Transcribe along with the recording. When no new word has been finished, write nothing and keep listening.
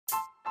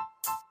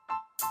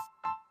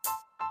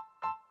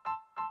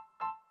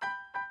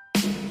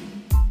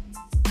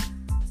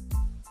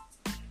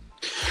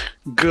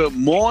Good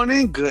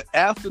morning, good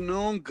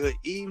afternoon, good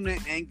evening,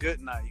 and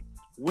good night.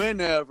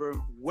 Whenever,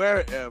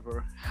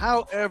 wherever,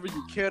 however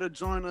you care to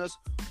join us,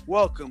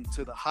 welcome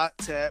to the Hot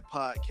Tag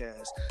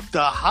Podcast.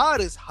 The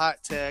hottest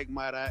hot tag,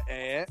 might I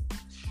add.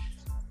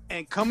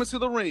 And coming to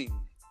the ring,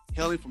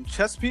 hailing from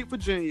Chesapeake,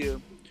 Virginia,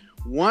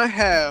 one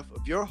half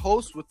of your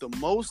host with the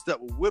most that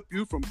will whip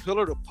you from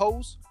pillar to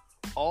post.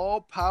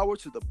 All power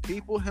to the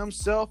people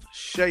himself,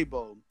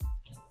 Shabo.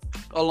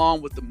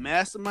 Along with the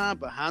mastermind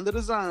behind the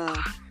design,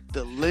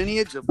 the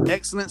lineage of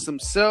excellence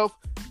himself,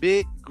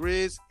 Big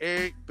Grizz,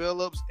 Eric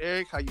Phillips.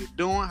 Eric, how you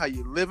doing? How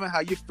you living? How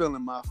you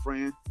feeling, my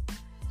friend?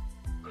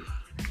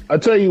 I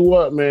tell you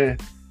what, man,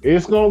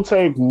 it's gonna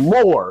take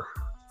more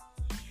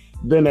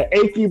than an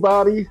achy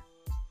body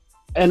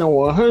and a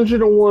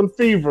 101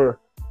 fever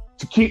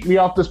to keep me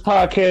off this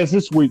podcast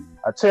this week.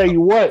 I tell you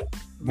what,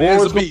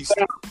 man's a beast.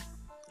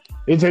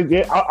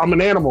 I'm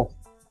an animal.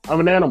 That's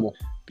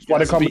why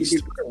they call me.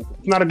 It's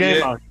not a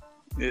game. Yeah,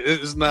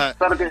 it's not. It's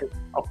not a game.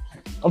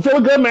 I'm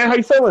feeling good, man. How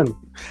you feeling?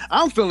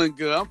 I'm feeling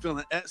good. I'm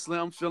feeling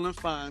excellent. I'm feeling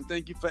fine.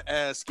 Thank you for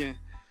asking.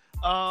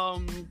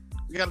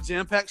 We got a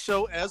jam-packed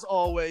show as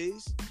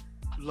always.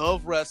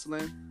 Love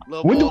wrestling.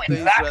 Love all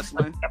things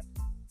wrestling.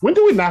 When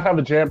do we not have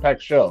a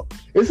jam-packed show?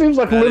 It seems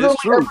like that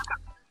literally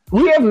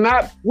we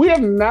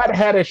have not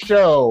had a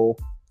show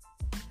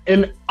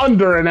in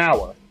under an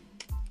hour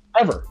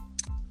ever.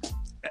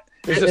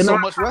 It's just so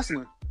much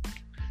wrestling.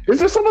 Is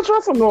there so much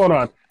wrestling going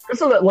on?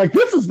 This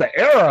is the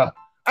era.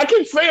 I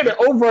keep saying it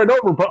over and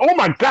over, but oh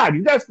my God,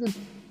 you guys,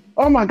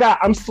 oh my God,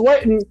 I'm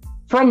sweating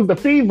from the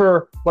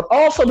fever, but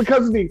also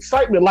because of the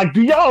excitement. Like,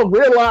 do y'all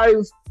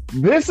realize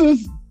this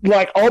is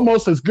like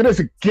almost as good as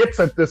it gets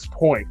at this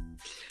point?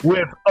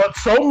 With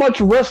so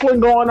much wrestling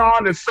going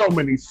on and so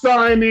many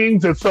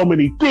signings and so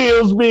many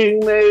deals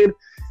being made.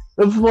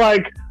 It's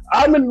like,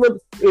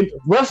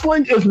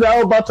 wrestling is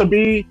now about to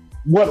be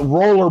what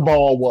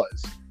Rollerball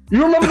was.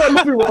 You remember that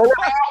movie Rollerball?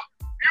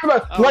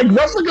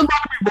 Wrestling is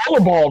about to be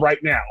Rollerball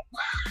right now.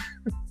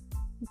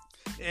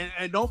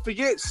 And don't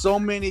forget, so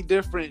many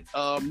different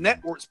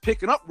networks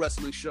picking up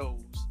wrestling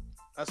shows.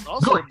 That's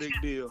also a big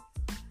deal.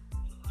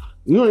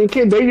 You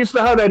kid, they used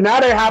to have that. Now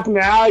they happen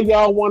to how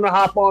y'all want to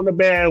hop on the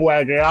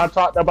bandwagon. I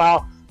talked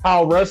about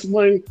how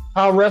wrestling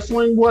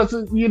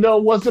wasn't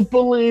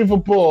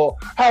believable,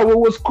 how it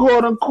was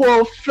quote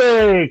unquote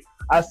fake.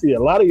 I see a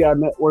lot of y'all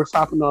networks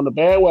hopping on the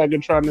bandwagon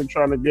trying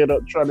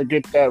to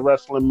get that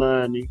wrestling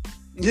money.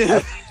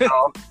 Yeah,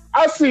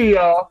 I see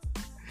y'all.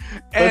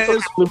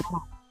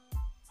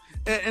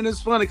 And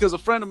it's funny because a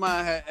friend of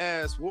mine had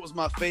asked what was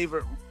my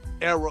favorite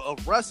era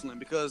of wrestling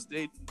because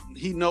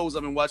he knows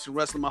I've been watching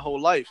wrestling my whole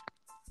life.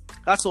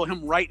 I told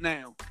him right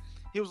now.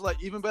 He was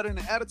like, even better than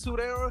the Attitude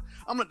Era?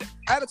 I'm like, the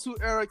Attitude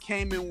Era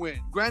came and went.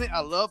 Granted, I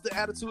love the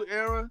Attitude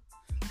Era,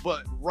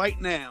 but right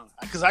now,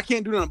 because I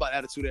can't do nothing about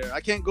Attitude Era. I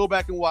can't go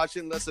back and watch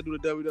it unless I do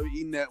the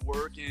WWE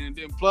Network. And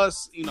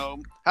plus, how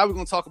are we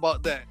going to talk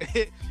about that?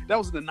 That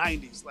was in the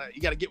 90s. Like,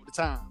 you got to get with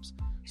the times.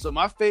 So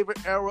my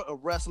favorite era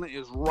of wrestling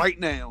is right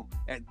now,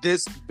 at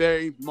this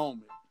very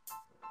moment.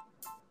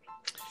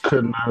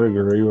 Could not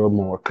agree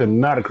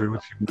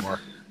with you more.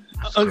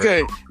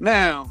 Okay,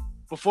 now,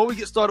 before we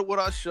get started with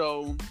our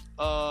show,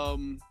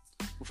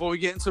 before we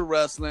get into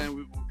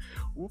wrestling,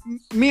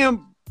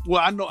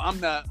 I know I'm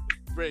not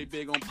very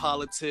big on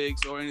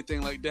politics or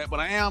anything like that,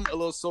 but I am a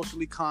little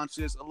socially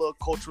conscious, a little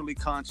culturally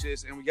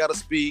conscious, and we got to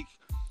speak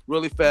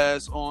really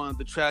fast on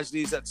the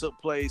tragedies that took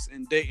place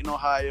in Dayton,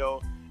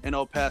 Ohio, and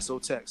El Paso,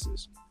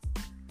 Texas.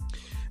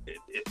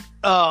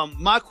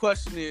 My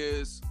question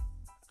is,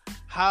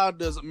 how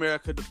does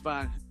America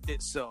define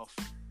itself?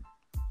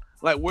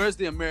 Like, where's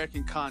the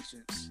American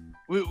conscience?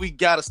 We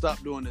got to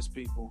stop doing this,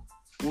 people.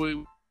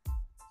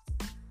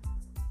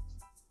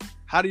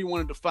 How do you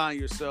want to define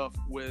yourself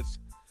with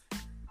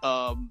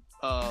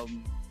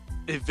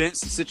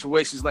events and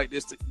situations like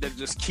this that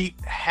just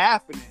keep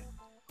happening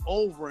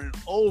over and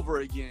over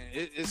again?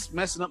 It's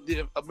messing up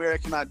the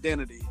American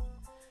identity.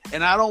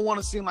 And I don't want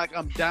to seem like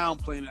I'm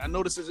downplaying it. I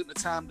know this isn't the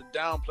time to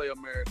downplay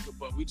America,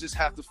 but we just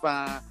have to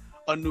find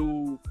a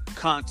new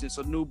conscience,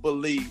 a new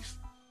belief,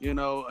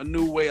 a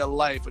new way of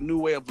life, a new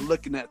way of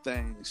looking at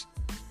things.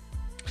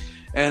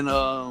 And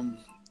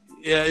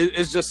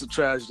it's just a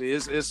tragedy.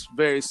 It's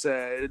very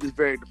sad. It is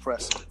very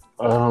depressing.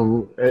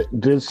 I'm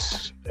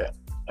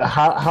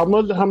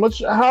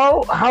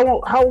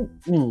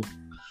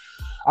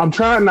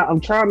trying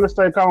to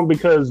stay calm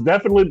because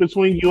definitely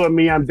between you and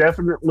me, I'm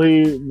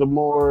definitely the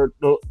more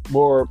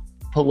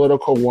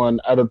political one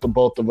out of the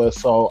both of us.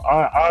 So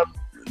yes.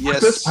 With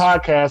this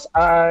podcast,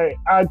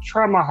 I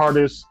try my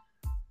hardest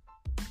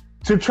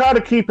to try to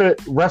keep it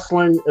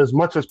wrestling as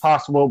much as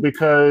possible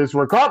because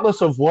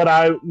regardless of what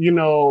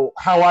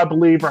how I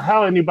believe or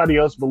how anybody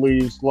else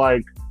believes,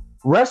 like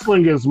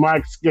wrestling is my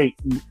escape,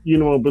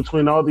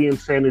 between all the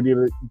insanity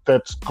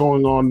that's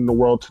going on in the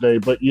world today.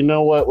 But you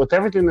know what? With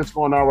everything that's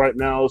going on right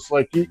now, it's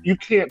like you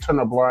can't turn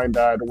a blind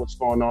eye to what's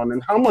going on.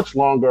 And how much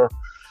longer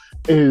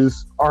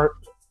is our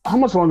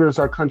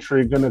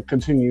country going to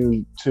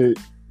continue to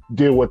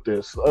deal with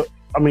this?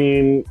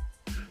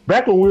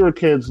 back when we were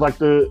kids,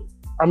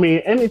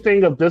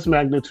 anything of this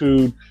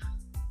magnitude,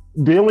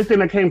 the only thing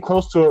that came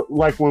close to it,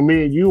 like when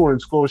me and you were in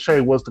school,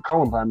 Shay, was the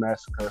Columbine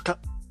massacre.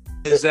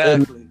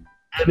 Exactly.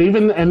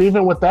 And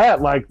even with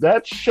that, like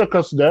that shook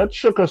us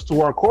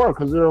to our core,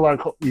 because they were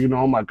like,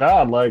 oh my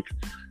God, like,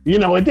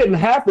 it didn't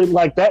happen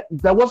like that.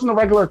 That wasn't a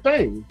regular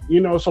thing,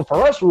 So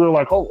for us, we were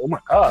like, oh my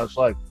gosh,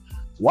 like,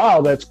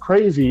 wow, that's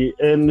crazy.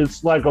 And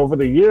it's like over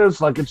the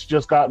years, like it's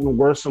just gotten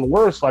worse and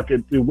worse. Like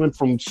it went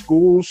from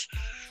schools,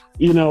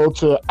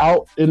 to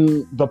out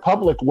in the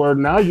public, where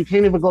now you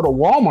can't even go to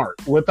Walmart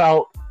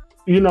without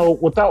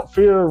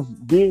fear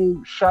of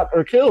being shot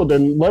or killed.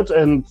 And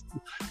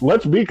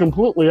let's be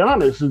completely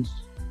honest.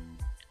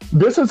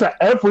 This is an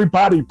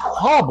everybody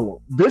problem.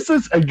 This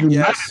is a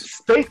United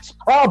States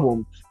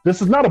problem.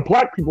 This is not a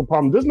black people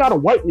problem. This is not a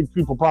white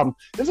people problem.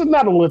 This is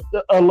not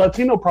a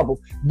Latino problem.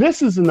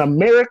 This is an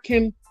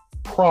American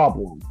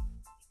problem.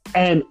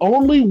 And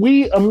only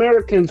we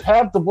Americans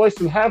have the voice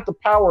and have the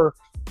power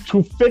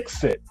to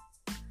fix it.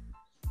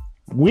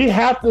 We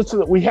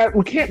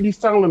can't be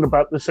silent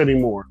about this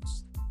anymore.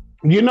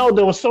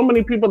 There were so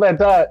many people that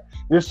died.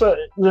 There's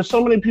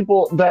so many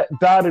people that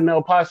died in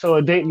El Paso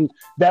and Dayton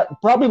that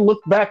probably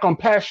looked back on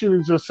past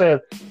shootings and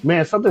said,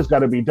 "Man, something's got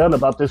to be done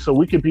about this so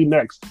we could be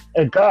next."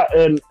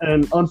 And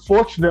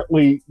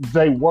unfortunately,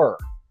 they were.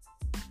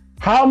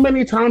 How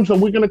many times are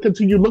we going to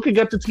continue looking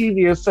at the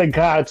TV and say,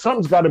 "God,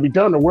 something's got to be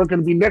done, or we're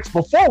going to be next,"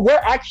 before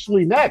we're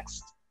actually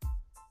next?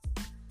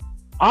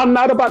 I'm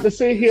not about to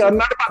sit here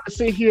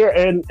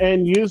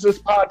and use this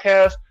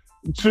podcast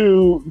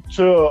to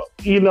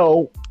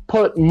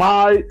put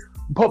my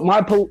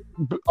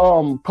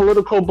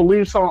political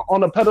beliefs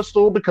on a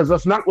pedestal, because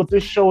that's not what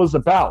this show is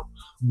about.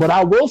 But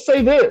I will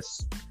say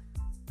this: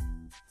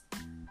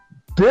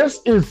 this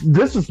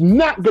is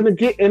not going to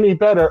get any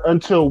better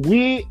until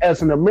we,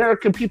 as an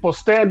American people,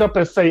 stand up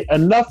and say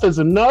enough is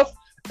enough.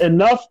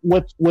 Enough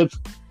with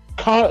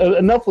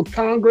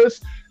Congress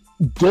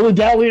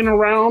dilly-dallying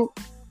around,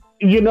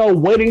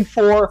 waiting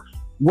for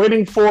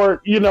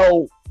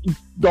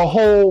the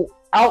whole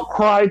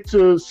outcry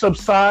to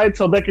subside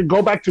so they can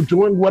go back to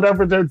doing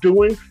whatever they're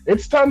doing.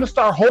 It's time to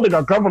start holding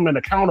our government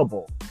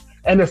accountable.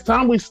 And it's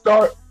time we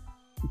start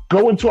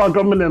going to our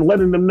government and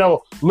letting them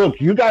know, look,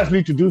 you guys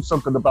need to do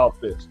something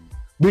about this.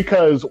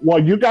 Because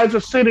while you guys are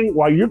sitting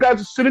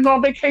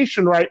on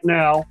vacation right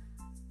now,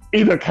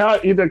 either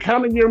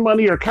counting your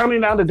money or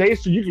counting down the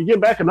days so you can get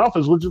back in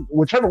office,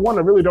 whichever one,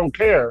 I really don't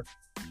care.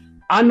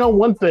 I know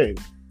one thing.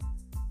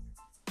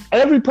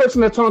 Every person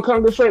that's on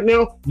Congress right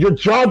now, your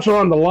jobs are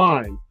on the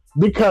line.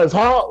 Because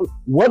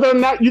whether or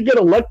not you get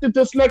elected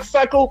this next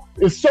cycle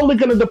is solely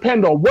going to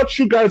depend on what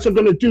you guys are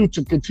going to do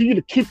to continue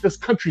to keep this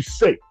country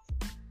safe.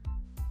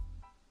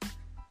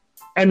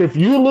 And if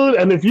you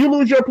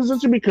lose your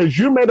position because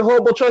you made a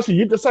horrible choice and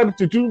you decided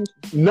to do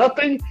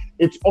nothing,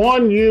 it's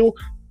on you.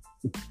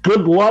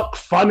 Good luck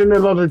finding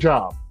another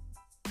job.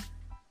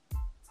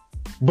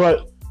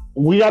 But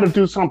we got to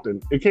do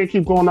something. It can't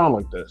keep going on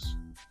like this.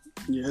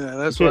 Yeah,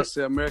 that's why I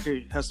say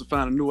America has to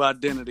find a new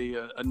identity,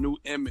 a new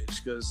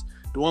image, because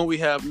the one we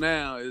have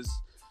now is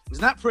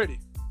not pretty.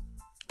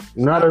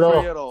 Not at all.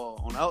 At all.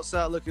 On the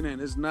outside looking in,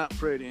 it's not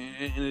pretty,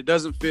 and it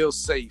doesn't feel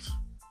safe.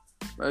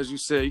 As you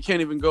said, you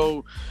can't even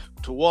go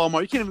to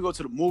Walmart. You can't even go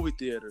to the movie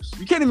theaters.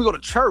 You can't even go to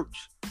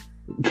church.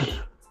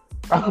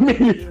 I mean,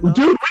 dude,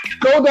 we can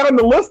go down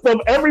the list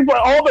of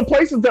all the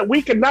places that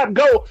we cannot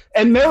go,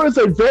 and there is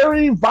a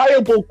very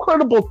viable,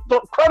 credible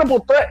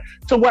threat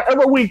to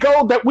wherever we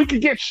go that we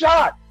could get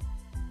shot.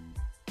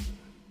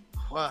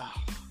 Wow.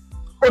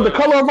 For the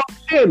color of our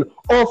skin,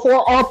 or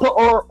for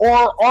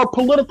our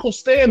political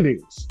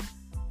standings.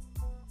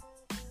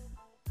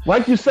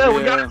 Like you said,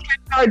 we gotta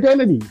change our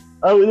identity.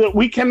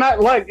 We cannot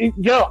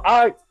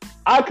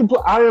I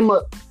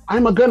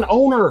am a gun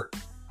owner.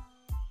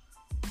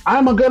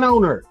 I'm a gun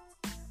owner.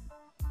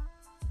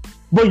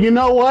 But you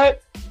know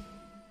what?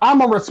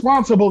 I'm a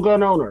responsible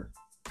gun owner.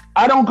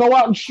 I don't go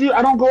out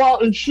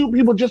and shoot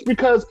people just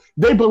because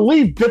they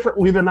believe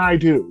differently than I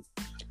do.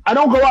 I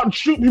don't go out and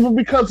shoot people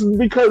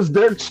because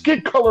their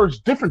skin color is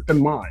different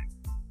than mine.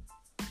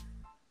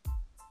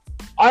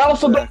 I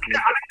also don't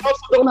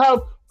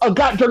have a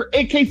goddamn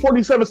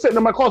AK-47 sitting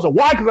in my closet.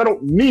 Why? Because I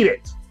don't need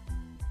it.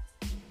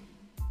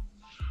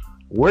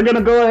 We're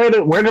gonna go ahead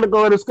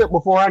and skip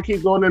before I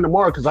keep going into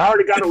more, because I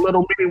already got a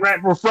little mini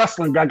rant for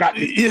wrestling.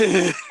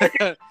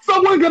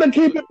 So we're gonna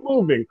keep it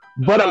moving.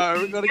 But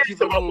we're gonna keep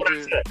it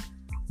moving.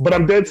 But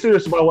I'm dead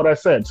serious about what I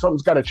said.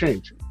 Something's got to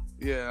change.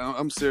 Yeah,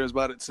 I'm serious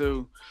about it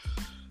too.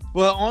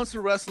 Well, on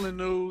to wrestling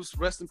news.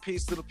 Rest in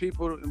peace to the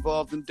people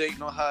involved in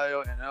Dayton,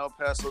 Ohio, and El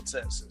Paso,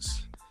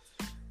 Texas.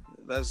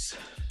 That's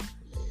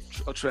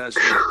a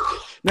tragedy.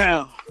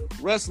 Now,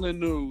 wrestling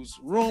news,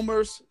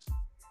 rumors,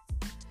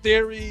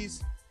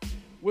 theories.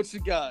 What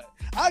you got?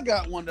 I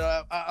got one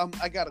that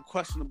I got a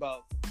question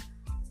about.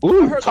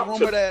 Ooh, I heard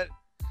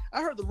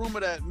the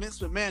rumor that Vince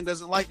McMahon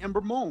doesn't like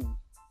Ember Moon.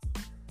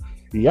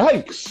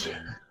 Yikes!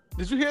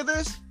 Did you hear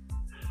this?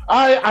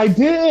 I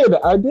did.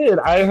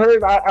 I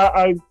heard.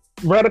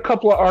 read a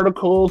couple of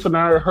articles and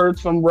I heard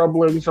some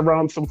rumblings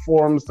around some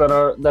forums that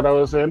I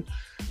was in,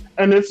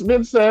 and it's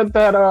been said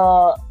that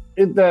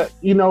that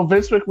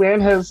Vince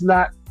McMahon has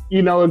not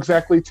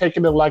exactly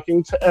taken a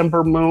liking to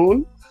Ember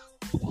Moon.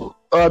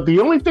 The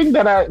only thing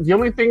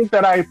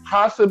that I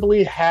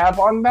possibly have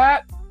on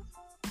that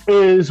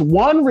is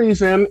one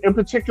reason in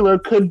particular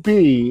could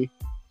be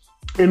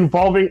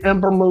involving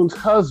Ember Moon's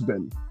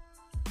husband.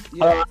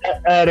 Yeah.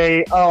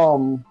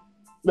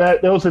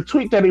 That there was a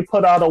tweet that he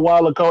put out a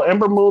while ago.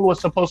 Ember Moon was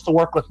supposed to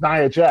work with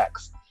Nia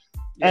Jax,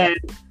 and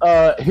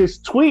his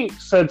tweet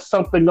said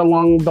something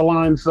along the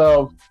lines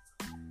of,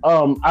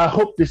 "I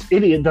hope this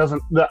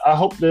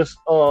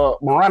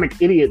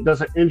moronic idiot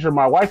doesn't injure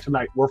my wife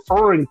tonight,"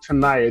 referring to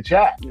Nia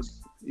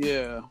Jax.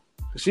 Yeah,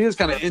 she is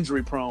kind of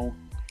injury prone.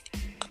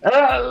 But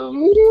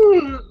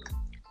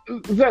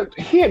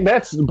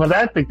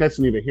I think that's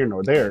neither here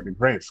nor there in the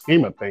grand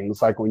scheme of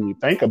things. Like when you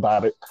think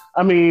about it,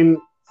 I mean,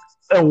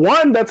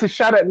 one, that's a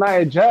shot at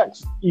Nia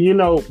Jax,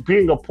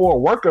 being a poor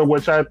worker,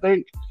 which I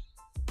think,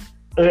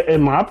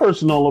 in my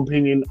personal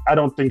opinion, I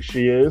don't think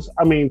she is.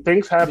 I mean,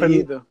 things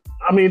happen.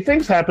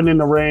 Things happen in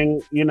the ring.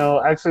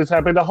 Accidents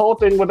happen. The whole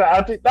thing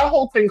I think that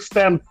whole thing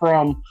stemmed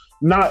from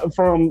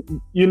the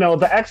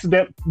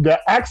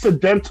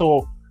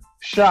accidental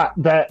shot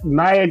that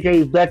Nia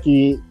gave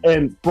Becky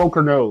and broke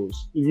her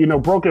nose.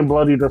 Broke and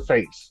bloodied her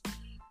face.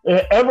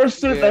 Ever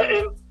since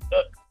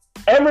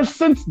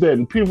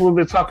then, people have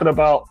been talking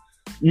about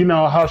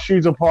how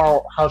she's a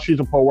poor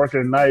worker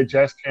and Nia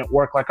Jax can't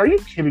work. Like, are you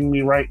kidding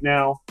me right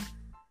now?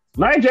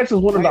 Nia Jax is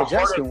one of the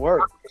hardest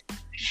work.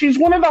 She's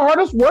one of the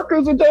hardest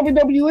workers in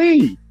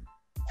WWE.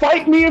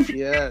 Fight me if you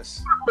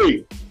yes.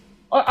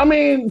 I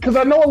mean, because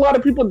I know a lot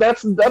of people,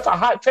 that's a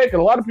hot take,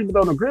 and a lot of people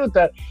don't agree with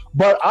that.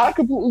 But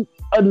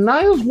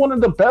Nia's one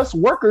of the best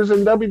workers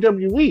in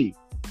WWE.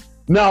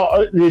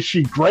 Now, is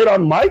she great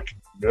on mic?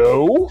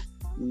 No.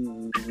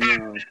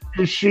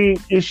 Is she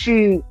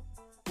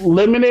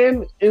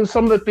limited in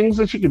some of the things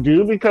that she can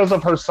do because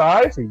of her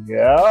size?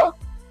 Yeah.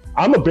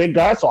 I'm a big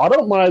guy, so I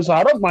don't mind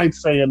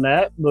saying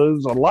that.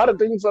 There's a lot of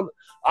things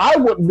I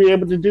wouldn't be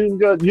able to do.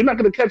 You're not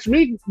going to catch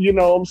me,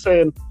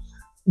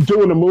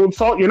 doing a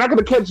moonsault. You're not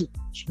going to catch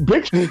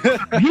Big.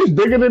 He's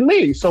bigger than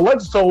me, so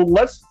let's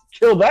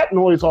kill that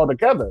noise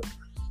altogether.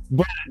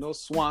 But no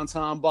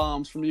swanton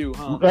bombs from you,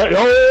 huh?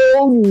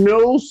 Oh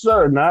no,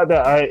 sir! Not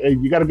that.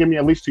 You got to give me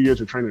at least 2 years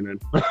of training in.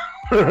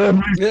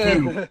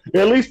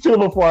 At least two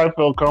before I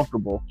feel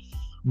comfortable.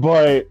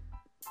 But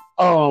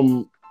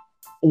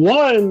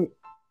one,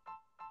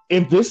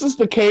 if this is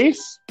the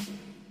case,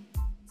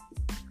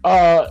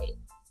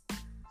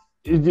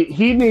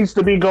 he needs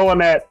to be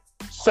going at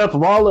Seth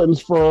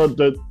Rollins for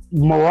the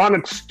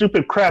moronic,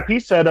 stupid crap he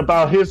said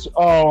about his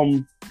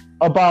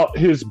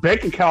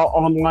bank account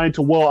online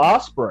to Will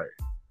Ospreay.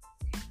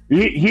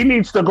 He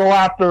needs to go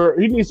after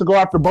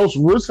both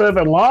Rusev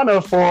and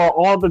Lana for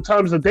all the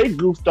times that they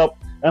goofed up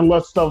and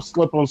let stuff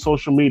slip on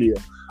social media.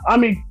 I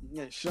mean,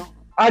 yeah, sure.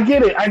 I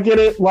get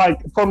it.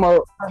 Like from a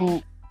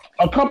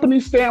company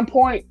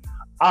standpoint,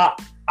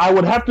 I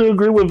would have to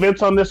agree with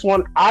Vince on this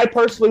one. I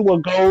personally will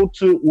go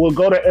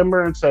to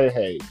Ember and say,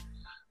 hey,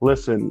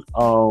 listen,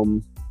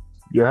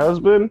 your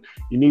husband,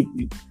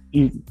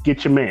 you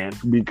get your man,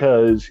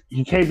 because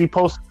you can't be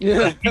posting.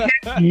 Yeah.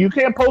 You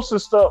can't post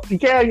this stuff. You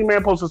can't have your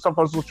man posting stuff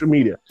on social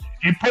media.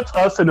 It puts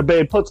us in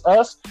it puts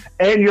us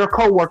and your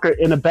coworker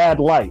in a bad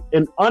light,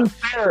 an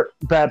unfair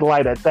bad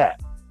light at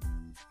that.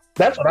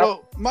 That's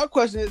what my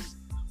question is,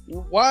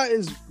 why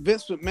is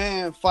Vince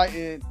McMahon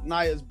fighting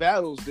Nia's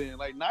battles then?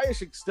 Like, Nia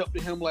should step to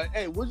him like,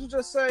 hey, what'd you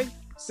just say?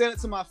 Send it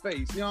to my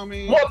face. You know what I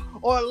mean? What?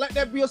 Or let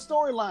that be a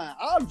storyline.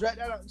 I'll drag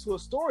that out into a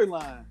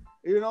storyline.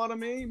 You know what I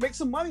mean? Make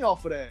some money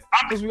off of that.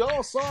 Because we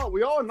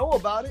all know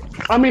about it.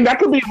 I mean, that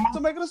could be to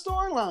make it a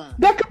storyline.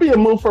 That could be a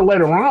move for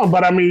later on,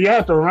 but I mean, you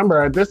have to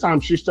remember at this time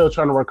she's still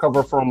trying to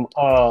recover from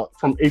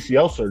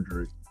ACL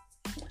surgery.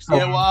 So,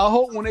 yeah, well, I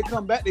hope when they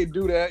come back they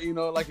do that.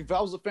 Like if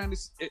I was a fan,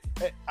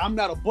 I'm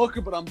not a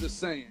booker, but I'm just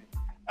saying,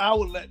 I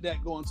would let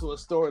that go into a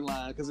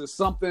storyline because it's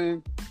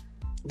something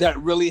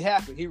that really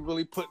happened. He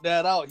really put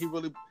that out. He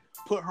really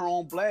put her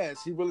on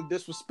blast. He really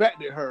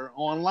disrespected her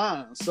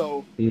online.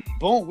 So,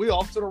 boom, we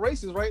off to the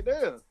races right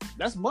there.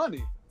 That's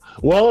money.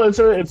 Well,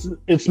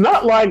 it's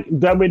not like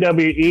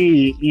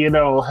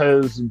WWE,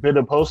 has been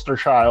a poster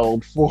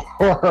child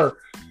for,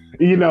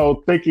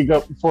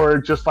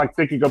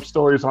 thinking up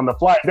stories on the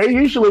fly. They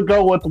usually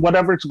go with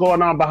whatever's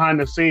going on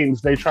behind the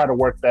scenes. They try to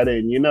work that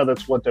in.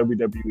 That's what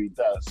WWE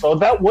does. So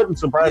that wouldn't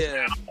surprise me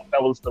if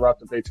that was the route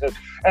that they took.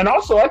 And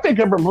also, I think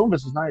Ember Moon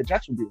versus Nia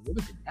Jax would be a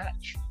really good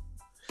match.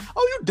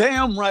 Oh, you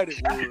damn right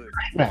it would.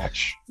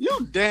 Match.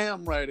 You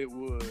damn right it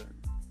would.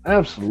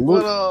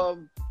 Absolutely. But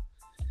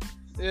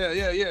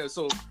yeah.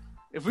 So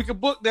if we could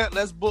book that,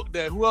 let's book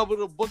that. Whoever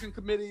the booking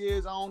committee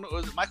is, I don't know.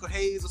 Is it Michael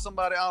Hayes or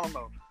somebody? I don't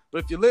know.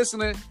 But if you're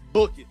listening,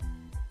 book it.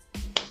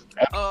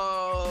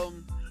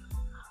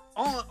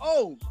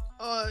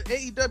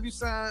 AEW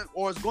signed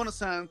or is going to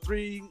sign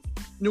 3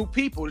 new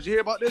people. Did you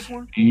hear about this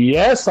one?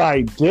 Yes,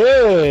 I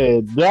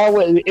did.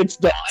 It's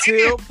the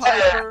Till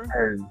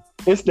Piper.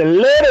 It's the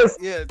letters.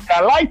 Yeah,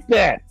 I like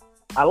that.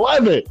 I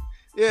love it.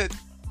 yeah.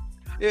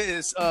 It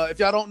is. If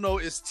y'all don't know,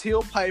 it's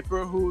Teal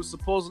Piper, who's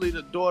supposedly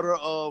the daughter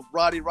of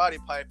Roddy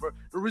Piper.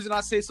 The reason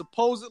I say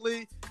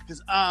supposedly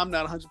is I'm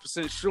not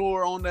 100%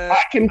 sure on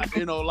that.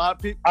 A lot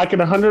of people. I can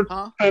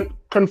 100%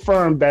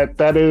 confirm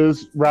that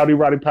is Roddy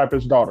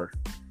Piper's daughter.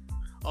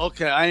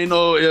 Okay, I didn't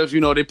know if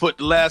they put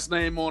the last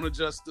name on her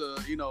just to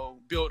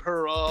build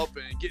her up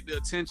and get the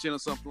attention or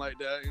something like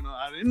that.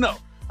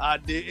 I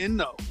didn't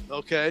know.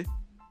 Okay.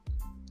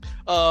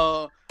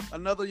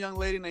 Another young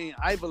lady named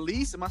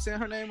Ivelisse. Am I saying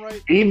her name right?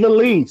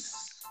 Ivelisse.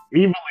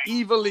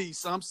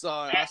 I'm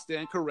sorry, I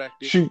stand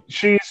corrected.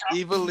 She's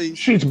Ivelisse.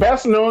 She's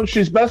best known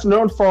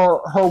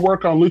for her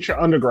work on Lucha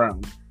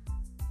Underground.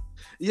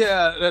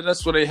 Yeah,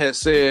 that's what they had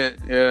said.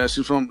 Yeah,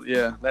 she's from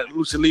that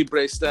Lucha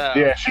Libre style.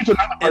 Yeah, she's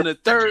another. And the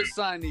third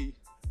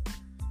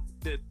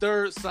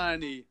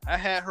signee, I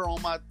had her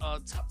on my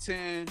top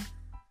 10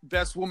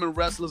 best women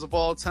wrestlers of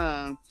all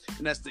time,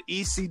 and that's the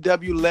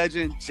ECW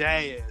legend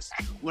Jazz.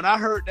 When I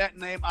heard that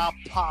name, I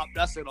popped.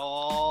 I said,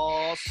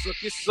 "Oh,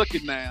 suck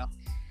it now.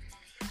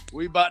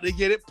 We about to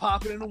get it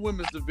popping in the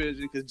women's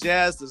division because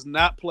Jazz does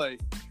not play."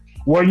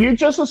 Were you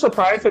just as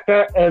surprised at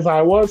that as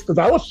I was? Because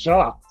I was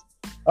shocked.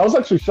 I was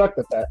actually shocked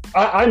at that.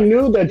 I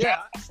knew that Jazz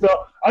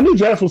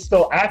was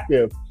still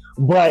active,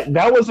 but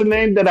that was a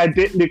name that I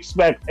didn't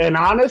expect. And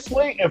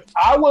honestly, if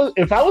I was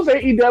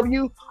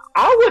AEW,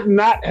 I would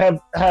not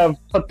have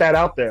put that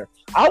out there.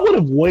 I would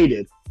have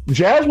waited.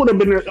 Jazz would have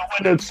been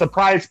a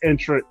surprise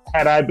entrant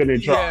had I been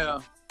in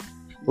charge.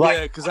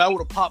 Yeah, because I would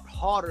have popped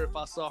harder if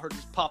I saw her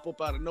just pop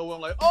up out of nowhere.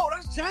 I'm like, oh,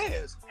 that's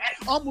Jazz.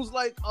 Almost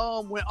like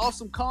when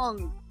Awesome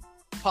Kong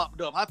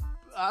popped up.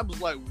 I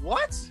was like,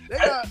 what? They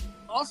got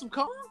Awesome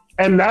Kong?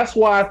 And that's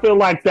why I feel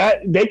like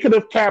that they could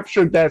have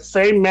captured that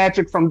same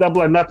magic from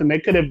Double or Nothing. They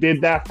could have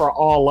did that for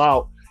All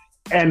Out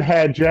and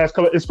had Jazz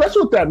come,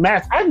 especially with that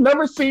mask. I've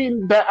never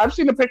seen that. I've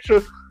seen a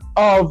picture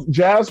of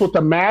Jazz with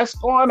the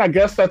mask on. I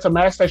guess that's a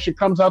mask that she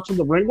comes out to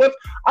the ring with.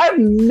 I've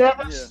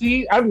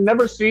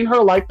never seen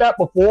her like that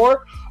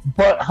before.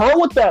 But her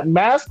with that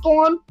mask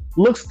on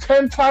looks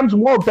 10 times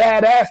more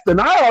badass than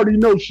I already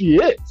know she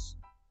is.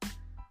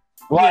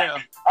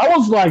 I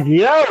was like,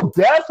 yo,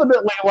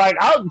 definitely. Like,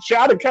 I would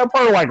have kept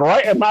her like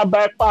right in my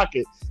back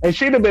pocket, and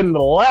she'd have been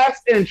the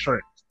last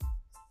entrant.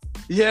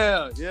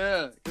 Yeah,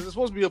 because it's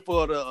supposed to be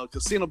for the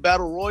Casino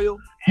Battle Royal.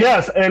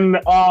 Yes, and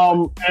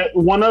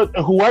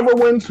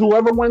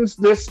whoever wins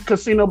this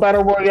Casino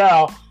Battle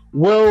Royale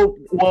will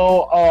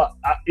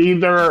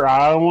either,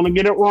 I don't want to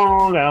get it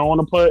wrong, I don't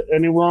want to put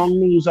any wrong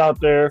news out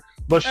there,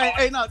 but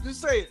hey, no,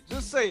 just say it.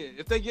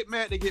 If they get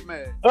mad, they get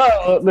mad.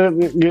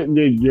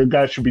 You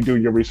guys should be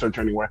doing your research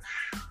anyway.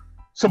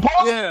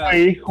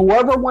 Supposedly,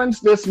 whoever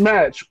wins this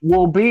match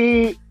will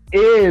be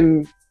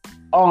in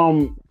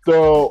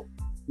the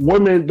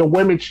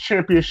women's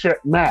championship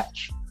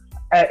match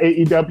at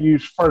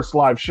AEW's first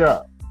live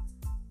show.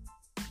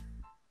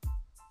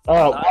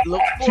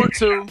 Look forward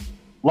to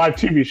live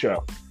TV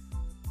show.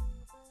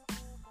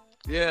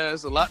 Yeah,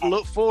 it's a lot to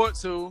look forward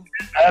to.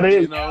 That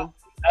is,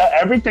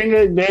 everything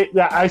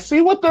I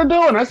see what they're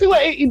doing. I see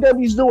what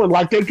AEW's doing.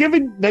 Like they're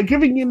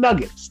giving you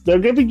nuggets. They're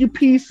giving you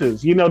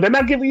pieces. They're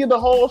not giving you the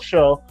whole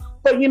show,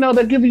 but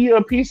they're giving you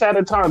a piece at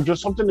a time,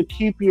 just something to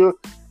keep you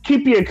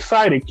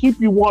excited, keep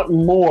you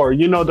wanting more.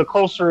 The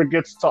closer it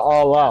gets to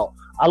All Out.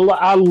 I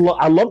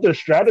love their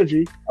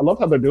strategy. I love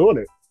how they're doing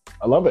it.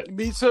 I love it.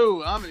 Me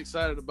too. I'm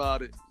excited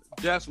about it.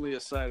 Definitely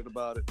excited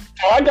about it.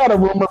 So I got a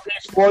rumor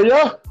piece for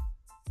you.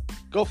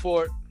 Go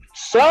for it.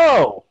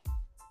 So,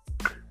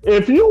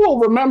 if you will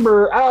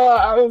remember,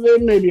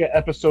 maybe an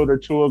episode or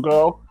two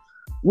ago,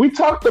 we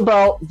talked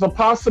about the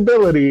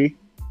possibility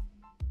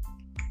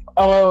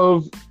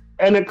of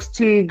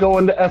NXT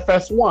going to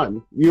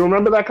FS1. You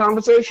remember that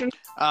conversation?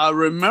 I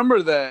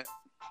remember that.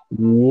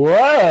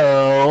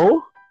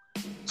 Well,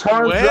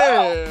 turns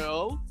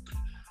out,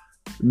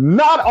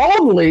 not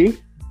only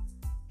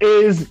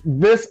is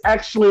this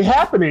actually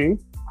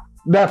happening,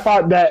 that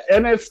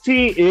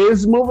NXT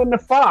is moving to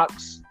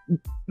Fox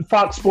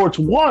Sports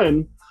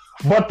 1,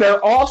 but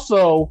they're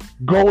also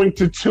going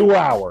to 2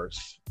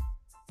 hours.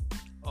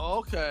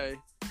 Okay.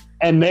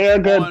 And they're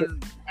going to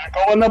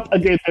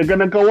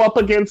go up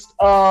against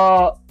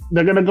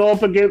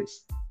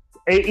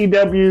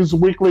AEW's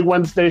weekly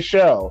Wednesday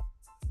show.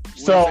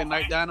 Wednesday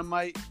Night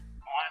Dynamite.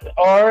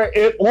 Or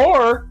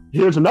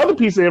here's another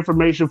piece of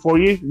information for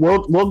you.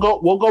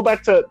 We'll go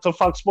back to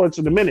Fox Sports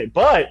in a minute,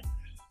 but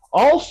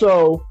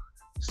also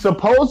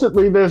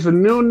supposedly there's a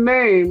new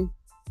name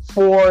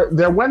for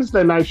their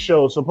Wednesday night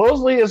show.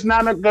 Supposedly it's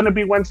not going to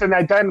be Wednesday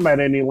Night Dynamite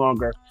any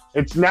longer.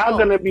 It's now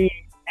going to be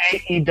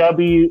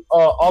AEW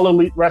All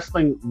Elite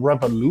Wrestling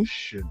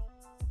Revolution.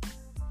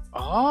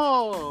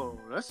 Oh,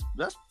 that's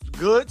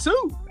good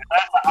too.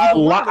 I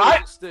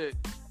like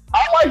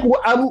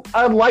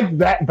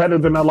that better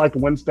than I like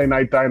Wednesday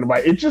Night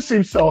Dynamite. It just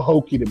seems so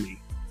hokey to me.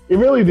 It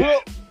really did.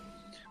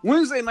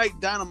 Wednesday Night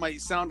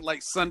Dynamite sounded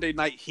like Sunday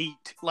Night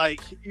Heat.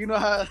 Like, you know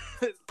how,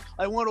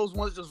 like one of those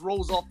ones that just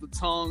rolls off the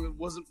tongue. It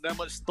wasn't that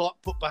much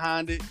thought put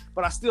behind it,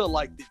 but I still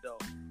liked it though.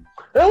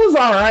 It was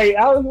all right.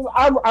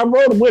 I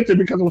rode with it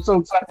because it was so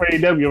excited for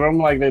AEW. I'm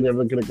like, they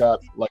never could have got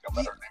like a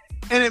better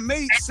name. And it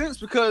made sense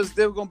because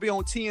they were going to be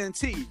on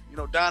TNT. You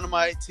know,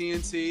 Dynamite,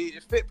 TNT.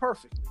 It fit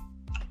perfectly.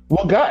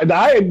 Well, God,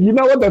 you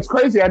know what? That's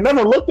crazy. I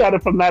never looked at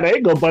it from that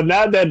angle, but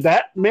now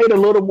that made a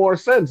little more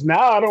sense.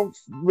 Now I don't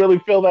really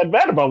feel that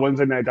bad about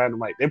Wednesday Night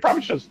Dynamite. They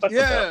probably should have stuck with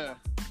that.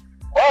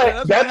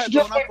 But that's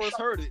just when I first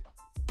heard it.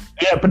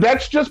 Yeah, but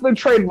that's just been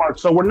trademarked,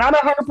 so we're not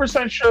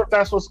 100% sure if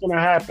that's what's going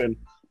to happen.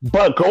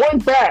 But going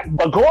back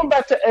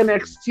to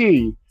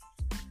NXT,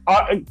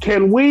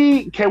 can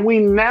we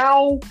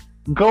now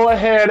go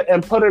ahead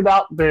and put it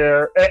out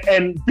there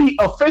and be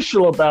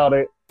official about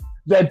it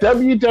that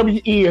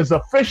WWE is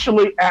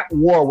officially at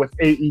war with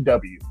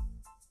AEW?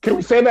 Can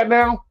we say that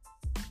now?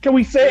 Can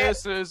we say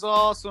this is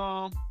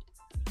awesome?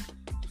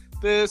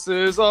 This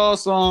is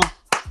awesome.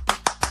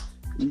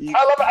 I love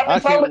it. I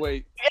can't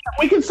wait. Yeah,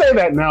 we can say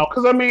that now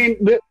because I mean,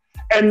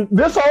 and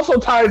this also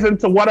ties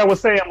into what I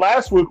was saying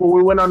last week when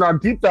we went on our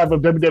deep dive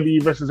of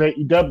WWE versus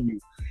AEW.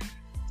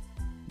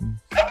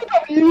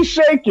 WWE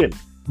shaking.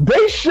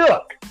 They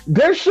shook.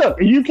 They're shook.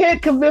 And you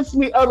can't convince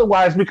me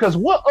otherwise because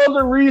what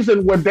other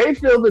reason would they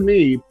feel the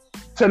need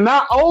to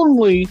not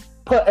only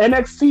put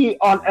NXT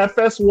on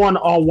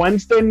FS1 on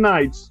Wednesday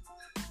nights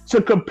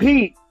to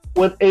compete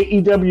with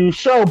AEW's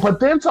show, but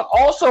then to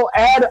also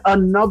add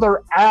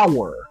another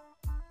hour?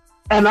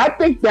 And I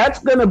think that's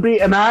going to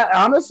be, and I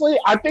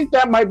think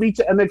that might be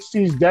to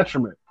NXT's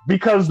detriment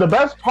because the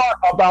best part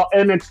about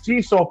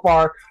NXT so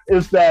far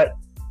is that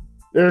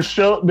there's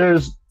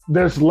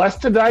less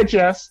to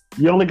digest.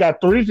 You only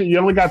got three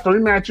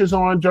matches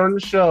on during the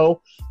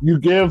show. You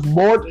give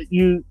more.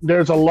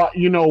 There's a lot.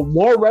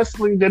 More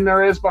wrestling than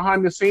there is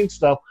behind the scenes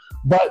stuff.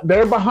 But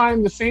their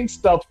behind the scenes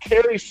stuff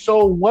carries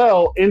so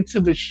well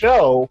into the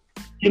show.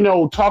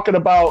 Talking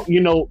about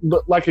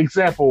like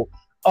example,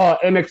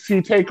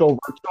 NXT Takeover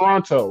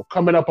Toronto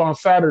coming up on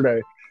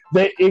Saturday.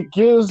 It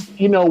gives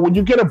when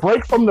you get a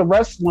break from the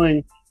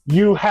wrestling,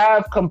 you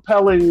have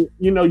compelling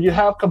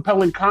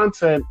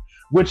content,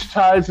 which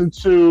ties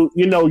into,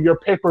 your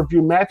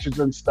pay-per-view matches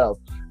and stuff.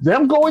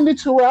 Them going to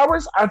 2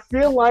 hours, I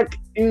feel like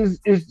is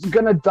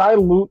going to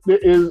dilute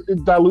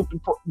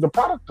the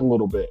product a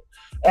little bit.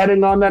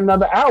 Adding on that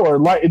another hour,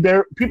 like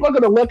people are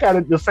going to look at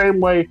it the same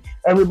way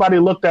everybody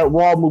looked at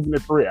Raw moving to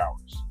 3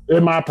 hours,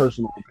 in my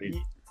personal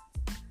opinion.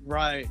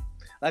 Right.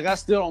 Like, I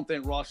still don't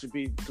think Raw should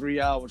be 3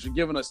 hours. You're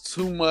giving us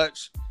too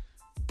much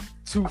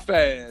too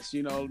fast,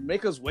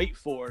 make us wait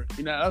for it.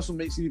 That's what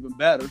makes it even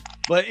better.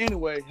 But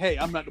anyway, hey,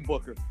 I'm not the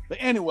booker. But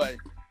anyway,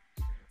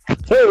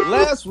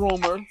 last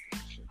rumor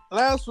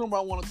I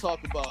want to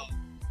talk about.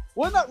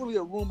 Well, not really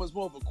a rumor, it's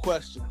more of a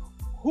question.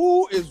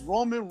 Who is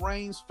Roman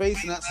Reigns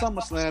facing at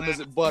SummerSlam? Is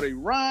it Buddy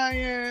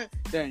Ryan,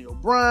 Daniel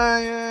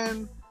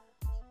Bryan?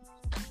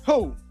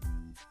 Who?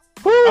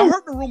 I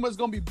heard the rumor is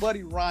going to be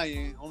Buddy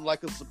Ryan on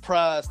like a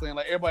surprise thing.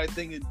 Like everybody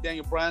thinking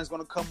Daniel Bryan's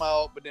going to come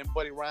out, but then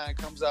Buddy Ryan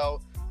comes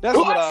out. That's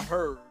what I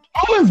heard.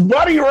 Who is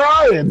Buddy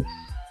Ryan?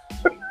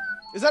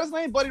 Is that his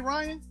name, Buddy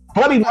Ryan?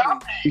 Buddy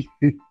Murphy.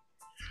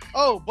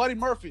 Oh, Buddy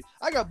Murphy.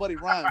 I got Buddy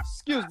Ryan.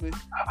 Excuse me.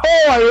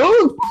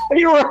 Oh, who's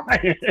Buddy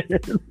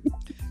Ryan?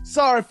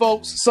 Sorry,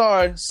 folks.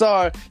 Sorry.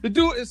 The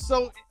dude is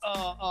so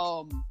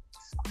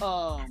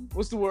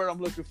what's the word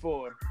I'm looking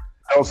for?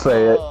 Don't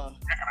say it. You're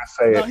gonna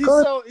say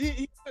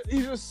it.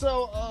 He's just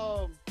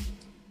so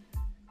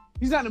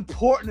he's not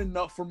important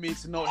enough for me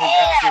to know his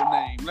actual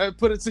name. Let me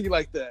put it to you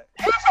like that.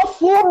 He's a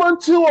former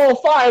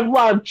 205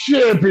 Live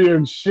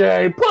champion,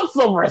 Shay. Put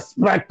some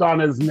respect on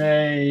his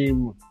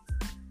name.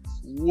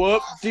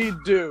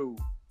 Whoop-de-doo.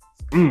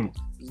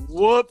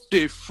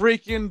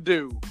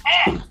 Whoop-de-freaking-do.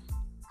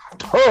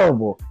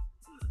 Terrible.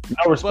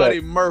 No respect.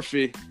 Buddy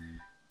Murphy.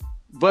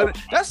 But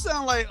that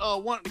sounds like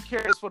one of the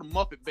characters for the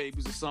Muppet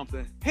Babies or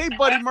something. Hey,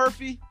 Buddy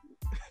Murphy.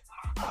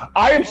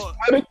 I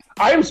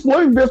am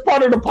splitting this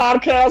part of the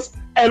podcast,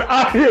 and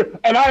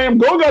I am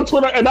going on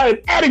Twitter, and I am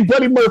adding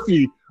Buddy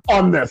Murphy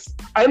on this.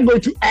 I am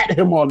going to add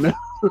him on this.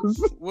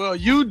 Well,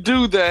 you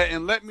do that,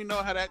 and let me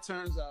know how that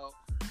turns out.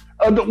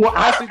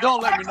 Actually,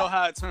 don't let me know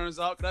how it turns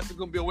out, because that's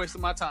going to be a waste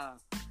of my time.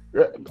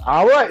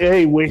 All right.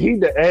 Hey, when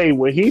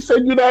he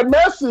sent you that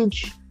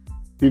message,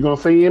 he's going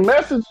to send you a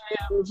message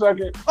in a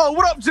second. Oh,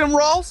 what up, Jim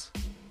Ross?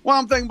 What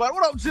I'm thinking about it.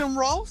 What up, Jim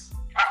Ross?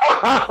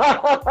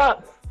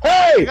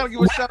 Hey! I gotta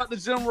give a shout out to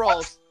Jim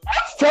Ross.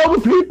 Let's tell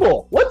the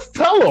people. Let's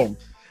tell them.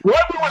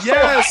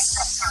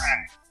 Yes.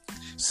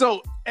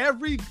 So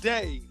every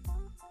day,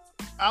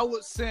 I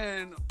would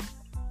send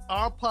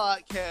our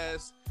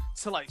podcast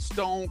to like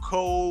Stone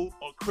Cold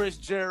or Chris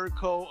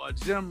Jericho or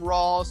Jim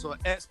Ross or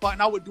X-Spot,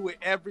 and I would do it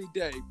every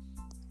day.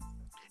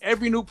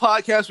 Every new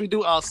podcast we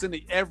do, I'll send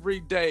it every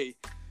day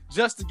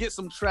just to get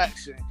some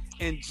traction.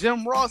 And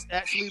Jim Ross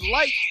actually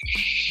liked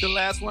the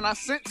last one I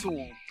sent to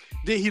him.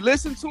 Did he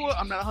listen to it?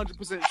 I'm not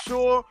 100%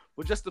 sure,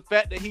 but just the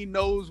fact that he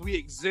knows we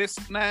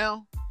exist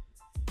now.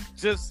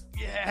 just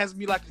has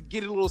me like a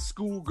giddy little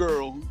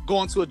schoolgirl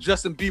going to a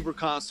Justin Bieber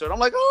concert. I'm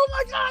like, oh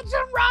my God,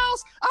 Jim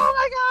Ross! Oh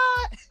my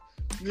God!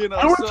 You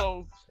know,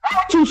 so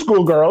two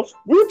schoolgirls.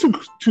 We were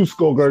two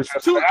schoolgirls.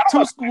 Two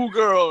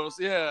schoolgirls.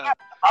 Yeah.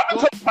 I can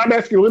tell my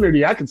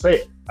masculinity. I can say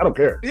it. I don't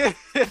care.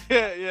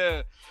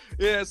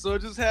 Yeah. So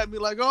it just had me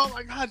like, oh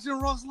my God,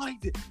 Jim Ross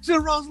liked it.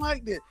 Jim Ross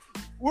liked it.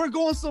 We're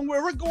going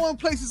somewhere. We're going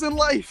places in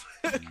life.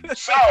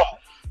 So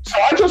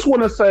I just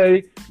want to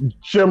say,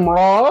 Jim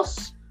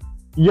Ross,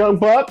 Young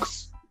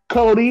Bucks,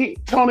 Cody,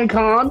 Tony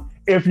Khan,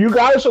 if you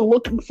guys are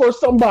looking for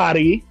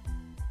somebody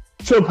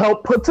to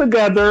help put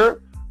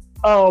together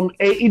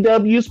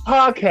AEW's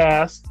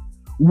podcast,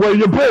 we're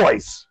your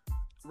boys.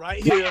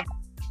 Right here.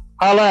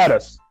 Holla at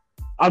us.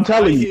 I'm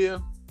telling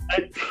you.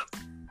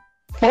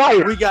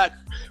 Fire. We got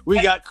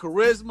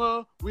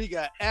charisma. We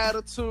got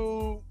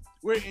attitude.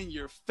 We're in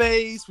your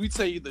face. We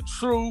tell you the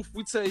truth.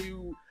 We tell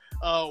you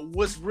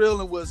what's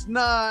real and what's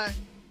not.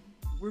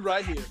 We're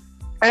right here.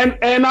 And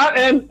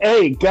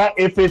hey,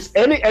 if it's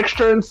any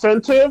extra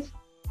incentive,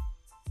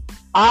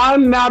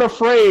 I'm not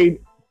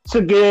afraid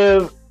to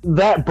give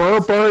that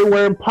Burberry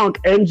wearing punk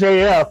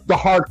MJF the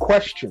hard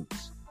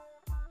questions.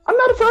 I'm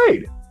not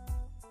afraid.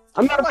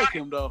 I like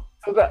him though.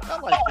 I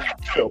like him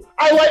too.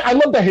 I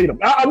love to hate him.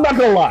 I'm not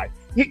gonna lie.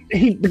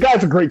 The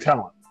guy's a great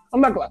talent.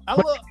 I'm not gonna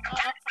lie.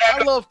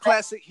 I love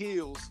classic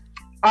heels.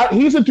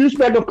 He's a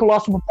douchebag of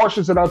colossal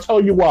proportions, and I'll tell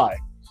you why.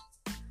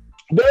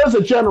 There's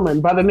a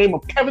gentleman by the name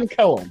of Kevin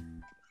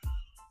Kellum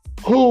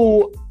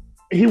who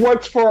he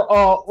works for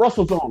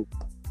WrestleZone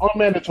on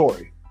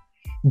Mandatory.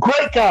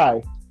 Great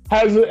guy.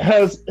 Has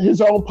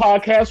his own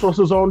podcast,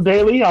 WrestleZone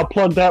Daily. I'll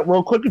plug that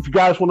real quick. If you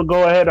guys want to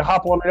go ahead and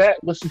hop on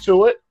that, listen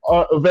to it.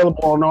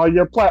 Available on all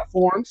your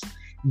platforms.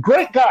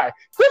 Great guy.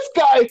 This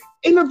guy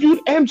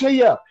interviewed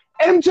MJF.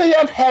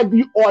 MJF had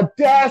the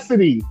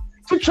audacity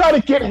to try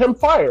to get him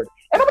fired.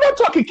 And I'm not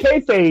talking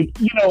kayfabe,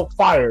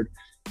 fired.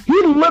 He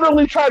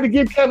literally tried to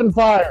get Kevin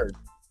fired.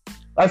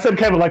 I said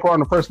Kevin like we're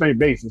on a first name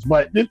basis,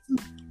 but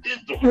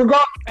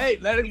regardless. Hey,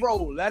 let it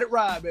roll. Let it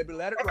ride, baby.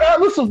 Let it ride.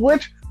 Regardless of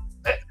which,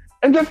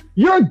 and just,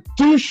 you're a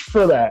douche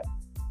for that.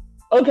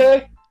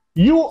 Okay?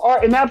 You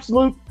are an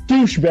absolute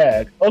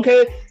douchebag.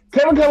 Okay?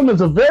 Kevin Kellum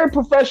is a very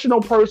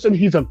professional person.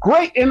 He's a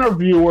great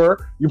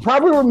interviewer. You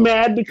probably were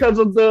mad because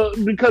of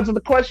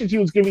the questions he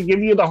was giving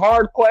you the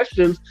hard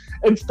questions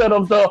instead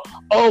of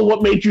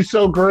what made you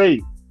so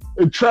great.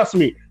 And trust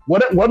me,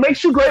 what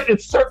makes you great?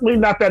 It's certainly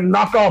not that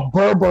knockoff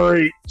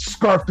Burberry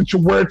scarf that you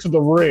wear to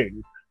the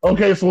ring.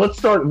 Okay, so let's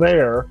start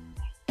there.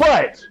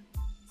 But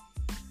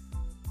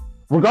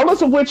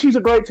regardless of which, he's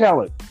a great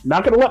talent.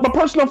 Not going to let my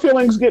personal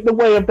feelings get in the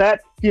way of that.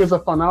 He is a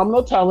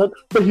phenomenal talent,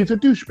 but he's a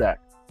douchebag.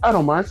 I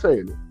don't mind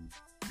saying it.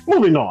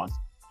 Moving on.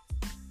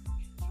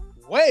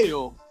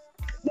 Well,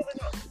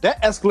 that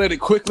escalated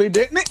quickly,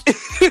 didn't it?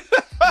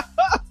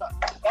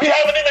 We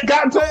haven't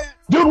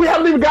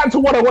even gotten to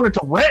what I wanted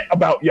to rant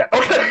about yet.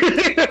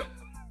 Okay.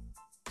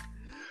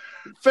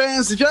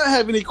 Fans, if y'all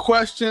have any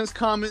questions,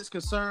 comments,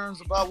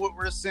 concerns about what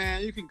we're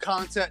saying, you can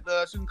contact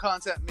us. You can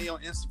contact me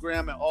on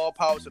Instagram at All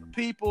Power to the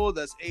People.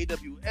 That's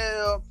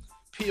AWL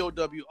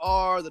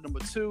POWR, the number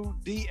 2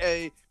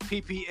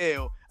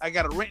 DAPPL. I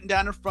got it written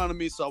down in front of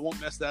me, so I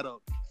won't mess that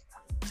up.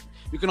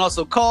 You can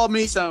also call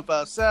me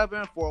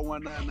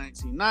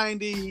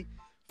 757-419-1990.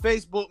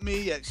 Facebook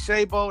me at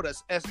Shabo,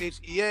 that's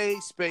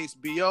SHEA space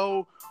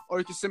BO, or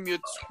you can send me a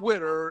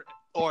Twitter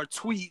or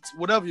tweet,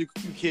 whatever you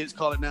kids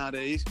call it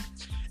nowadays,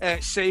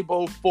 at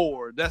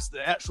Shabo4. That's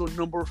the actual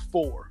number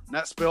 4,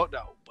 not spelled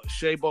out, but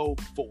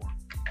Shabo4.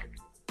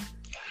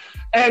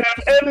 And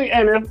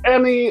if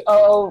any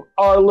of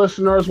our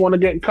listeners want to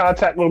get in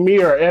contact with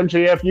me or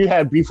MJF, you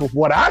had beef with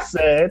what I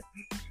said,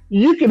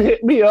 you can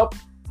hit me up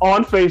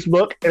on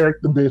Facebook,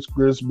 Eric the Biz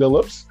Grizz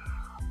Billups.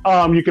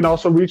 You can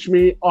also reach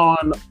me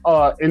on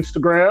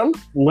Instagram,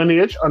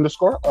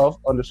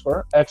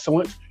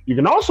 lineage_of_excellence. You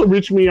can also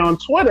reach me on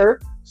Twitter,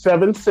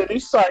 7 City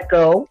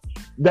Psycho.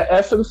 The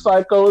S in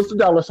Psycho is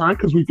the $sign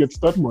because we get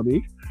stuff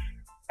money.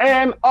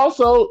 And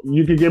also,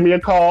 you can give me a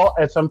call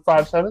at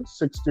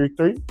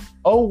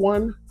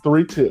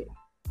 757-633-0132.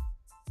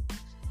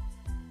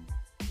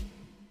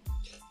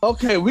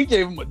 Okay, we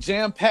gave him a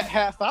jam-packed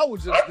half hour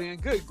just then.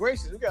 Good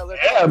gracious, we gotta let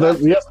let's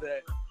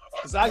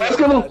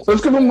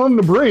give them room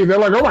to breathe. They're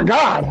like, oh my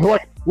God,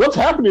 like, what's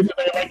happening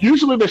today? Like,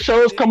 usually the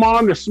shows come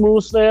on, they're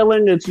smooth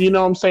sailing. It's,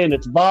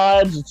 it's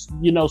vibes. It's,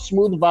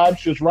 smooth vibes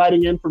just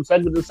riding in from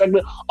segment to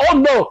segment. Oh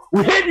no,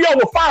 we hit y'all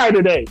with fire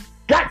today.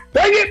 God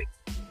dang it.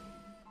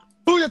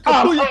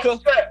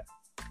 Booyaka.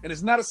 And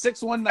it's not a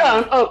 619.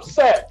 I'm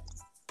upset.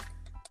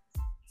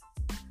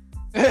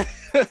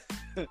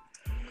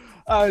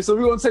 All right, so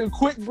we're going to take a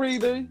quick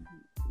breather.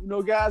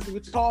 Guys,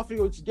 get your coffee,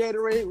 go get your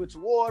Gatorade, with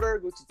your water,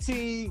 go get your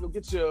tea, go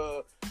get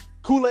your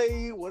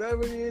Kool-Aid,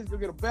 whatever it is, go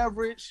get a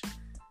beverage.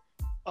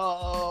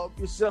 Get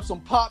yourself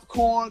some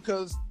popcorn,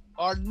 because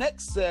our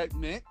next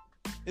segment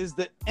is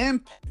the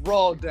Impact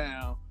Raw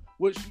Down,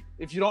 which,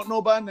 if you don't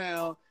know by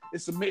now,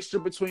 it's a mixture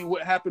between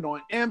what happened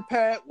on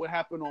Impact, what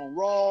happened on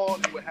Raw,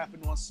 and what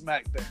happened on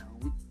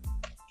SmackDown.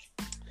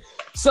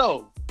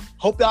 So,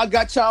 Hope y'all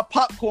got y'all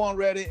popcorn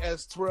ready,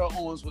 as Terrell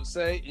Owens would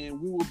say,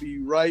 and we will be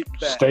right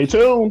back. Stay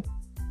tuned.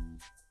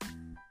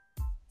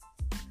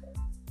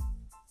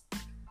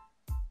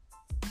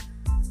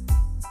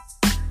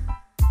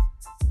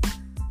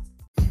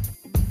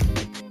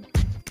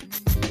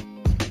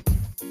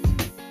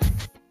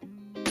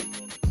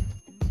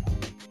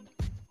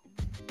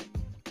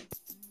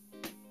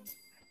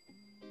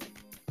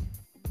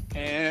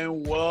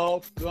 And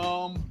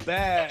welcome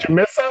back. Did you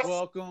miss us?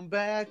 Welcome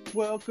back.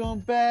 Welcome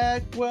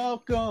back.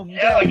 Welcome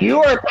Yeah,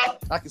 back.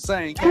 I can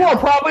sing. You are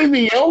probably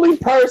the only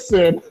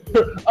person,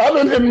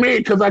 other than me,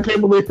 because I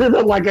can't believe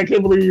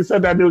you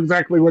said that. I knew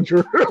exactly what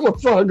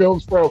song it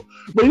was from.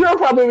 But you're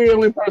probably the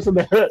only person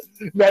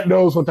that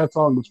knows what that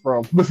song is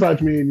from,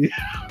 besides me and you.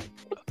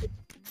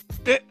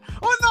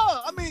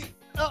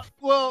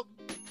 Well,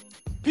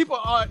 people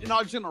in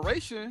our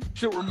generation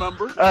should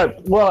remember.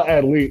 At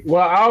least.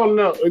 Well, I don't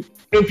know.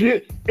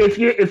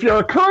 If you're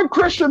a current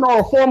Christian or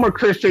a former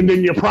Christian,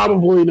 then you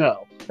probably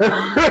know. We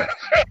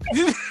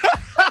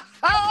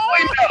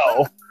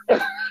know.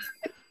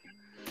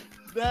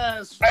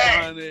 That's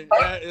funny.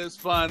 That is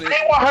funny.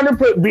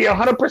 Be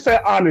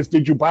 100% honest.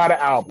 Did you buy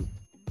the album?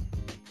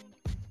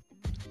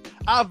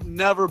 I've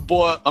never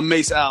bought a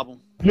Mace album.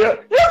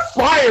 You're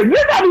fired.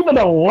 You're not even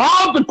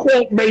allowed to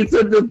quote Mace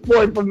at this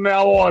point from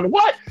now on.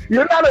 What?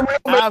 You're not a real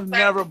Mace I've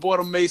never bought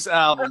a Mace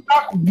album.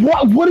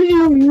 What do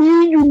you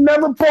mean you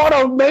never bought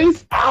a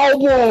Mace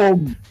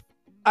album?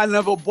 I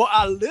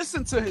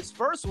listened to his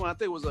first one. I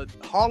think it was a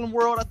Harlem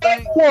World, I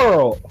think.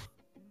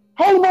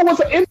 Harlem World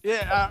was an...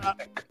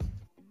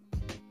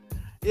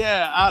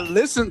 Yeah, I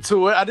listened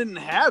to it. I didn't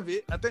have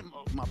it. I think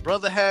my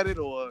brother had it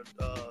or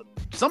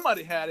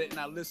somebody had it, and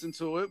I listened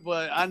to it,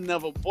 but I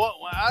never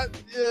bought one.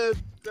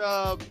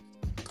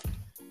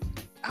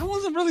 I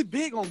wasn't really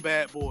big on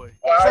Bad Boy.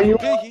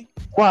 Biggie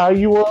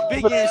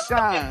and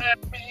Shine.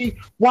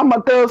 Why my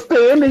girl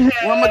standing here?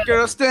 Why my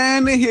girl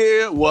standing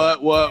here?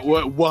 What?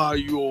 Why are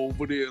you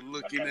over there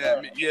looking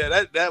at me? Yeah,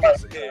 that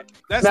was it.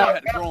 That's how I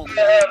had to grow me.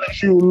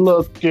 What you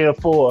looking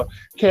for?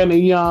 Can a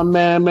young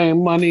man make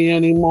money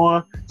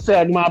anymore?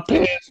 Sag my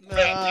pants.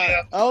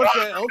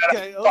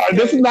 Okay.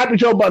 This is not the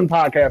Joe Budden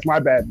podcast. My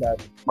bad.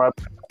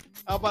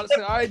 I was about to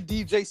say, all right,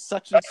 DJ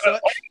such and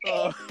such.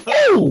 Oh,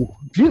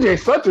 DJ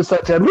such and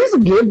such. At least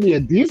give me a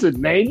decent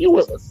name. You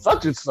was a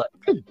such and such.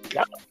 Good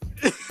God.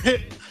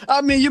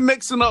 I mean, you're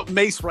mixing up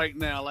Mace right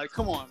now. Like,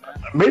 come on,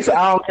 man. Mace,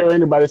 I don't care what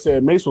anybody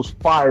said. Mace was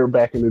fire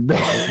back in the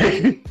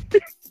day.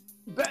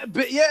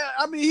 but yeah,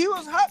 I mean, he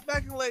was hot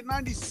back in like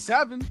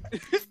 97.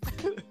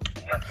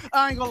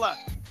 I ain't gonna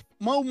lie.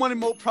 More Money,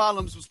 More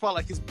Problems was probably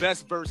like his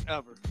best verse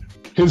ever.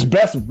 His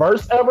best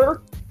verse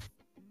ever?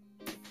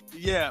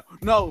 Yeah.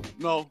 No.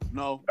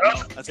 I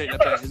take that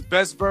back. His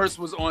best verse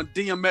was on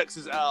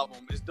DMX's album.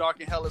 It's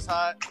Dark and Hell is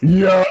Hot.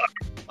 Yeah.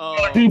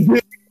 He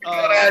did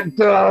that,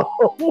 though.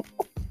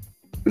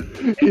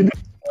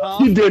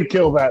 He did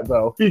kill that,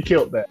 though. He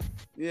killed that.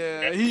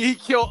 Yeah. He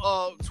killed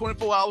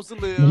 24 Hours to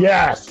Live.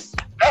 Yes.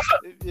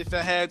 If I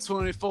had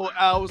 24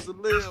 hours to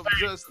live,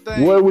 just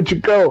think. Where would you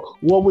go?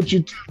 What would you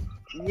do?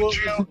 What would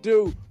you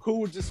do?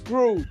 Who would you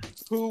screw?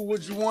 Who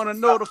would you want to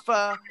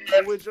notify?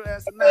 Or would your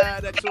ass deny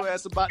that your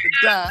ass about to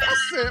die? I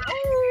said,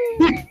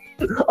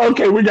 oh.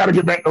 Okay, we got to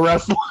get back to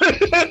wrestling.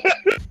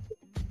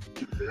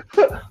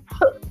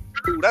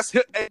 Dude, that's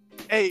hip.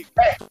 Hey,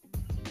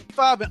 if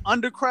I've been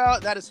undercrowd,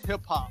 that is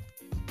hip hop.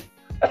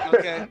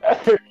 Okay.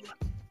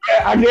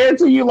 I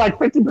guarantee you, like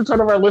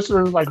 50% of our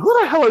listeners are like,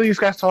 who the hell are these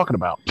guys talking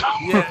about?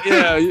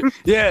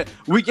 Yeah.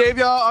 We gave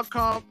y'all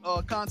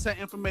our contact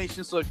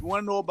information, so if you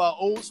want to know about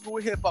old school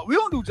hip hop, we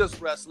don't do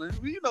just wrestling.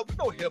 We know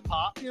hip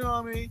hop. You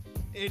know what I mean?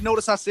 And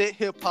notice I said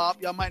hip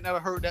hop. Y'all might not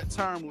have heard that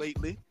term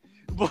lately,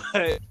 but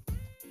do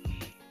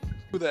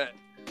that.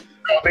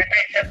 They think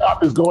hip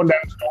hop is going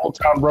down to the Old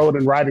Town Road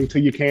and riding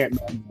till you can't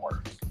no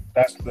more.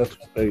 That's what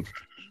they.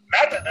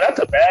 That's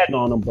a bag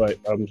on them, but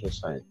I'm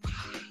just saying.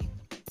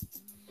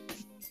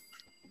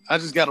 I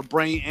just got a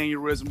brain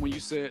aneurysm when you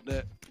said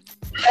that.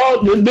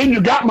 Oh, then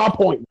you got my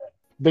point.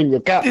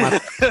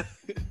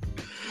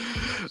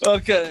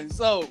 Okay,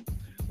 so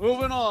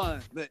moving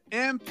on. The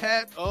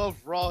Impact of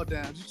Raw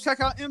Down. Did you check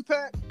out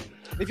Impact?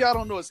 If y'all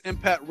don't know, it's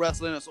Impact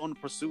Wrestling. It's on the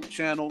Pursuit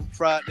channel,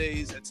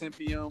 Fridays at 10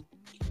 p.m.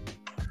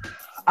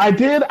 I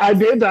did.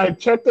 I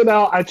checked it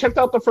out. I checked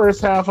out the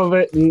first half of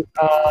it, and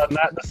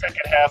not the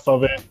second half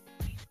of it,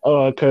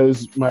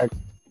 because my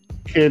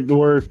kids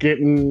were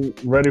getting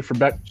ready for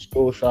back to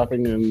school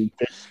shopping, and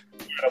they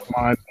made up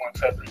minds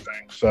once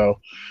everything. So,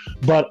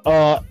 but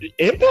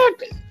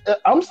Impact,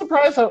 I'm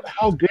surprised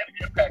how good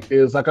Impact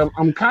is. Like,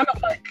 I'm kind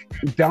of like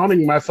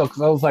downing myself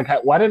because I was like,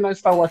 why didn't I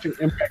start watching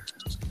Impact?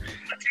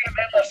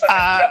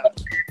 I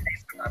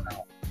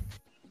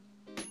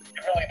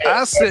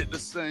said the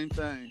same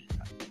thing.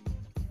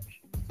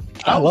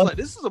 I was like,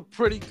 this is a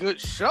pretty good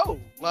show.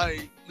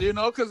 Like,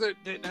 because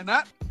they're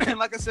not,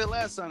 like I said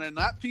last time, they're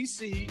not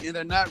PC and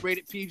they're not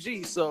rated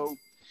PG. So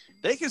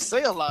they can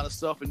say a lot of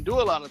stuff and do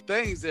a lot of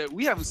things that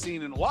we haven't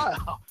seen in a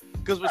while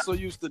because we're so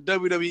used to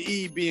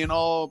WWE being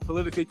all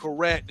politically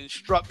correct and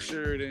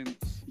structured and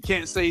You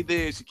can't say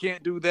this. You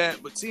can't do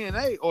that. But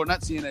TNA, or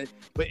not TNA,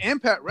 but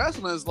Impact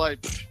Wrestling is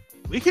like,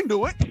 we can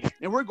do it,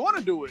 and we're going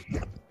to do it.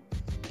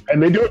 And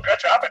they do a good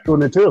job at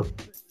doing it too.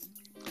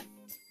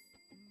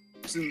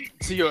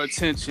 To your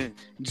attention,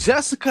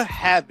 Jessica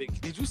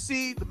Havoc. Did you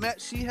see the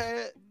match she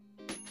had?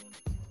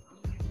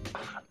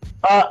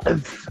 I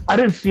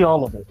didn't see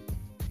all of it.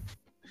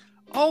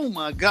 Oh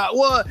my God.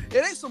 Well, it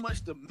ain't so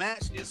much the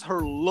match, it's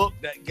her look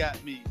that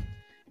got me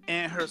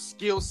and her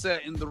skill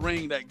set in the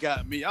ring that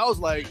got me. I was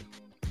like,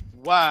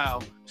 wow,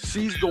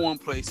 she's going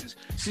places.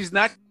 She's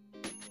not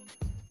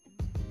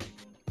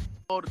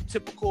the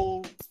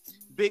typical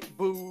big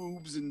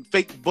boobs and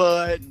fake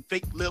butt and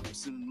fake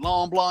lips and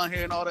long blonde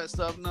hair and all that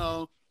stuff.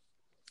 No,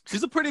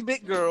 she's a pretty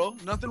big girl.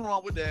 Nothing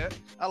wrong with that.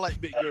 I like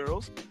big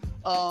girls.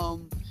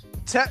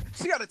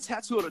 She got a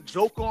tattoo of a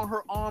Joker on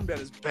her arm that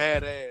is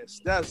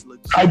badass. That's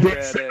legit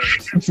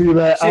badass. See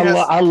that?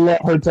 I love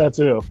her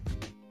tattoo.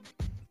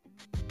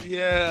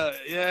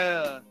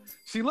 Yeah.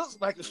 She looks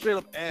like a straight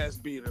up ass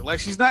beater. Like,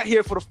 she's not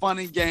here for the fun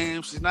and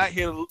games. She's not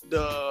here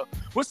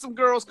what's some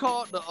girls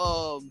called?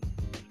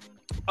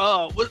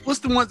 What's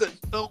the ones that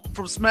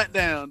from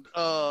SmackDown?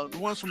 The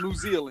ones from New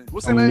Zealand.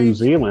 What's their name? New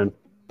Zealand.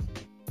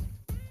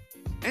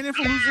 Ain't it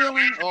from New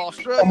Zealand or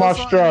Australia? From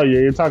Australia.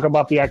 You're talking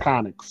about the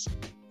Iconics.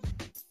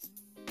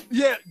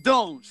 Yeah,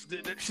 don't.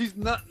 She's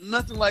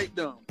nothing like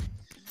them.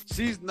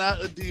 She's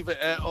not a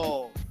diva at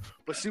all.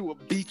 But she will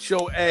beat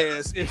your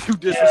ass if you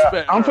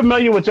disrespect her. I'm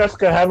familiar with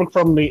Jessica Havoc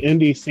from the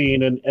indie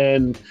scene,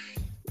 and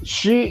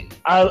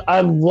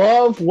I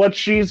love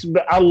what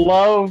I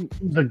love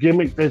the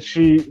gimmick that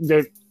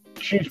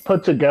she's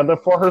put together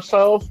for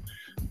herself,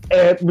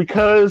 and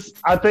because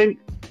I think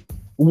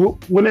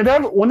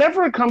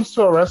whenever it comes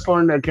to a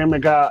wrestler and their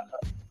gimmick,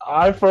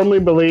 I firmly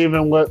believe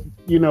in what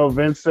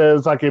Vince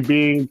says, like it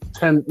being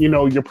 10,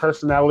 your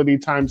personality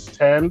times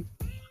 10.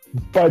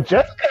 But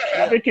Jessica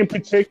Havoc in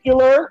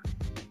particular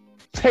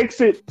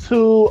takes it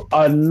to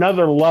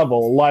another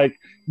level. Like,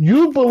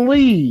 you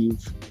believe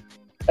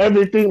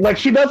everything. Like,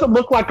 she doesn't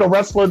look like a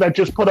wrestler that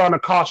just put on a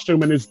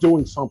costume and is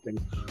doing something.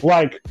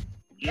 Like,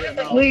 you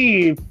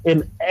believe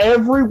in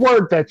every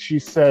word that she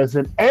says,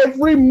 and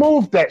every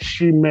move that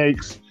she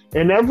makes,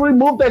 and every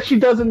move that she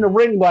does in the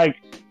ring. Like,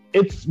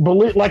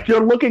 like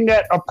you're looking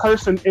at a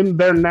person in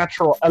their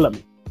natural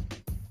element.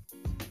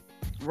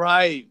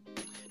 Right.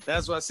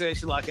 That's why I said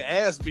she's like an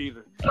ass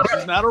beater.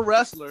 She's not a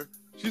wrestler.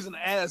 She's an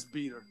ass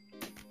beater.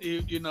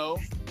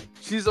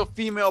 She's a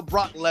female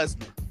Brock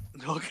Lesnar.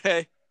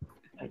 Okay.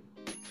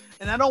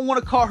 And I don't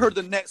want to call her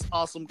the next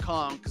Awesome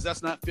Kong because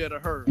that's not fair to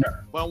her.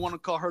 But I want to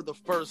call her the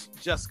first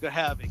Jessica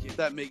Havoc, if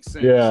that makes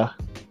sense. Yeah.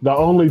 The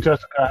only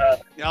Jessica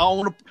Havoc. I don't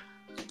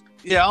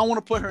want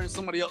to put her in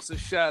somebody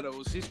else's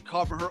shadows. She's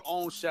carving her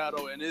own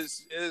shadow, and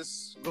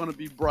it's going to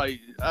be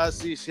bright. I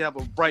see she have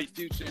a bright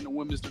future in the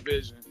women's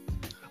division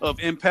of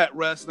Impact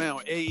Wrestling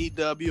or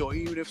AEW, or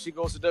even if she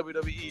goes to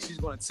WWE, she's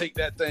going to take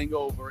that thing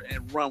over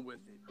and run with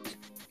it.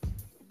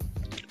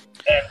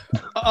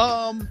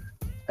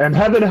 And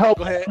heaven help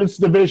this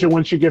division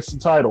when she gets the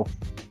title.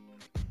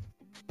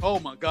 Oh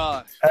my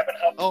gosh!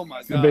 Oh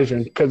my god!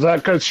 Division,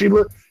 because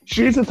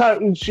she's the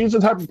type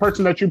of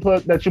person that you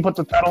put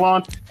the title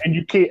on, and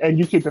you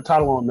keep the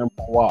title on them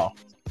for a while.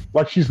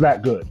 Like, she's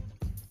that good.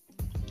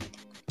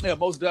 Yeah,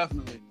 most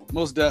definitely.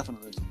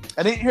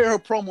 I didn't hear her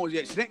promo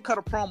yet. She didn't cut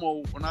a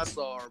promo when I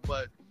saw her,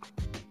 but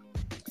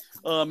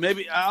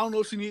maybe I don't know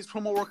if she needs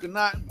promo work or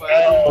not. But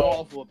I don't know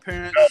off of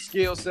appearance,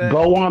 skill set.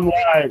 Go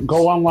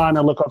online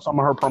and look up some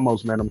of her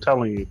promos, man. I'm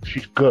telling you,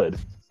 she's good.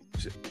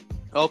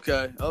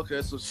 Okay,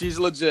 so she's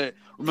legit.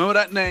 Remember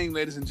that name,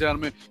 ladies and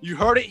gentlemen. You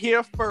heard it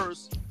here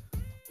first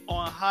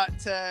on Hot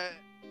Tag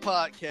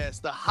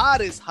Podcast, the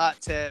hottest Hot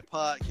Tag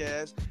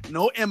Podcast.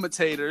 No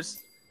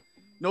imitators,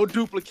 no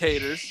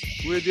duplicators.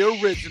 We're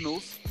the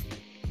originals.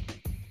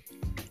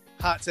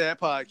 Hot Tag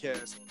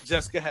Podcast,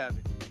 Jessica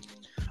Havoc.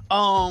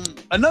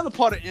 Another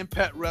part of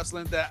Impact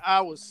Wrestling that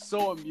I was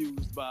so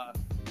amused by.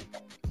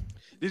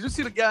 Did you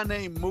see the guy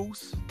named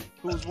Moose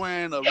who was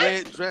wearing a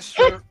red dress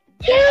shirt?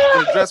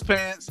 Yeah. Dress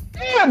pants.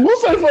 Yeah,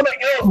 Moose been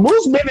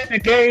in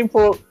the game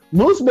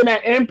Moose been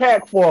at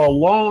Impact for a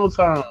long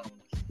time.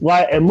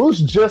 Like, and Moose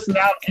just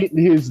now getting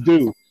his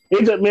due.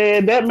 That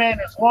man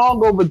is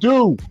long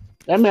overdue.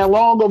 Get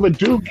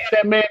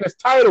that man his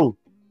title.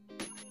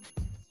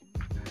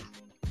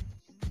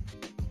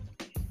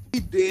 He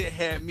did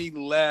have me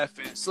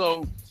laughing.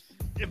 So,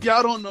 if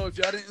y'all don't know, if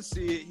y'all didn't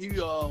see it,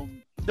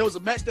 there was a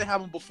match that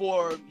happened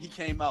before he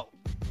came out,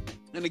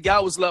 and the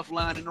guy was left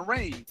lying in the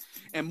rain.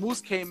 And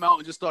Moose came out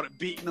and just started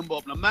beating him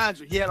up. Now, mind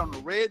you, he had on a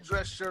red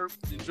dress shirt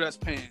and dress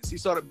pants. He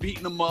started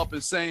beating him up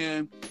and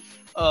saying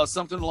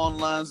something along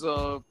the lines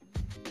of,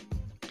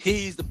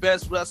 he's the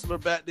best wrestler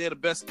back there, the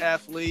best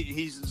athlete, and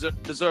he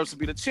deserves to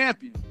be the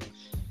champion.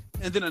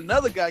 And then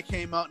another guy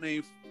came out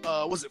named,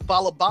 was it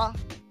Falaba?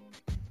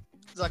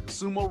 He's like a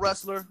sumo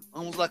wrestler,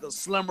 almost like a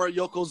slimmer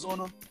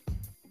Yokozuna.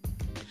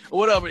 Or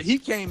whatever. He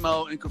came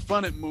out and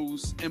confronted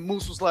Moose, and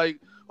Moose was like,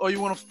 oh, you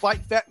want to fight,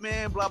 fat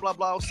man? Blah, blah,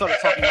 blah. Started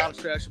talking a lot of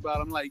trash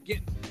about him. Like, you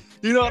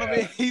know what I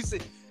mean? He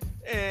said,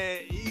 And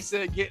he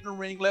said, get in the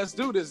ring, let's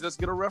do this. Let's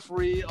get a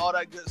referee, all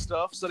that good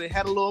stuff. So they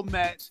had a little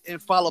match, and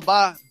followed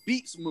by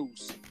Beats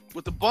Moose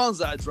with the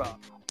bonsai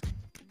drop.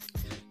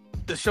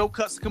 The show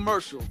cuts to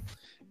commercial.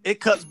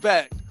 It cuts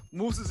back.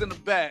 Moose is in the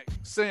back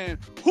saying,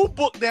 who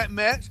booked that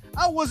match?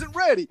 I wasn't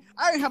ready.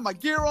 I didn't have my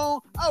gear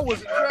on. I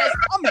wasn't dressed.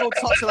 I'm going to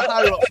talk to the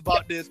higher-ups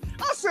about this.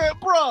 I said,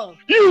 bro,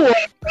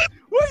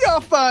 where y'all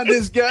find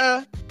this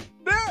guy?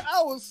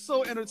 I was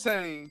so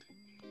entertained.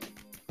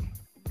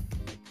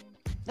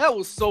 That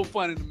was so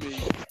funny to me.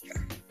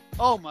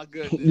 Oh my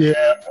goodness.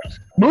 Yeah.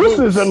 Moose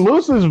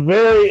is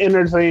very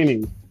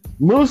entertaining.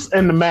 Moose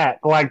and the Mac,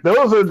 like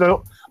those are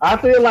the I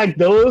feel like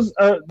those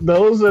are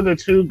the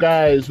two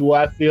guys who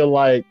I feel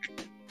like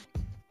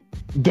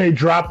they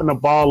dropping the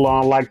ball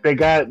on. Like they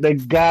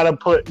gotta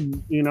put,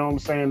 you know what I'm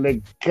saying,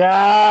 they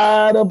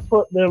gotta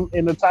put them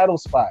in the title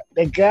spot.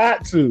 They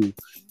got to. And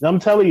I'm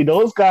telling you,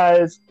 those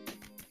guys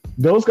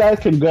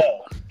can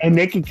go and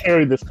they can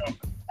carry this company.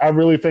 I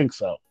really think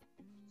so.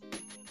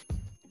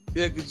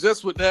 Yeah, because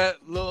just with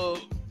that little,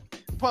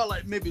 probably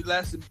like maybe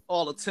lasted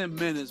all of 10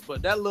 minutes,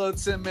 but that little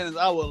 10 minutes,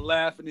 I was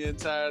laughing the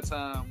entire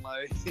time.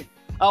 Like,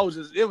 it was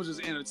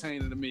just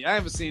entertaining to me. I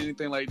haven't seen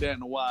anything like that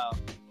in a while.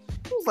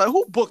 I was like,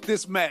 who booked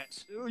this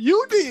match?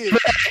 You did.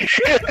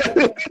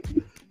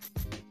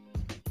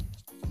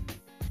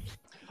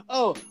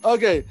 Oh,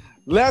 okay.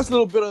 Last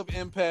little bit of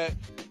Impact.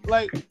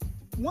 Like,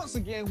 once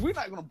again, we're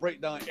not going to break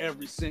down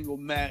every single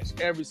match,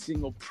 every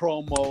single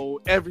promo,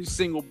 every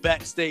single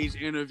backstage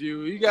interview.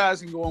 You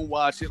guys can go and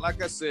watch it.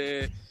 Like I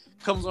said,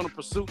 comes on the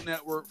Pursuit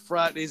Network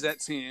Fridays at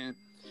 10.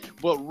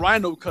 But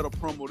Rhino cut a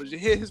promo. Did you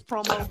hear his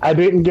promo? I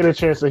didn't get a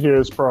chance to hear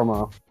his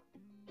promo.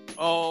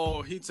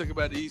 Oh, he took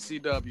about the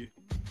ECW.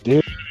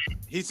 Dude.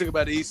 He took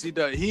about the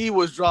ECW. He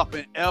was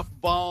dropping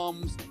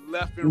F-bombs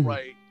left and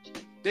right.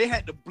 They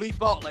had to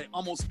bleep out like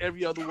almost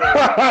every other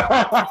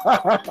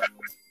word.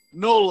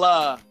 No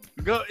lie.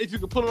 Go, if you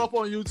can pull it up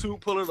on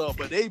YouTube, pull it up.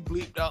 But they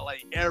bleeped out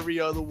like every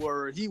other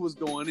word. He was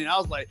going in. I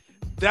was like,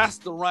 that's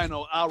the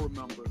Rhino I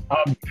remember.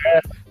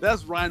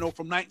 That's Rhino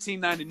from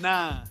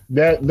 1999.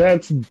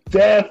 That's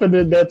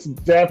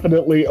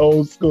definitely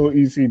old school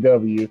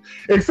ECW.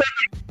 Except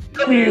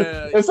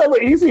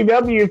with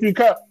ECW,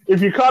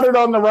 if you caught it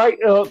on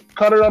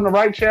the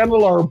right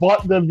channel or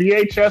bought the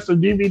VHS or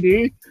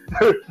DVD,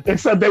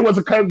 except they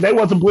wasn't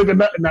bleeping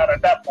nothing out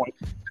at that point.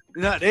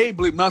 No, they ain't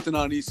bleep nothing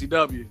on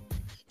ECW.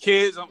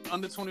 Kids, I'm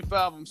under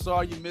 25. I'm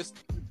sorry you missed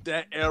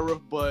that era,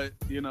 but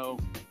you know,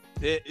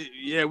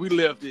 we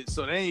lived it,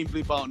 so they ain't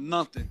bleep out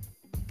nothing.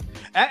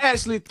 I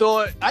actually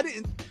thought I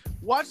didn't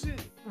watch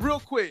it real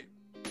quick.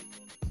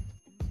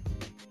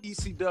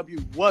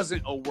 ECW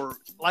wasn't a work.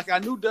 Like I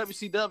knew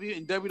WCW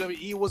and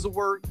WWE was a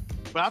work,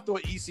 but I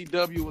thought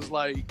ECW was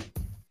like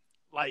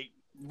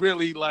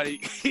really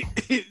like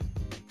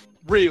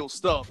real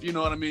stuff. You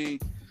know what I mean?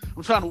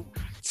 I'm trying to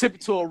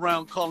tiptoe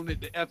around calling it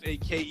the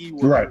FAKE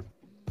word. Right.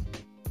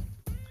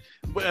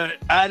 But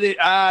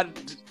I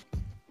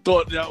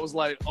thought that was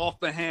like off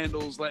the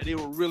handles, like they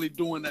were really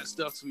doing that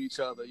stuff to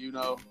each other, you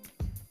know.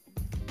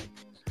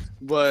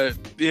 But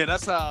yeah,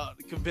 that's how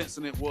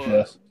convincing it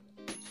was.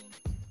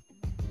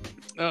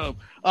 Yeah.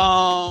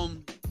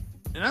 And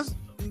that's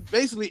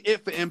basically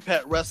it for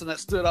Impact Wrestling that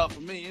stood out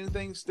for me.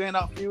 Anything stand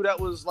out for you that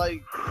was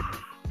like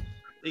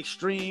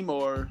extreme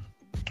or?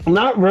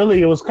 Not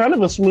really. It was kind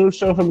of a smooth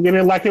show from the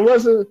beginning. Like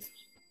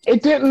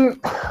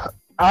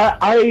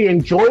I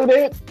enjoyed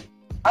it.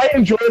 I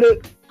enjoyed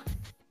it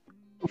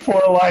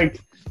for like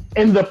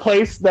in the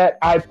place that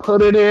I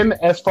put it in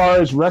as far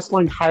as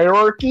wrestling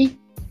hierarchy.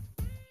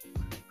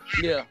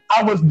 Yeah,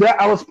 I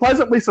was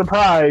pleasantly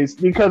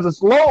surprised because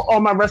it's low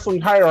on my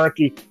wrestling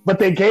hierarchy, but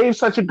they gave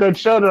such a good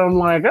show that I'm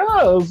like,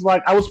 I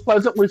was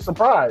pleasantly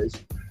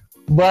surprised.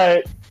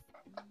 But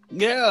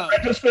yeah,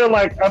 I feel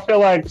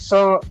like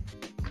so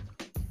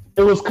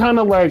it was kind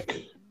of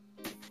like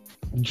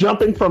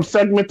jumping from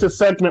segment to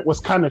segment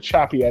was kind of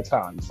choppy at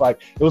times. Like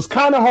it was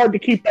kind of hard to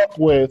keep up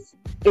with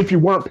if you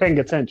weren't paying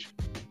attention.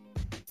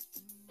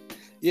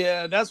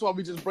 Yeah, that's why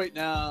we just break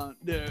down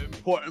the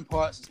important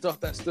parts and stuff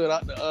that stood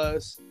out to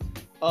us.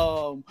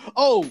 I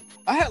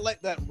had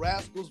like that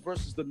Rascals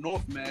versus the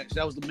North match.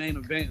 That was the main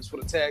event for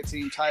the tag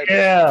team title.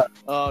 Yeah.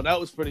 That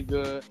was pretty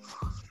good.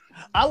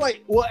 I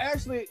like, well,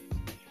 actually,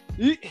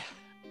 you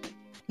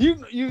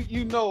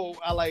know,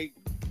 I like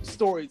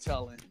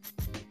storytelling.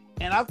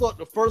 And I thought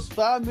the first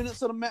 5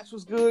 minutes of the match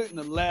was good, and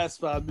the last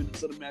 5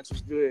 minutes of the match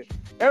was good.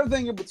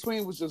 Everything in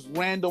between was just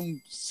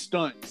random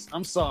stunts.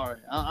 I'm sorry.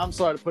 I'm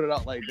sorry to put it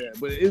out like that,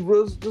 but it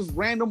was just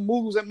random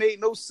moves that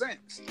made no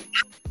sense.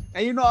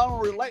 And you know, I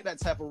don't really like that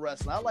type of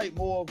wrestling. I like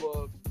more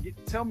of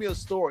tell me a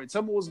story.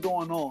 Tell me what's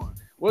going on.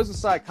 Where's the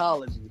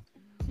psychology?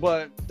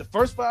 But the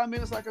first 5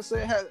 minutes, like I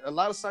said, had a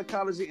lot of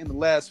psychology. In the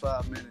last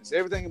 5 minutes,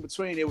 everything in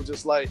between, it was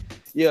just like,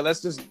 yeah,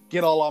 let's just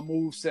get all our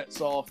move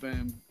sets off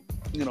and,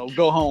 you know,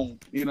 go home,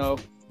 you know.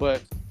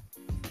 But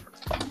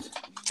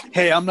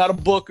hey, I'm not a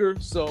booker,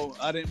 so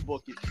I didn't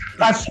book it.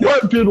 I swear,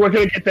 dude, we're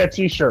gonna get that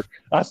T-shirt.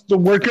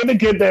 We're gonna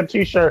get that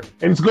T-shirt,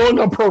 and it's going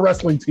on Pro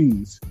Wrestling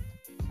Tees.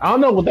 I don't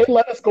know. Would they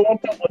let us go on?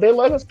 Would they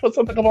let us put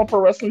something up on pro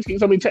wrestling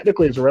teams? I mean,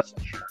 technically, it's a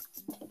wrestling shirt.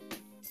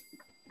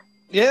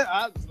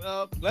 Yeah,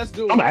 let's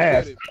do it. I'm gonna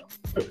ask.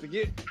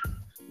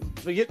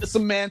 Forget the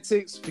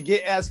semantics.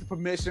 Forget asking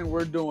permission.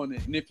 We're doing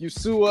it. And if you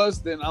sue us,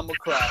 then I'm gonna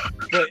cry.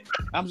 But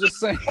I'm just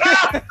saying.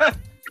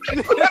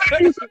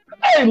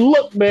 Hey,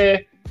 look,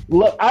 man.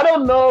 Look, I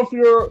don't know if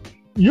you're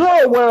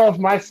aware of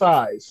my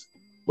size,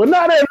 but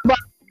not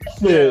everybody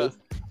is.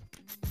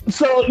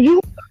 So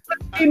you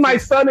haven't seen my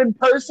son in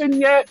person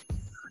yet?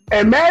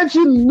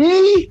 Imagine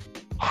me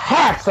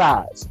half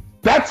size.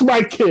 That's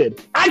my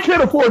kid. I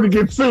can't afford to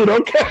get sued,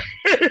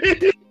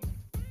 okay?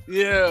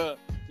 Yeah,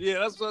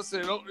 that's what I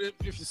said.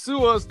 If you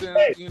sue us, then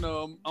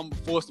I'm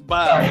forced to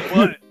buy it.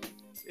 But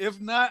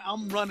if not,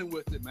 I'm running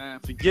with it, man.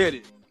 Forget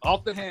it.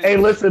 Off the hand. Hey,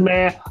 listen,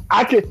 man.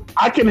 I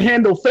can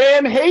handle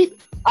fan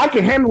hate. I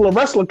can handle a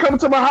wrestler coming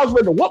to my house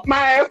ready to whoop my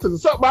ass because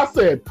of something I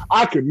said.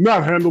 I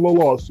cannot handle a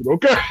lawsuit,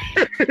 okay?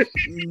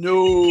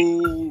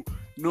 No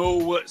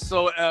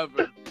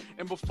whatsoever.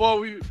 And before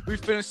we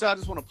finish, I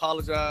just want to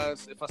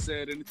apologize if I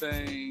said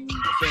anything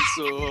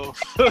offensive.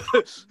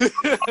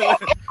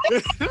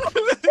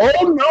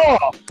 Oh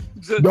no!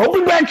 Don't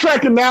be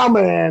backtracking now,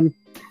 man.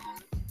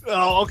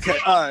 Oh, okay.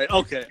 All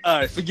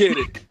right. Forget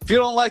it. If you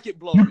don't like it,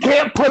 blow. You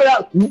can't put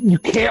out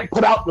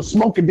the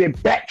smoke and then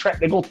backtrack.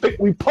 They're gonna think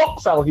we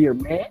punks out here,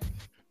 man.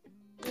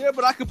 Yeah,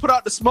 but I can put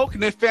out the smoke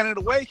and then fan it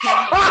away,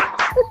 can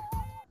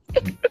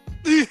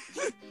you?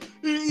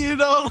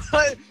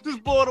 Like,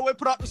 just blow it away,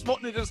 put out the smoke,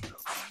 and then just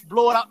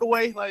blow it out the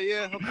way. Like,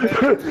 yeah,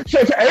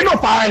 okay. Ain't no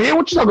fire here.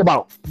 What you talking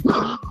about?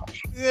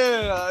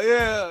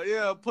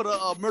 Yeah. Put an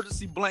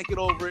emergency blanket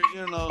over it,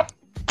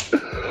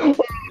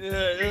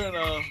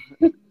 Yeah,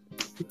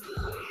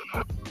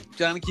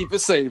 Trying to keep it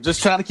safe.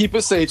 Just trying to keep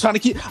it safe. I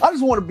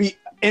just want to be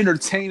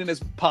entertaining as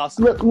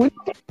possible.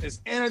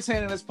 As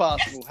entertaining as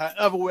possible.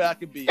 However way I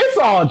can be. It's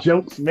all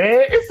jokes,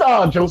 man. It's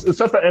all jokes.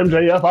 Except for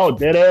MJF. I was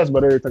dead ass,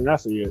 but everything I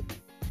see it.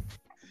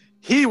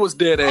 He was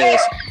dead ass.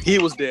 He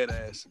was.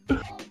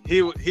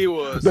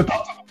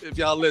 If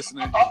y'all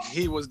listening,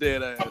 he was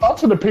dead ass.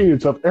 Thoughts and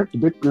opinions of Eric the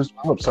Big Grizzly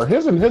Phillips are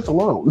his and his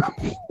alone.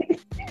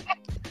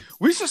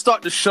 We should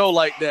start the show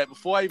like that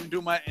before I even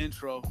do my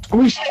intro.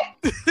 We should.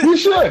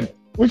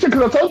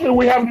 Because I told you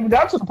we haven't even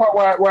got to the part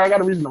where I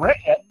got a reason to rant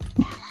yet.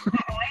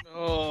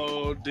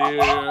 Oh, dear.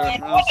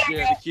 I'm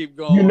scared to keep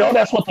going. You know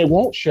that's what they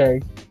want,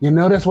 Shay. You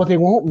know that's what they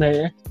want,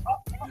 man.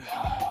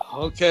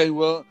 Okay,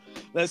 well,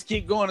 let's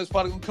keep going. It's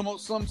probably going to come up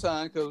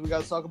sometime because we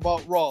got to talk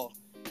about Raw.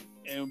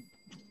 And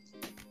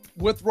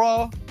with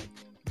Raw,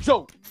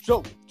 Joe.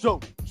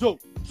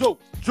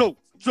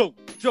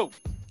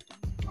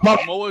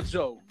 Samoa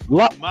Joe.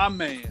 My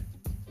man.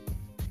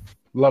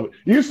 Love it.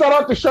 You start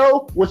off the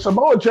show with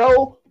Samoa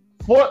Joe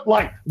for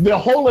like the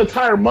whole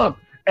entire month,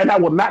 and I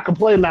will not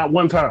complain that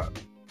one time.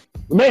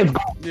 The man's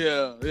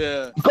golden.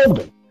 Yeah.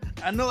 Golden.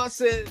 I know I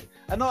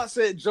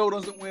said Joe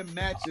doesn't win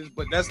matches,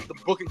 but that's the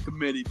booking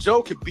committee.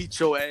 Joe can beat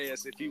your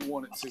ass if he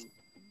wanted to.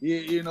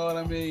 You know what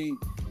I mean?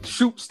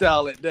 Shoot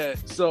style at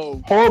that.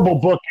 So horrible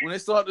book. When they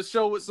started the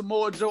show with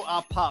Samoa Joe,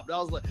 I popped. I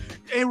was like,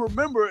 and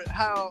remember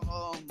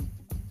how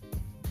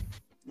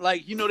they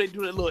do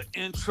that little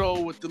intro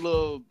with the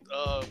little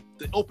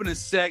the opening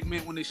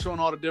segment when they're showing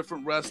all the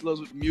different wrestlers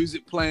with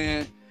music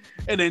playing,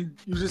 and then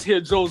you just hear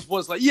Joe's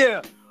voice like,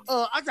 "Yeah,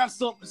 I got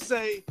something to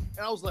say," and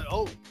I was like,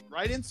 "Oh,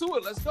 right into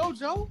it. Let's go,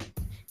 Joe."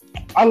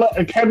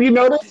 Have you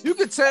noticed? You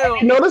could tell.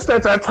 You noticed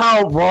that's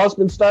how Raw's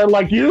been started.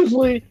 Like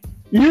usually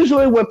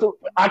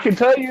I can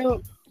tell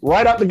you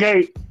right out the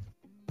gate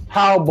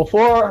how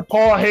before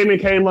Paul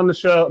Heyman came on the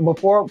show,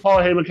 before Paul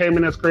Heyman came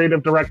in as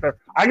creative director,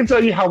 I can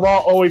tell you how Raw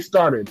always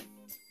started.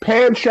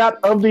 Pan shot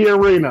of the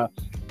arena,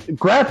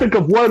 graphic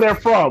of where they're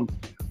from,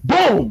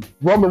 boom,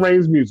 Roman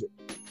Reigns music.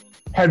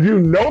 Have you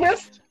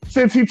noticed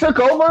since he took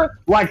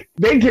over, like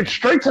they get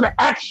straight to the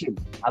action?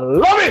 I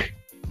love it.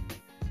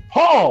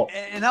 Paul.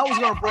 And I was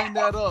going to bring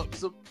that up.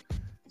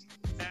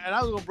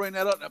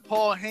 That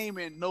Paul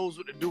Heyman knows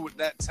what to do with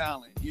that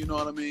talent. You know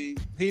what I mean?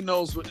 He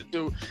knows what to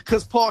do.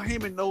 Because Paul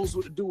Heyman knows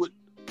what to do with...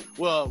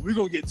 Well, we're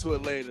going to get to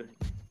it later.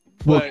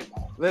 But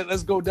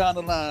let's go down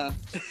the line.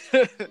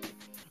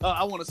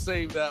 I want to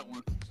save that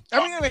one. I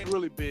mean, it ain't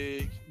really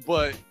big,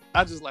 but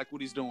I just like what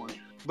he's doing.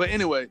 But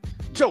anyway,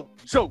 Joe.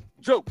 And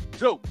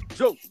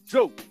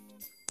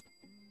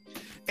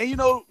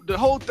the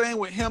whole thing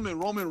with him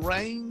and Roman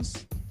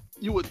Reigns,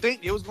 you would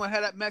think they was going to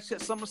have that match at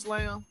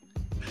SummerSlam.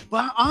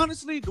 But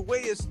honestly, the way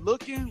it's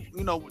looking,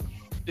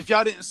 if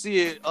y'all didn't see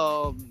it,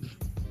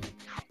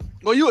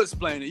 well, you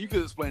explain it. You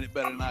could explain it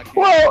better than I can.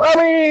 Well, I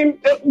mean,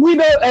 we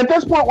don't. At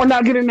this point, we're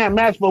not getting that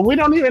match, but we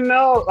don't even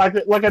know. Like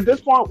at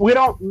this point, we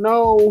don't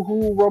know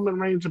who Roman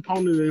Reigns'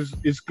 opponent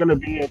is going to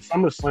be at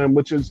SummerSlam,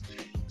 which is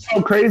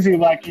so crazy.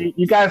 Like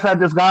you guys had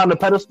this guy on the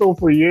pedestal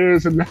for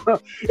years, and now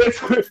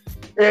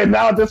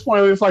at this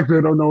point, it's like they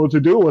don't know what to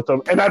do with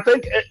him. And I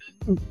think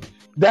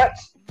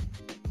that's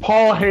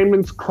Paul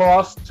Heyman's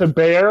cross to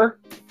bear,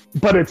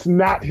 but it's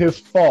not his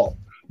fault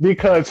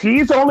because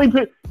he's only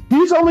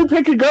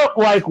picking up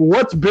like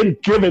what's been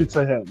given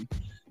to him.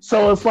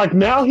 So it's like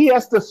now he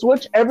has to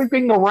switch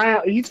everything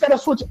around. He's got to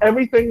switch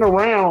everything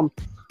around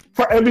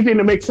for everything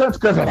to make sense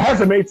because it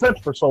hasn't made sense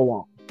for so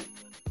long.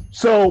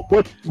 So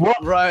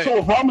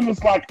so Roman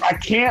is like, I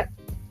can't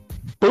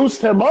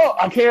boost him up.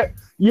 I can't,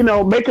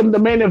 make him the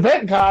main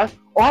event guy,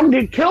 or I'm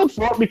getting killed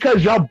for it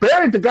because y'all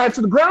buried the guy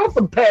to the ground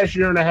for the past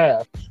year and a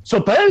half. So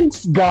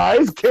thanks,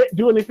 guys. Can't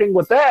do anything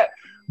with that.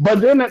 But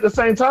then at the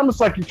same time, it's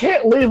like you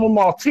can't leave him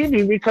off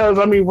TV because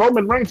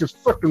Roman Reigns is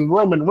freaking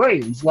Roman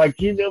Reigns. Like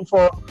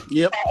for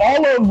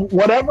all of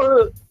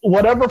whatever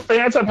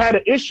fans have had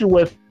an issue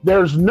with,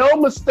 there's no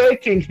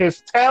mistaking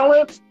his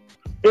talent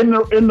in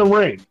the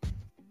ring,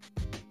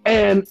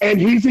 and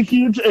he's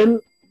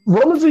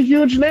Roman's a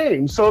huge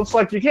name. So it's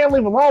like you can't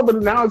leave him alone.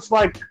 But now it's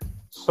like,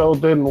 so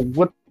then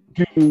what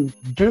do you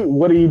do?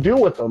 What do you do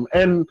with him?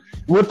 And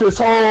with this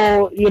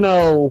whole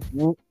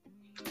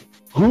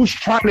who's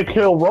trying to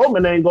kill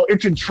Roman angle,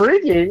 it's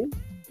intriguing,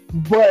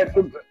 but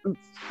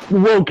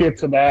we'll get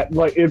to that.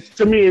 Like,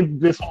 to me,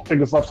 this whole thing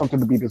has left something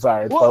to be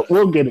desired, but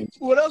we'll get into it.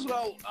 Well, that's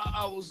what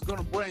I was going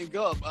to bring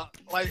up.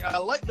 I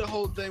like the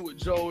whole thing with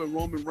Joe and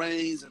Roman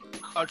Reigns and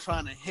car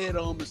trying to hit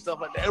him and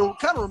stuff like that. It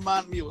kind of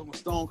reminded me of when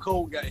Stone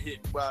Cold got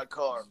hit by a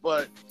car.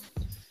 But,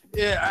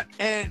 yeah,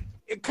 and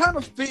it kind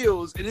of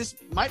feels, and this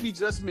might be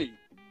just me,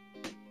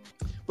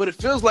 but it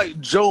feels like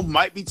Joe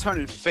might be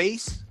turning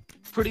face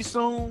pretty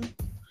soon.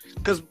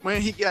 Because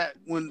when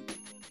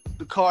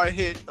the car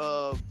hit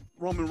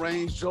Roman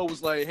Reigns, Joe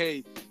was like,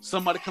 "Hey,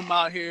 somebody come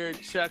out here,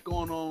 check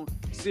on him,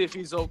 see if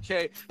he's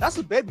okay." That's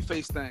a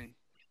babyface thing.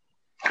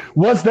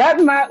 Was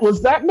that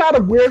not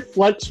a weird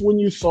flex when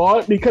you saw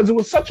it? Because it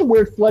was such a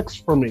weird flex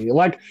for me.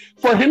 Like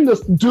for him to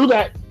do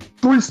that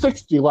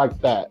 360 like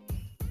that,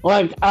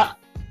 like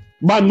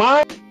my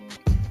mind.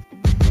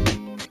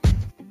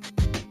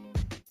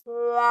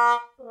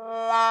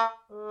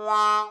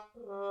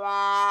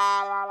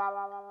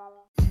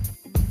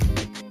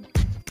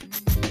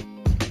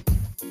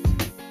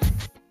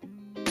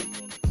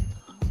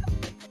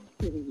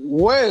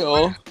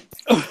 Well,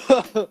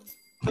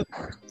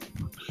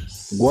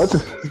 what?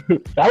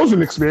 That was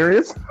an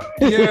experience.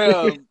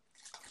 Yeah.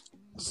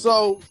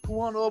 So,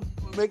 want to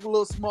make a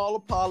little small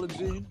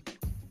apology.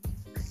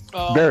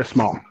 Very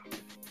small.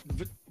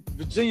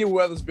 Virginia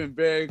weather's been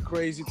very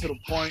crazy to the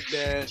point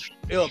that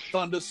it'll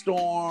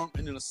thunderstorm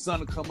and then the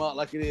sun will come out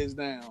like it is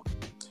now.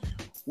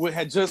 What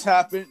had just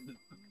happened, the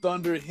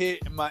thunder hit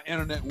and my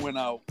internet went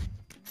out.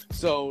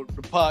 So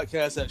the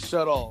podcast had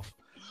shut off.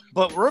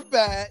 But we're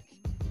back.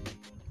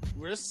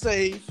 We're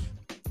safe.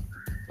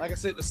 Like I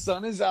said, the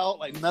sun is out,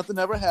 like nothing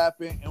ever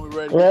happened, and we're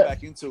ready to get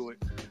back into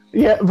it.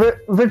 Yeah,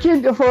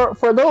 Virginia.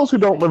 For those who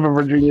don't live in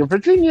Virginia,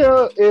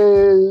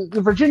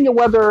 the Virginia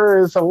weather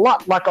is a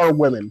lot like our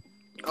women.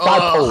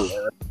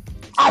 Bipolar.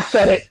 I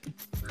said it.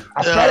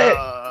 I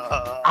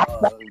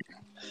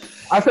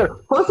said,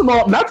 first of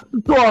all, not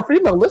to our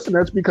female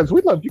listeners because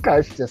we love you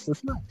guys just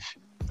as much.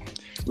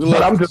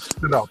 I'm just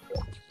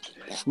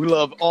we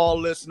love all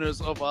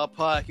listeners of our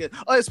podcast.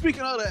 Oh,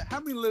 speaking of that, how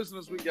many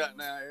listeners we got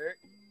now, Eric?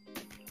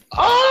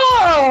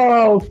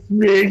 Oh,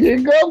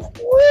 speaking of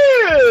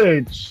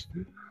which,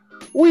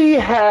 we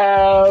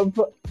have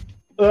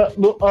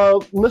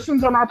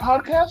listens on our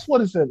podcast. What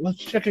is it? Let's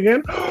check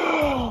again.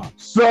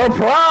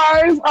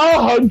 Surprise!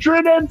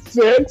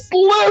 106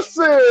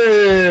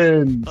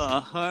 listens.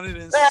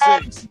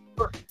 106.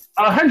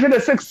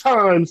 106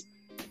 times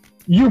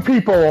you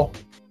people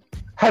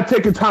have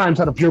taken times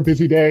out of your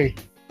busy day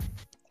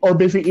or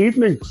busy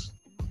evenings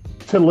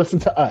to listen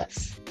to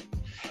us.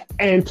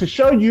 And to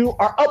show you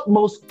our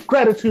utmost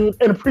gratitude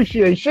and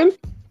appreciation,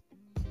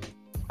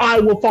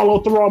 I will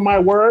follow through on my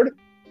word.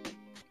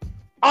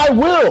 I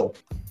will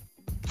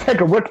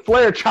take a Ric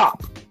Flair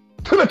chop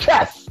to the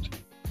chest,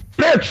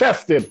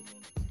 bare-chested,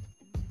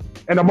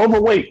 and I'm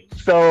overweight.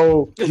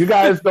 So you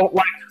guys don't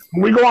like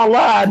when we go on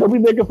live. Don't be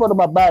making fun of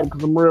my body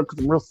because I'm real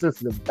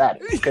sensitive about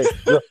it. Okay,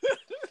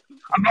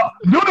 I'm not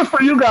doing this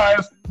for you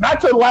guys,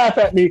 not to laugh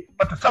at me,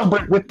 but to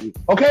celebrate with me.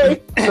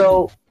 Okay,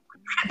 so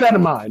keep that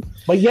in mind.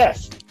 But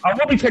yes, I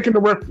will be taking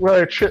the Ric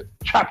Flair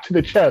chop to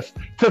the chest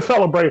to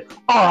celebrate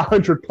our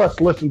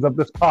 100+ listens of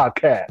this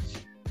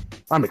podcast.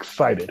 I'm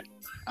excited.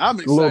 I'm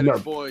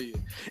excited for you.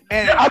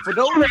 And for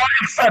those who are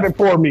excited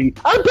for me,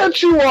 I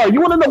bet you are.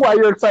 You want to know why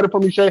you're excited for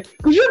me, Shay?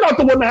 Because you're not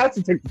the one that has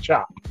to take the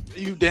chop.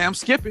 You damn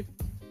Skippy.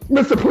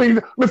 Mr.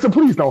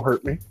 Please don't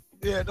hurt me.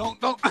 Yeah, don't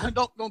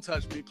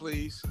touch me,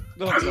 please.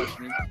 Don't touch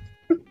me.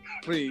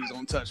 Please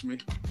don't touch me.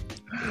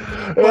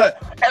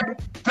 But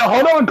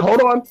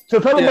hold on.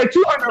 To celebrate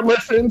 200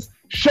 listens,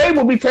 Shay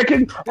will be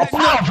taking a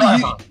pile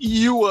driver.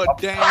 You a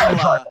damn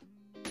lie.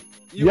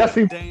 Yes,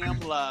 a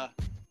damn lie.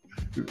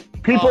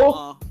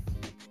 People,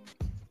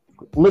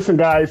 listen,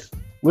 guys.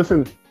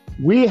 Listen,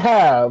 we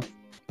have,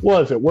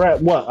 what is it? We're at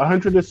what?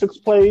 106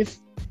 plays?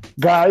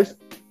 Guys,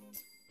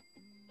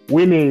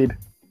 we need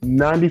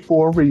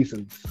 94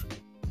 reasons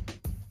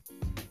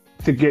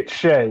to get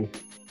Shay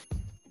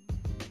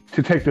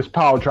to take this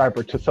power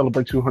driver to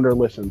celebrate 200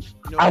 listens.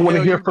 No, I want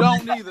to hear from you.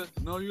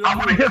 No, you don't. I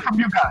want to hear from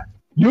you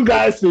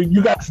guys.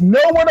 You guys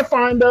know where to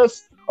find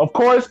us Of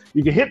course,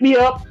 you can hit me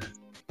up,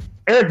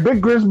 Eric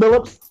Big Grizz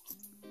Billups,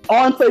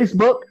 on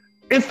Facebook,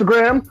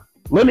 Instagram,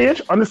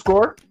 lineage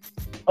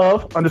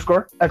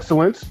 _of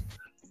excellence.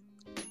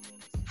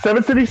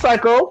 7 City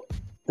Psycho,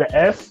 the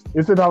S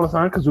is the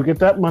 $ because we get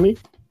that money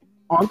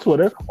on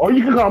Twitter. Or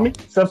you can call me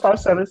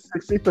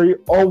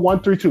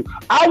 757-630132.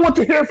 I want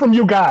to hear from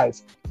you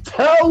guys.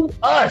 Tell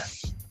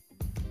us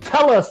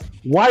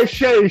why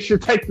Shay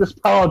should take this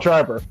power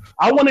driver.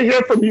 I want to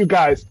hear from you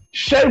guys.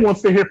 Shay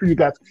wants to hear from you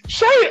guys.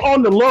 Shay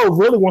on the low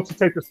really wants to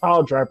take this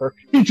power driver.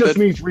 He just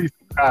needs reasons,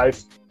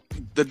 guys.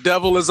 The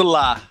devil is a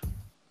lie.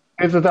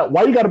 Is it that?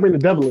 Why you got to bring the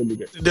devil into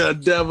this? The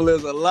devil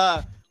is a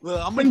lie.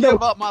 Well, I'm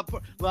about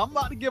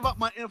to give out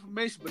my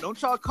information, but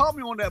don't y'all call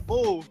me on that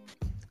bull.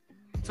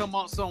 Talking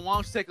about someone why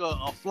don't you take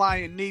a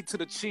flying knee to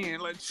the chin?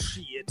 Like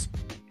shit.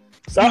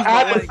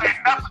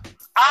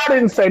 I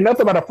didn't say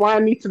nothing about a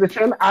flying knee to the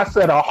chin. I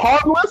said a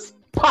harmless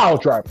power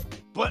driver.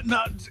 But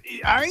no,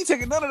 I ain't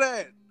taking none of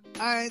that.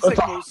 I ain't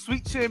taking no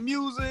sweet chin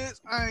music.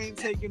 I ain't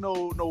taking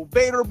no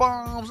Vader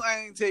bombs. I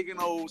ain't taking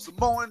no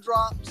Samoan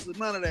drops.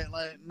 None of that.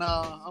 Like,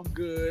 nah, I'm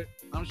good.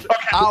 I'm sure.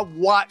 I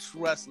watch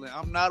wrestling.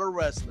 I'm not a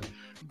wrestler.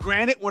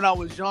 Granted, when I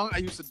was young, I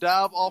used to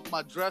dive off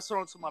my dresser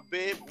onto my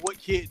bed, but what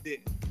kid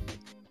didn't?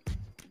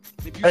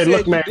 If you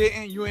said you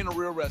didn't, you ain't a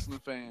real wrestling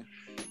fan.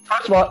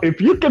 First of all,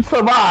 if you can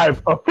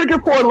survive a figure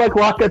 4 leg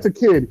lock as a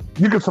kid,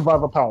 you can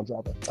survive a power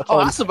driver.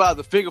 I survived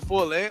the figure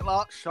 4 leg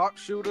lock,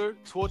 sharpshooter,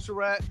 torture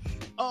rack.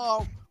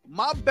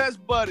 My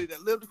best buddy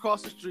that lived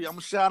across the street, I'm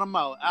gonna shout him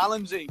out,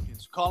 Alan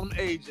Jenkins. Call him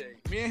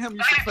AJ. Me and him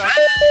used to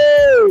practice.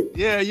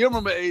 Yeah, you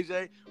remember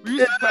AJ?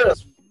 We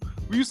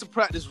used to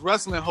practice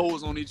wrestling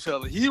holds on each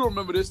other. He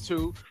remember this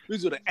too. We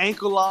used to do the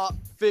ankle lock,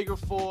 figure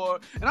 4.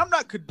 And I'm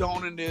not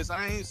condoning this.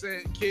 I ain't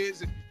saying,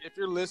 kids, if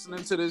you're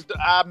listening to this,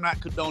 I'm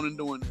not condoning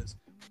doing this.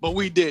 But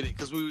we did it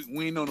because we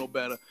ain't know no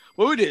better.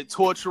 But we did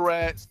torture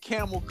rats,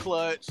 camel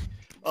clutch,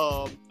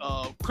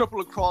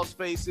 cripple across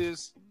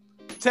faces,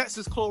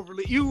 Texas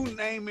Cloverleaf, you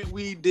name it,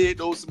 we did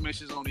those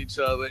submissions on each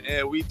other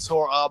and we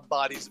tore our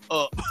bodies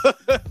up.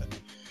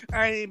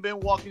 I ain't been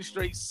walking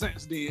straight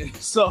since then.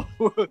 So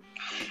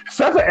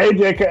except for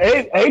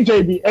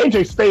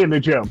AJ stay in the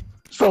gym.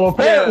 So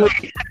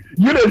apparently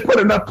you didn't put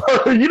enough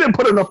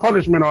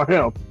punishment on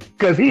him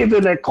because he is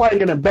in there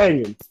clanging and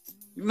banging.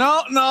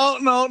 No. Now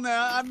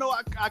I know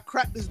I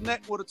cracked his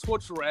neck with a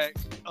torture rack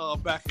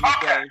back in the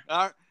day.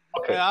 All right.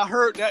 Okay, I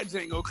heard that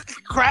jingle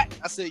crack.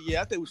 I said,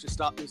 "Yeah, I think we should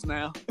stop this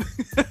now."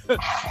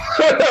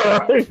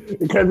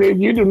 Because if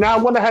you do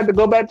not want to have to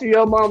go back to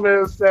your mom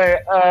and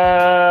say,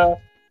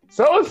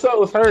 "So and so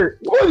was hurt."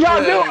 What was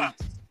y'all doing?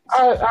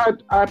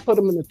 I put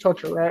him in the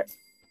torture rack.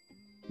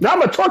 Now I'm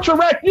gonna torture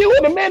rack you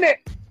in a minute.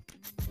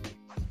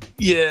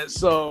 Yeah.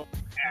 So,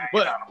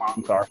 but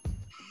I'm sorry.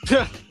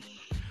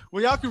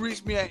 Well, y'all can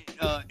reach me at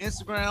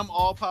Instagram.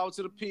 All power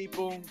to the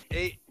people.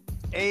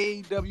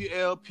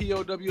 AWLPOWR 2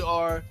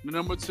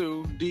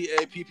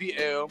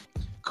 DAPPL.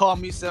 Call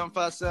me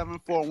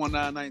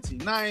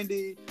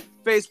 757-419-1990.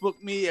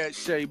 Facebook me at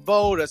Shea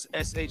Bo. That's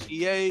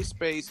SHEA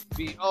space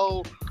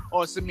BO.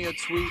 Or send me a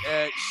tweet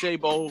at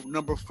Shaybo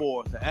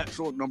 4, the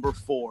actual number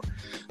 4.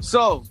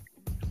 So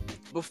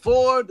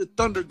before the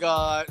Thunder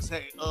Gods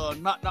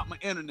knocked out my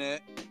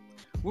internet,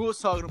 we was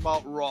talking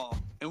about Raw,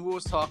 and we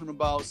was talking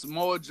about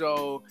Samoa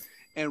Joe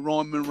and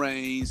Roman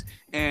Reigns,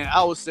 and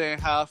I was saying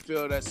how I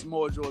feel that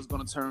Samoa Joe is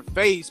going to turn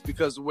face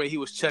because the way he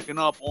was checking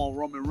up on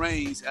Roman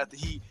Reigns after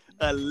he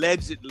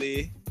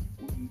allegedly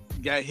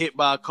got hit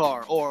by a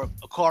car, or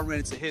a car ran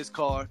into his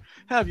car,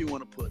 however you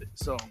want to put it.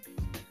 So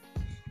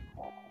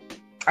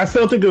I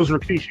still think it was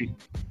Rikishi.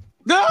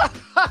 I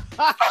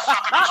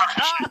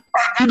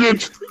did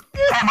it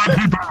for my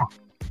people.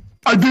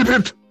 I did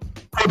it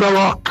for The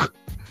Rock.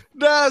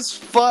 That's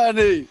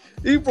funny.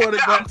 He brought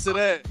it back to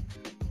that.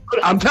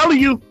 I'm telling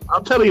you,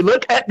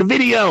 look at the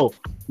video.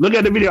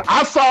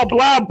 I saw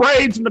blonde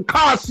braids in the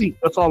car seat.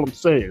 That's all I'm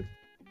saying.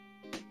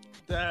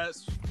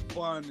 That's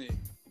funny.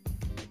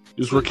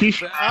 It's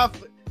Rikishi.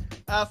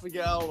 I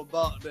forgot all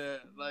about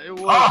that. Like, it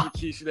was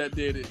Rikishi that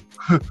did it.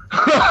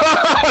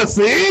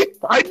 See?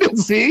 I didn't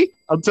see.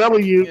 I'm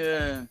telling you.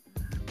 Yeah.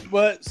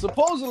 But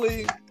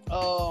supposedly,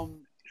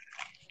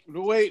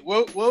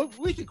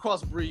 we can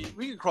cross breed.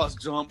 We can cross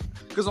jump.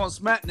 Because on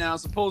SmackDown,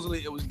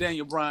 supposedly it was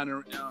Daniel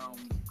Bryan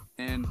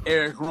and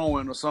Eric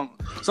Rowan or something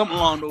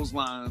along those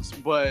lines.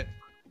 But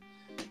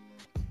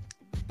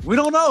we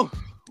don't know.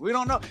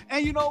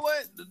 And you know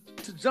what?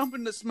 To jump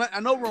into SmackDown, I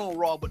know we're on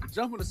Raw, but to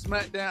jump into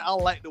SmackDown, I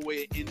like the way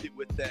it ended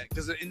with that.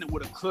 Because it ended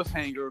with a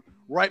cliffhanger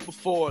right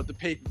before the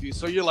pay-per-view.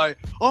 So you're like,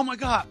 oh my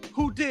God,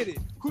 who did it?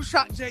 Who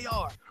shot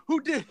JR?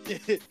 Who did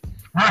it?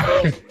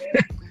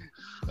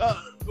 What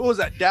was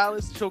that,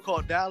 Dallas? The show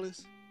called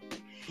Dallas?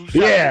 Who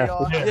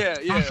shot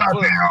JR?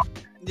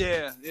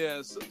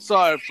 Yeah.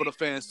 Sorry for the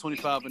fans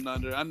 25 and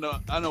under. I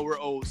know we're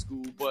old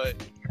school, but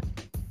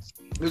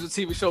there's a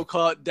TV show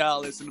called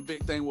Dallas, and the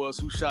big thing was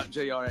who shot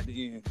JR at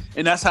the end.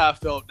 And that's how I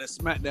felt that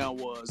SmackDown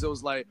was. It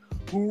was like,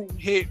 who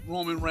hit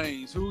Roman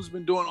Reigns? Who's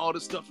been doing all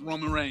this stuff to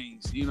Roman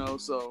Reigns? You know,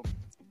 so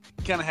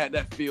kind of had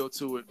that feel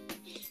to it.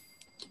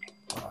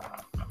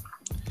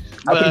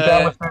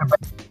 I think But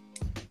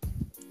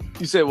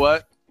you said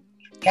what?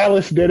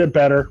 Dallas did it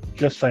better.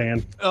 Just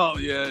saying. Oh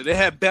yeah, they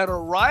had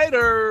better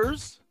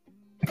writers.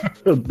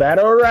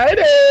 Better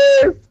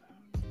writers.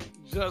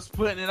 Just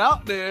putting it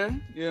out there,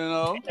 you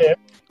know. Yeah.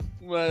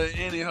 But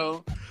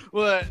anyhow,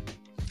 but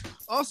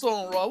also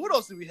on Raw, what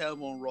else did we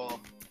have on Raw?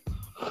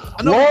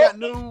 I know we got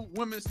new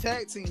women's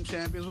tag team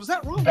champions. Was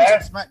that Raw or was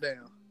that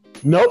SmackDown?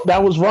 Nope,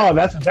 that was Raw.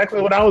 That's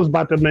exactly what I was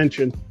about to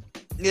mention.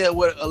 Yeah,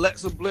 with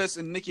Alexa Bliss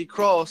and Nikki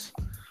Cross.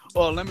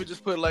 Or let me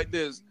just put it like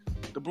this: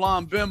 the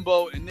blonde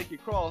bimbo and Nikki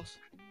Cross.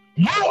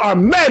 You are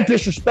mad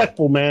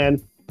disrespectful,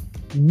 man.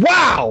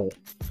 Wow.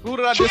 Who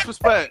did I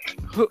disrespect?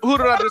 Who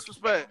did I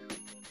disrespect?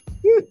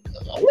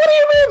 What do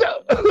you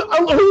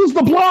mean? Who's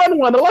the blonde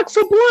one?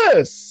 Alexa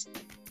Bliss.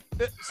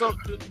 So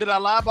did I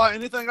lie about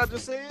anything I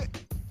just said?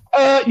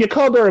 You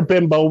called her a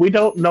bimbo. We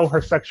don't know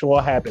her sexual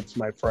habits,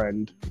 my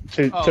friend.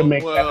 To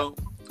make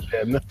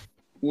that.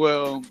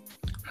 Well,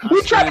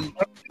 we try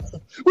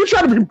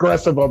to be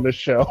aggressive on this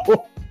show.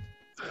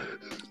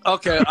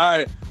 Okay, all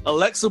right.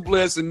 Alexa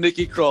Bliss and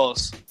Nikki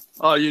Cross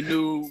are your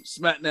new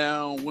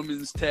SmackDown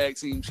Women's Tag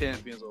Team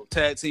Champions or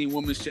Tag Team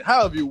Women's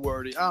however you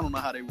word it. I don't know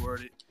how they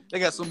word it. They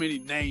got so many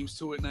names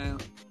to it now.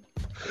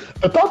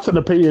 The thoughts and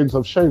opinions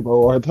of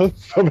Shabo are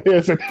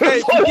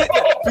Hey,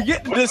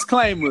 forget the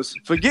disclaimers.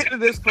 Forget the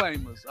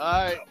disclaimers. All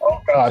right.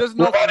 Oh, God. Just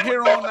know from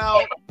here on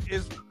out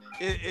is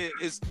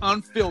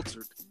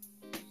unfiltered.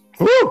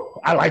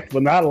 Whew, I like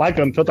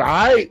unfiltered. All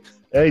right.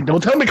 Hey,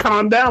 don't tell me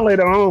calm down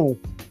later on.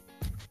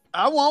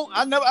 I won't.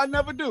 I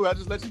never do. I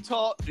just let you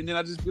talk, and then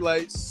I just be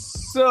like,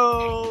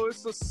 so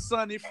it's a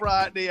sunny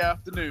Friday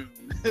afternoon.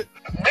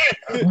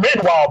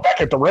 Meanwhile,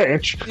 back at the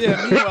ranch.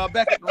 Yeah,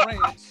 back at the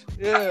ranch.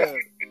 Yeah.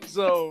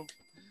 So,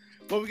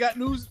 but we got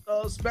new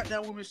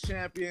SmackDown Women's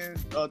Champion,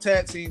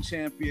 Tag Team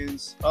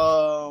Champions.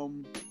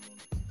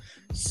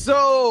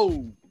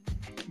 So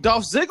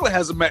Dolph Ziggler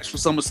has a match for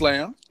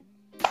SummerSlam.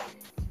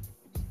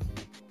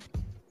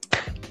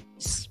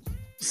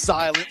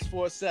 Silence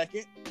for a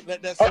second.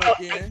 Let that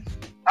soak in.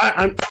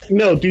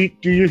 No. Do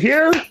you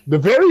hear the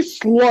very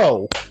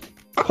slow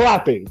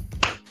clapping?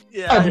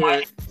 Yeah, I hear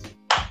it.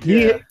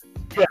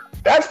 Yeah.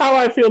 That's how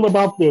I feel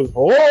about this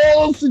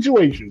whole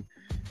situation.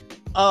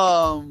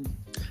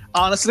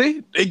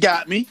 Honestly, it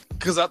got me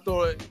because I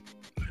thought.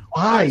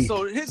 Why?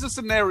 So here's the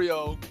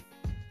scenario.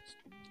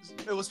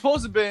 It was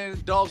supposed to be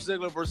Dolph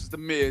Ziggler versus The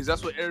Miz.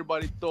 That's what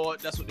everybody thought.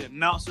 That's what the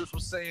announcers were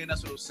saying.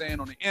 That's what they were saying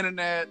on the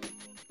internet.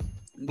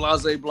 Blah,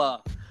 blah,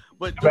 blah.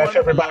 But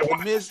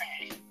The Miz.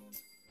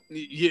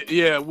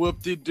 Yeah,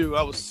 whoop-de-doo.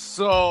 I was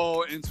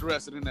so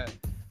interested in that.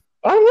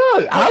 I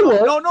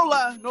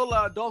was. No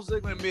lie. Dolph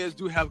Ziggler and Miz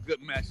do have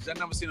good matches. I've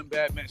never seen a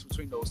bad match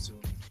between those two.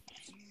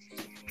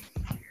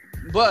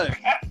 But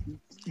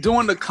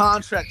doing the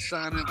contract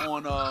signing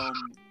on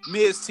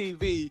Miz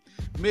TV,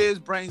 Miz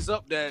brings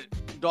up that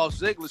Dolph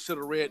Ziggler should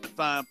have read the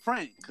fine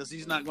print because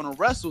he's not going to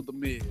wrestle The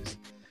Miz.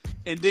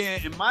 And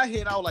then in my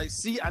head, I was like,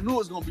 see, I knew it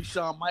was going to be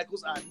Shawn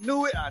Michaels. I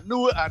knew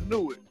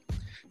it.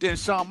 Then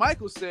Shawn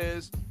Michaels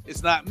says,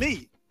 it's not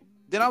me.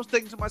 Then I was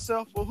thinking to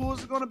myself, well, who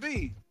is it going to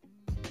be?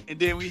 And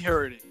then we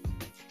heard it.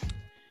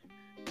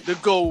 The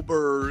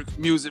Goldberg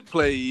music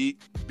played.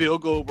 Bill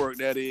Goldberg,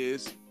 that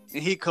is.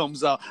 And he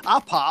comes out. I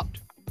popped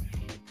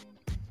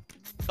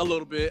a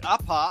little bit.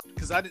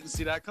 Because I didn't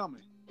see that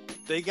coming.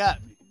 They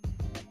got me.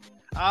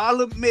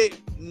 I'll admit,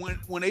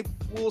 when they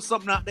pull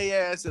something out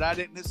their ass that I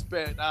didn't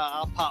expect,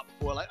 I'll pop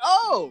for it. Like,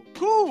 oh,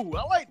 cool.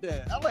 I like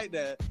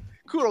that.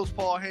 Kudos,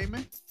 Paul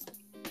Heyman.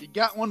 You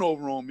got one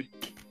over on me.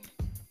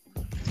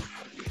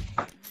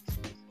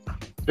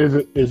 Is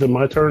it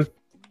my turn?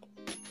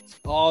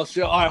 Oh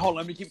shit! All right, hold on.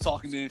 Let me keep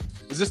talking. Then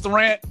is this the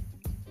rant?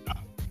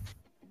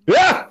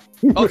 Yeah.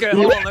 Okay,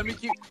 hold on. Let me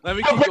keep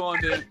going.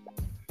 Then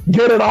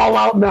get it all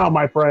out now,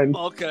 my friend.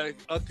 Okay.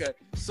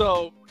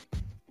 So,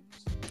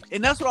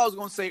 and that's what I was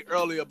going to say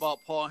earlier about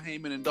Paul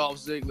Heyman and Dolph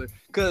Ziggler,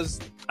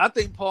 because I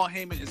think Paul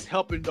Heyman is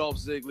helping Dolph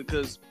Ziggler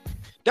because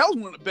that was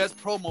one of the best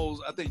promos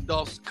I think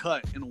Dolph's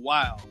cut in a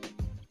while.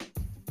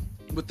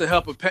 With the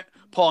help of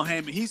Paul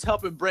Heyman, he's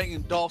helping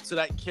bringing Dolph to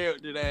that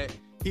character that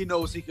he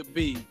knows he could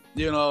be,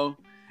 you know.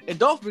 And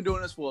Dolph's been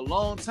doing this for a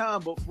long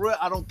time, but for real,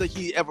 I don't think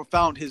he ever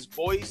found his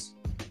voice,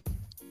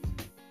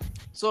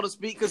 so to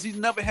speak, because he's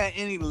never had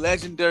any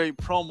legendary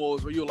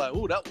promos where you're like,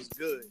 "Ooh, that was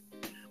good."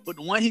 But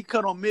the one he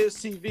cut on Miz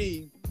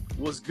TV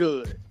was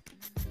good.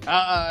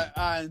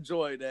 I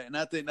enjoyed that, and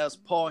I think that's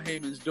Paul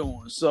Heyman's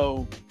doing.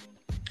 So,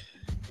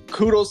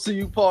 kudos to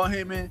you, Paul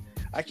Heyman.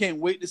 I can't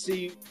wait to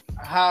see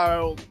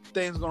how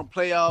things are going to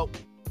play out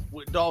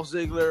with Dolph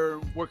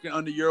Ziggler working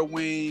under your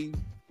wing.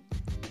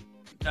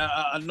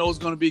 I know it's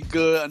going to be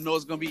good. I know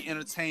it's going to be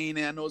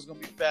entertaining. I know it's going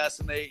to be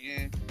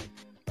fascinating.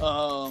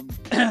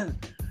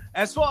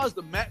 As far as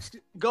the match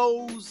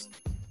goes,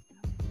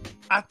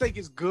 I think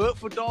it's good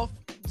for Dolph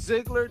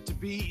Ziggler to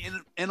be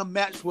in a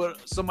match with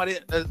somebody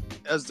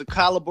as the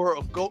caliber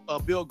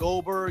of Bill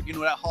Goldberg, you know,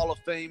 that Hall of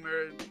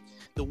Famer,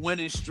 the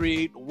winning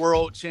streak, the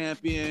world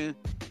champion,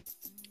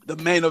 the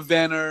main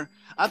eventer.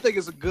 I think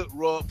it's a good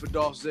rub for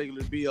Dolph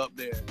Ziggler to be up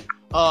there.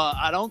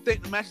 I don't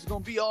think the match is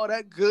gonna be all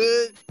that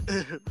good.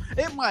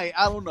 It might.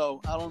 I don't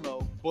know.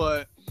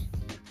 But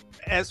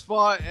as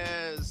far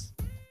as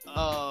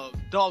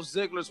Dolph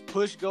Ziggler's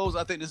push goes,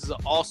 I think this is an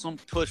awesome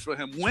push for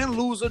him. Win,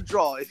 lose, or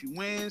draw. If he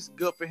wins,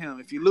 good for him.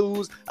 If he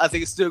lose, I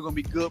think it's still gonna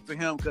be good for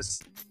him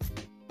because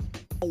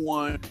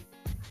won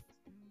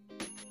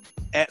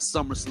at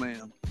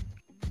SummerSlam.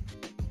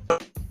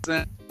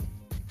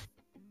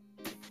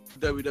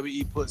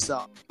 WWE puts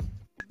out.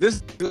 This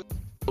is good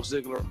for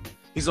Ziggler.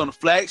 He's on the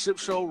flagship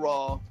show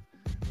Raw.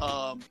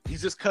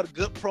 He's just cut a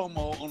good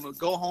promo on the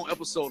Go Home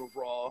episode of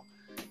Raw.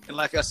 And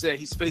like I said,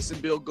 he's facing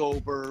Bill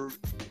Goldberg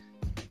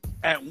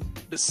at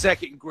the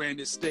second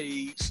grandest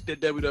stage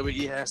that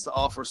WWE has to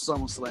offer,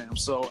 SummerSlam.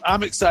 So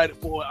I'm excited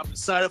for it. I'm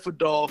excited for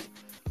Dolph.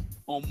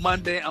 On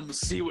Monday, I'm going to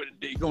see what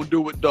they're going to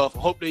do with Dolph. I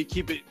hope they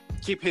keep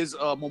his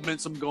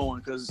momentum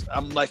going because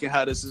I'm liking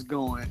how this is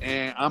going.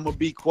 And I'm going to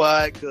be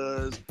quiet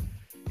because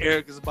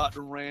Eric is about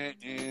to rant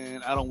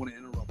and I don't want to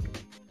interrupt him.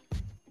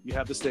 You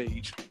have the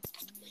stage.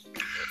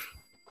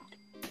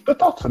 The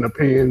thoughts and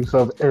opinions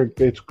of Eric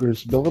Bates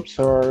Grizz Phillips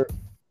are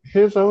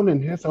his own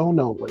and his own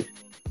only.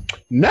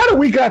 Now that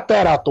we got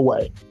that out the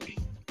way,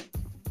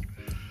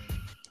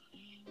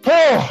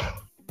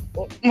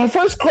 my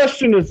first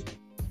question is,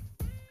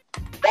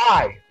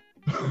 why?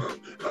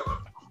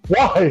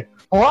 Why?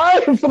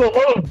 Why, for the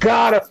love of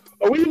God,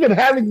 are we even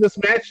having this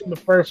match in the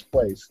first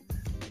place?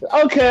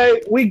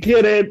 Okay, we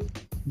get it.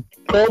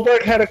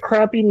 Goldberg had a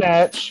crappy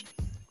match.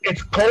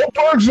 It's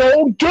Goldberg's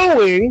own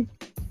doing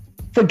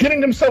for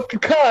getting himself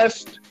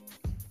concussed.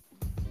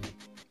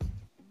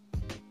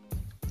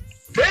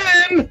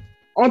 Then,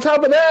 on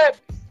top of that,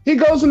 he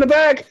goes in the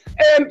back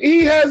and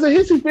he has a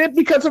hissy fit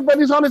because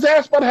everybody's on his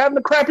ass about having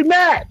a crappy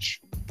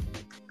match.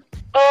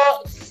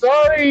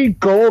 Sorry,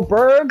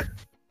 Goldberg.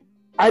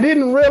 I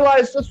didn't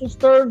realize this was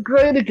third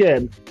grade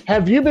again.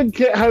 Have you been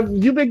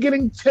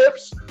getting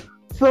tips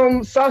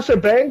from Sasha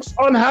Banks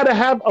on how to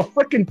have a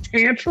freaking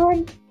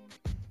tantrum?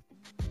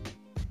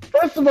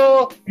 First of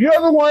all, you're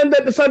the one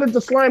that decided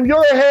to slam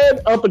your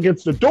head up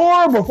against the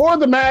door before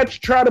the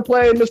match, try to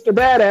play Mr.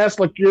 Badass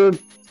like you're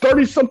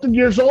 30-something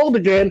years old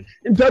again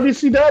in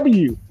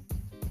WCW.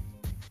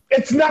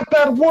 It's not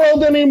that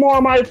world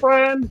anymore, my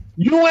friend.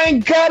 You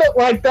ain't got it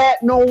like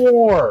that no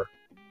more.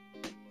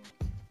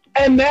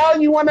 And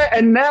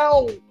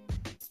now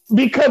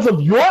because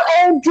of your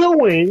own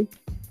doing,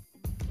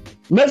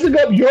 messing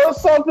up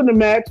yourself in the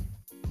match,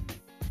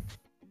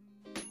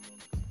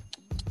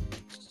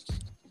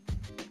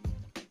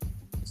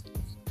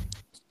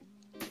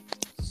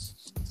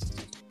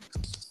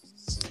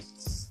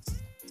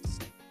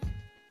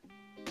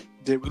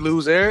 did we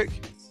lose Eric?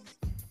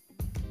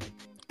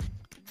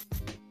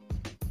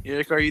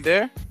 Eric, are you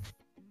there?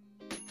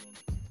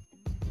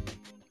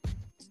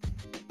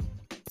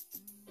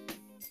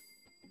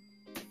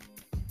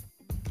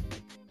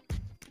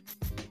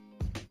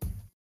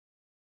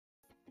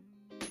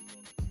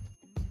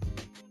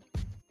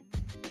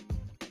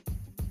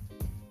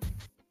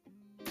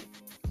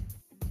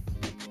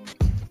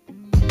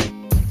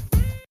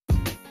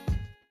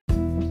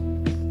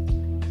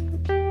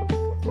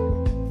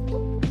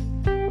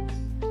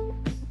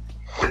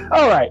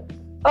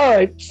 All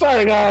right.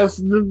 Sorry,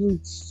 guys.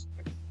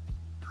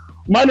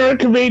 Minor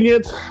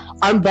inconvenience.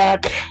 I'm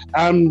back.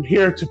 I'm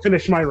here to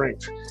finish my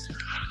rant.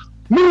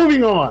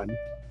 Moving on.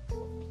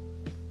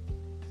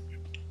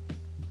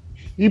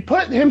 He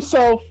put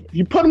himself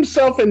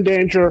in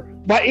danger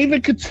by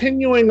even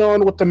continuing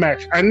on with the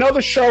match. I know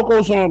the show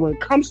goes on when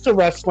it comes to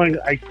wrestling.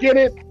 I get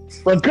it.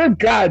 But good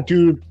God,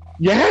 dude.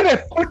 You had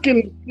a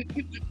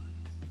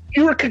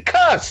you were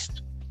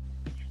concussed.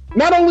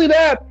 Not only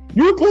that,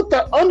 you put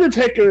the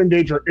Undertaker in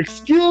danger.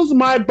 Excuse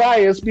my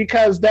bias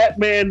because that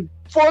man,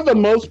 for the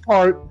most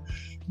part,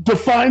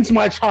 defines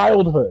my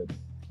childhood.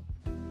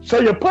 So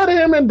you put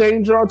him in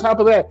danger on top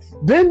of that.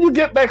 Then you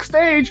get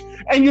backstage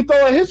and you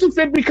throw a hissy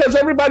fit because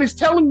everybody's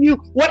telling you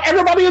what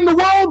everybody in the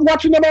world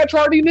watching the match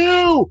already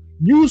knew.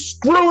 You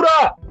screwed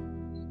up.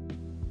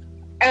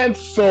 And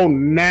so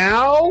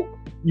now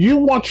you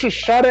want your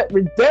shot at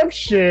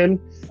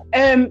redemption,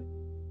 and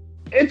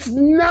it's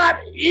not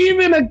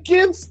even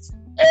against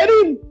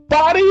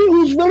anybody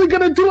who's really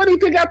going to do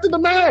anything after the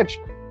match.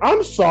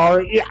 I'm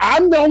sorry.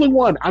 I'm the only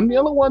one. I'm the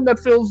only one that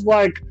feels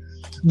like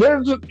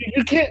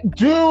you can't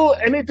do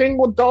anything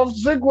with Dolph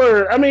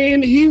Ziggler. I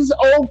mean, he's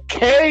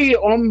okay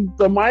on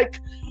the mic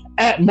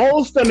at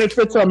most, and if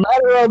it's a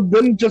matter of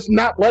them just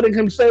not letting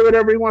him say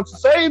whatever he wants to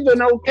say,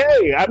 then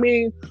okay. I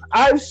mean,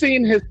 I've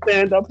seen his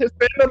stand-up. His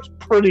stand-up's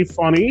pretty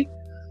funny,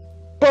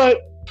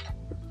 but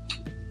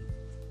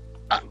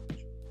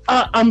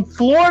I'm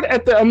floored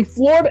at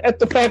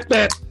the fact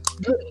that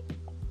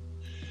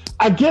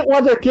I get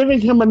why they're giving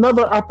him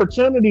another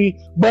opportunity,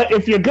 but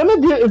if you're gonna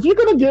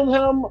give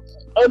him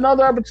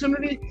another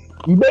opportunity,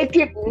 make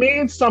it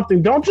mean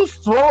something. Don't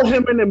just throw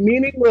him in a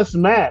meaningless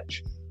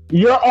match.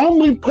 You're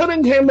only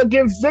putting him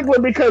against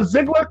Ziggler because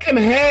Ziggler can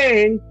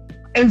hang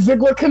and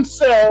Ziggler can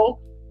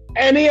sell,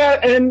 and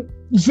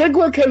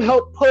Ziggler can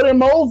help put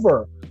him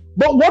over.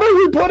 But what are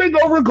we putting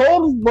over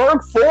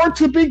Goldberg for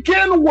to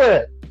begin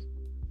with?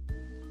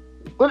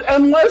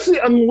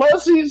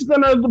 Unless he's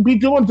gonna be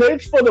doing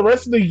dates for the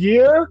rest of the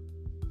year,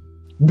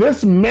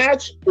 this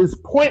match is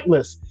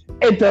pointless.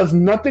 It does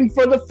nothing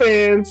for the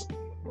fans.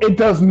 It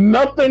does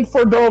nothing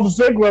for Dolph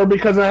Ziggler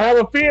because I have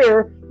a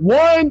fear.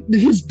 One,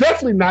 he's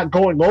definitely not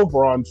going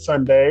over on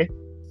Sunday.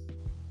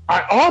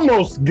 I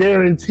almost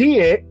guarantee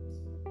it.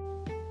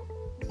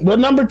 But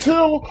number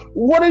two,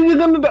 what are you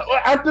gonna do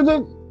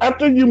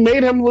after you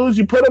made him lose?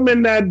 You put him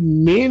in that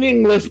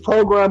meaningless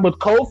program with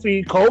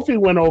Kofi. Kofi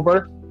went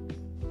over.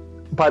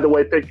 By the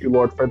way, thank you,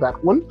 Lord, for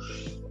that one.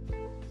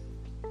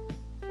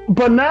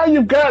 But now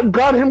you've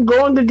got him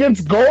going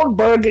against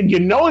Goldberg, and you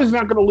know he's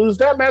not going to lose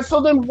that match.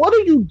 So then what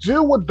do you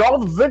do with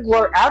Dolph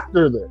Ziggler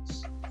after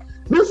this?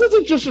 This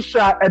isn't just a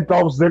shot at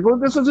Dolph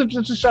Ziggler. This isn't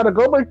just a shot at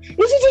Goldberg.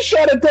 This is a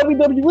shot at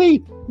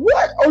WWE.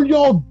 What are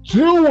y'all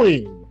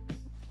doing?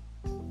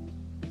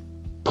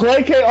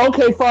 Placate?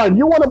 Okay, fine.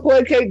 You want to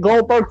placate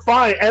Goldberg?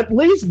 Fine. At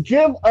least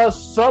give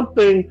us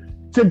something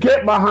to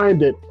get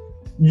behind it.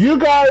 You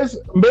guys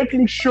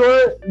making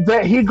sure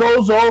that he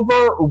goes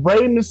over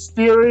Rey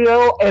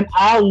Mysterio and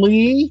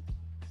Ali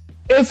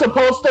is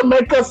supposed to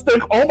make us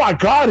think, oh my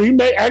God, he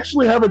may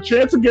actually have a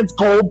chance against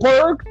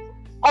Goldberg?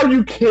 Are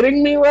you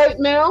kidding me right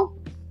now?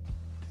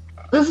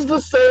 This is the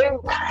same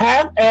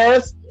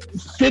half-ass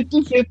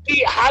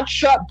 50-50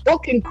 hotshot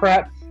booking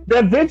crap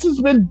that Vince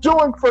has been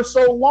doing for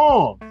so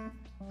long.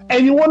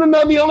 And you want to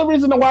know the only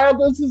reason why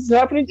this is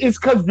happening is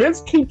because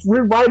Vince keeps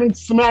rewriting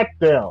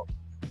SmackDown.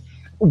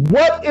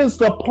 What is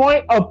the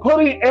point of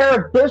putting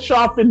Eric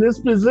Bischoff in this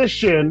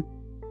position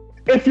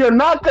if you're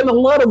not going to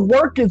let him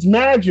work his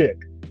magic?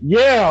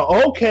 Yeah,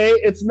 okay,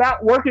 it's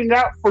not working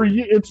out for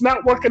you. It's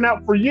not working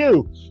out for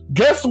you.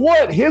 Guess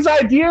what? His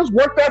ideas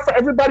worked out for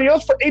everybody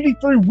else for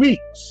 83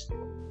 weeks.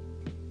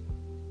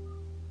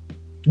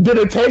 Did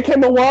it take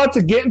him a while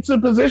to get into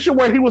a position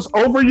where he was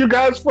over you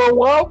guys for a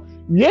while?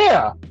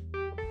 Yeah,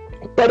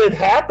 but it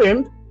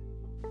happened.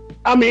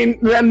 I mean,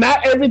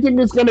 not everything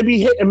is going to be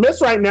hit and miss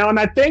right now. And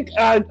I think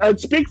I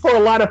speak for a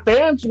lot of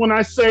fans when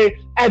I say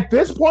at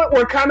this point,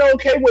 we're kind of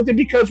okay with it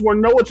because we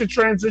know it's a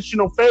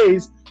transitional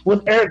phase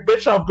with Eric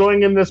Bischoff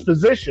going in this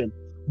position.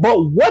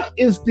 But what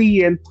is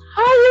the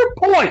entire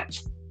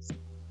point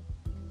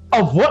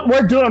of what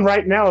we're doing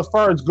right now as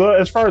far as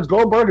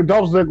Goldberg and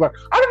Dolph Ziggler?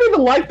 I don't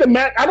even like the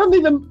match. I don't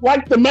even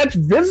like the match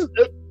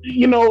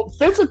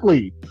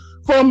physically.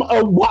 From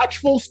a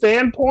watchful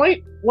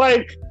standpoint,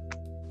 like,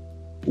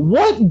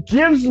 what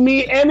gives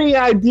me any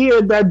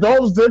idea that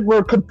Dolph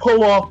Ziggler could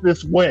pull off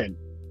this win?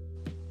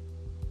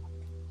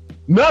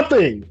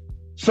 Nothing.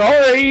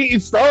 Sorry,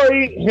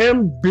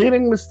 him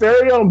beating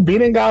Mysterio and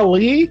beating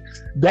Ali,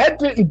 that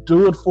didn't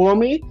do it for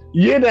me.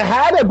 You'd have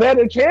had a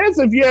better chance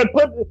if you had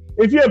put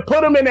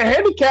him in a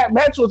handicap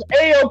match with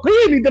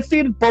AOP and he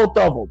defeated both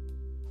of them.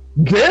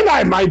 Then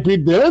I might be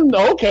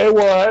okay,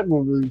 well,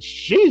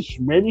 sheesh,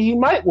 maybe he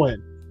might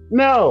win.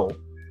 No.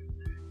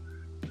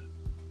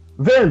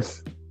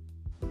 Vince,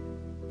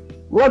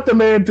 let the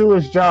man do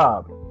his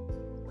job.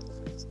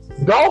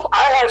 Dolph,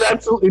 I have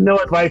absolutely no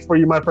advice for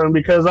you, my friend,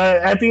 because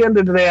at the end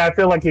of the day, I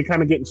feel like you're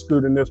kind of getting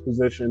screwed in this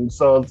position.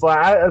 So it's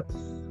like,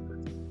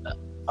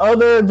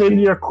 other than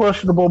your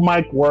questionable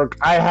mic work,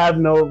 I have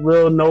no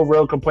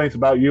real complaints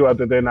about you.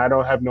 Other than I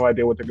don't have no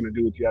idea what they're gonna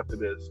do with you after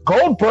this.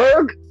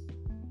 Goldberg,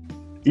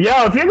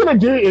 if you're gonna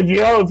do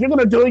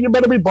it, you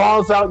better be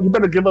balls out. You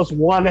better give us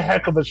one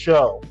heck of a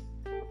show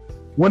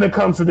when it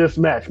comes to this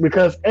match,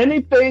 because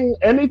anything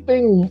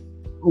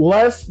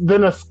less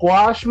than a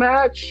squash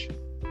match,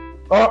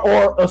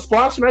 or a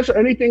squash match, or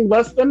anything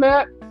less than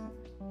that,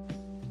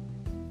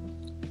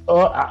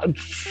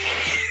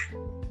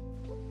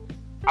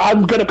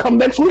 I'm gonna come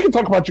next week and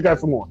talk about you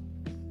guys some more.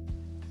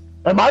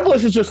 And my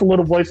voice is just a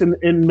little voice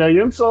in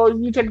millions, so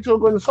you take it to a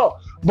grain of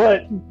salt.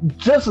 But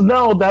just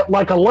know that,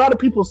 like, a lot of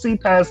people see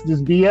past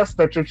this BS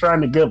that you're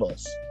trying to give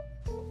us.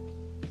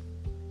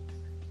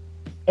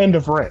 End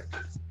of rant.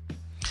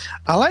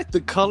 I like the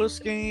color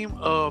scheme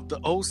of the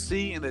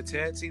OC and the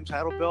tag team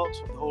title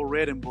belts with the whole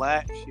red and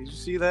black. Did you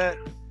see that?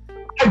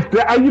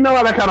 You know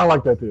what? I kind of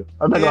like that too.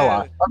 I'm not gonna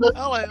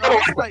lie.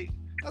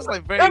 That's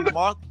like very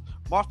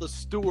Martha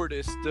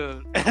Stewart-ish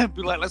to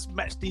be like, let's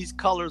match these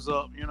colors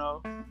up, you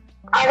know?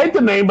 I hate the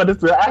name, but I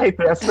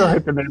still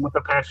hate the name with the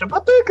passion.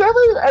 But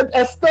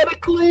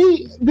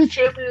aesthetically, the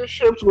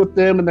championships with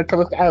them and the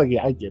colors, I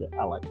get it.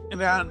 I like it. And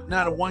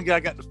now the one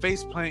guy got the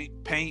face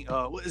paint.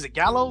 What is it?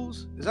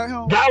 Gallows? Is that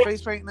him?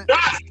 Face paint?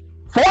 Yes!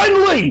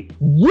 Finally!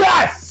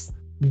 Yes!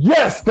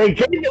 They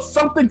gave us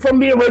something from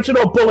the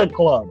original Bullet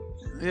Club.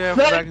 Yeah,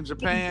 back in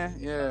Japan.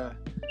 Yeah.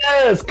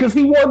 Yes, because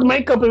he wore the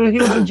makeup and he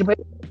was in Japan.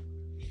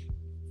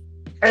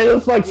 And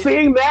it's like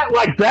seeing that,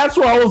 like, that's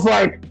where I was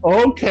like,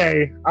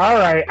 okay, all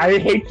right. I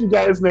hate you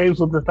guys' names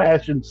with the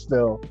fashion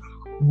still,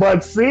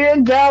 but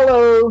seeing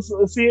Gallows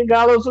with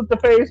the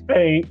face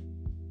paint,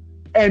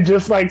 and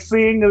just like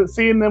seeing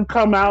them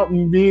come out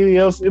and be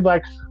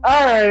like,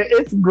 all right,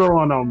 it's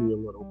growing on me a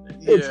little bit.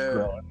 It's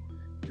growing.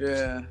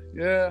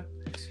 Yeah.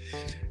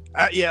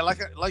 Yeah, like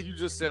you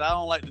just said, I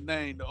don't like the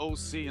name, the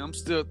OC. I'm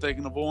still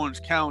thinking of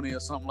Orange County or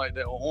something like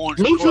that, or Orange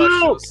Me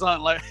Crush too. or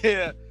something like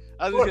yeah.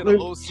 I just hear the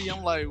OC.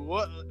 I'm like,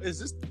 what is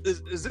this?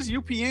 Is this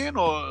UPN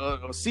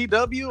or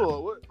CW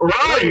or what?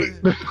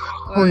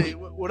 Right.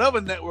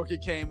 Whatever network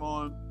it came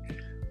on.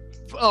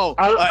 Oh,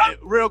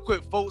 real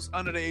quick, folks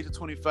under the age of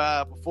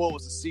 25. Before it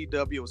was the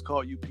CW, it was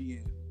called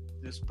UPN.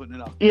 Just putting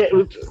it out. Yeah,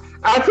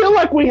 I feel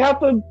like we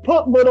have to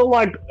put little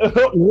like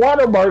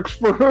watermarks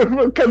for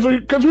because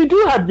we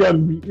do have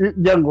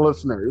young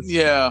listeners.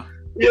 Yeah.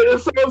 Yeah,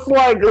 so it's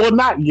like, well,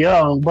 not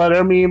young, but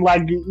I mean,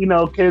 like,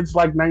 kids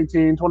like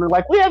 19, 20,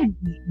 like, we have,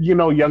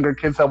 younger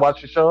kids that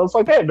watch the show. It's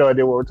like, they have no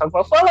idea what we're talking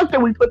about. So I like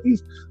that we put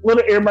these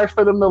little earmarks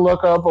for them to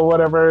look up or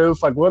whatever.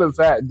 It's like, what is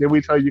that? Did we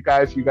tell you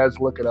guys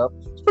look it up?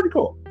 It's pretty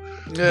cool.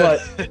 Yeah.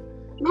 But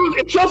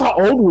it shows how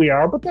old we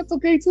are, but that's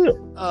okay,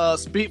 too.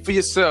 Speak for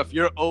yourself.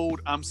 You're old.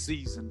 I'm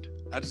seasoned.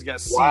 I just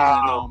got seasoned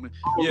on me.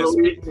 Yes,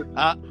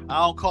 I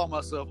don't call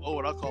myself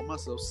old. I call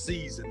myself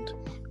seasoned.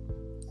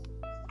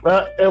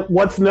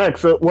 What's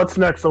next? What's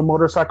next? A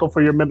motorcycle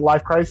for your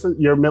midlife crisis?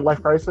 Your midlife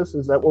crisis?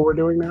 Is that what we're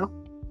doing now?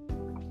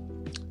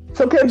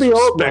 It's okay to be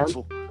old, man.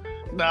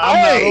 Nah,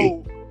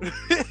 I'm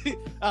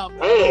not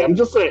old. I'm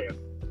just saying.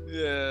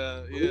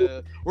 Yeah.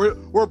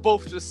 We're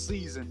both just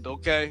seasoned,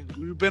 okay?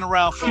 We've been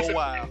around for a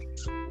while.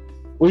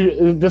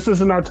 This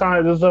isn't our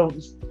time. This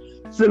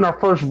is our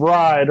first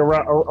ride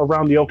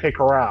around the OK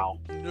Corral.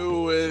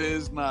 No, it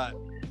is not.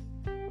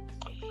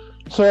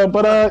 So,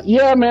 but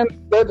yeah, man.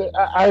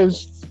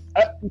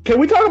 Can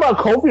we talk about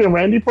Kofi and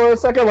Randy for a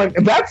second? Like,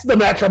 that's the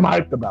match I'm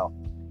hyped about.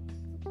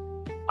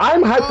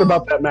 I'm hyped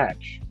about that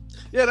match.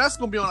 Yeah, that's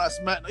gonna be on our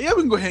SmackDown. Yeah,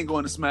 we can go ahead and go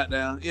into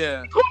SmackDown.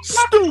 Yeah.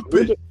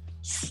 Stupid.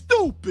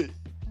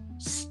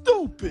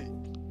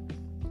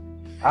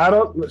 I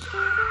don't.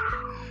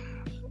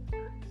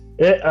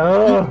 That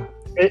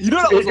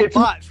was a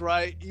botch,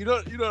 right? You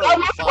know that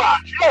was a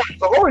botch.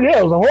 Yeah,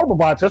 it was a horrible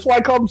botch. That's why I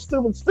call him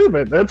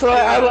stupid. That's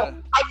why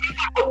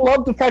I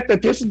love the fact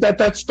that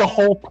that's the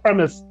whole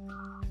premise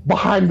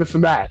behind this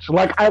match.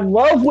 Like, I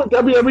love when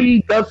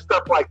WWE does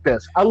stuff like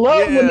this. I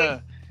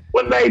love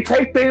when they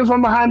take things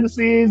from behind the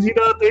scenes,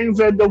 things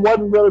that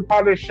wasn't really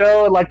part of the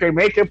show, and like they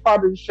make it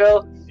part of the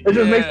show. It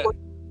just makes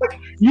like,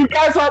 you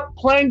guys aren't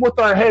playing with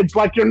our heads.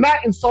 Like, you're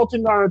not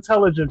insulting our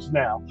intelligence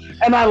now,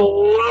 and I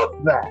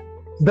love that.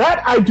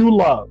 That I do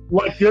love.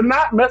 Like, you're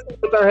not messing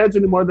with our heads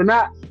anymore. They're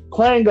not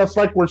playing us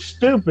like we're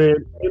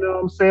stupid. You know what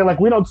I'm saying?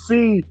 Like, we don't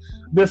see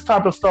this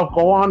type of stuff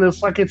go on.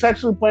 It's like it's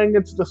actually playing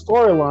into the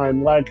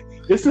storyline. Like,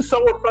 this is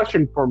so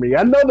refreshing for me.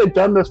 I know they've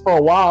done this for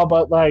a while,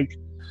 but like,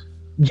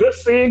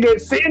 just seeing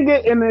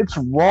it in its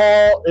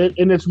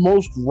in its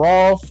most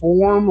raw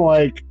form,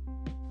 like,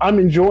 I'm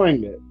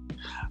enjoying it.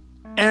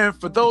 And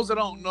for those that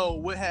don't know,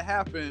 what had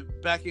happened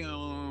back in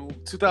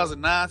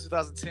 2009,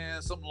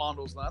 2010, something along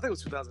those lines. I think it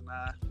was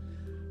 2009.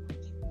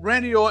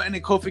 Randy Orton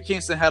and Kofi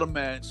Kingston had a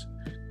match.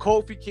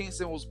 Kofi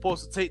Kingston was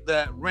supposed to take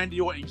that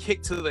Randy Orton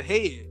kick to the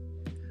head,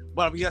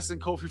 but I'm guessing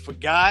Kofi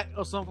forgot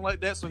or something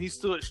like that, so he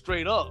stood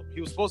straight up.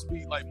 He was supposed to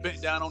be like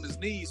bent down on his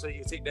knees so he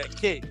could take that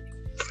kick,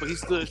 but he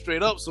stood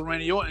straight up, so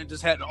Randy Orton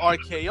just had the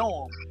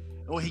RKO him.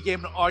 And when he gave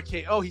him the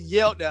RKO, he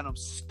yelled at him,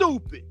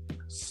 "Stupid,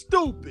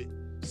 stupid,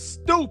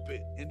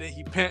 stupid," and then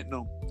he pinned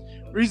him.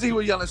 The reason he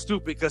was yelling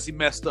stupid because he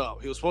messed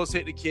up. He was supposed to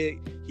hit the kick,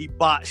 he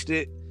botched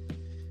it,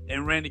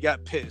 and Randy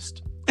got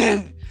pissed.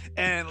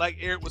 And like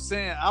Eric was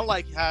saying, I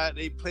like how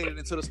they played it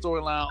into the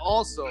storyline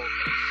also. Like,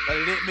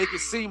 they didn't make it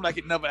seem like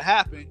it never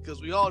happened, because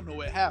we all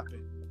know it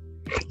happened.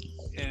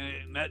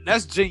 And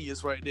that's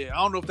genius right there. I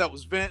don't know if that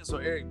was Vince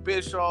or Eric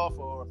Bischoff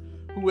or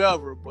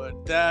whoever,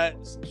 but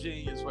that's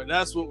genius, right?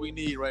 That's what we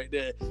need right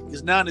there.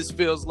 Because now this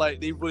feels like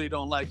they really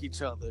don't like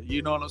each other.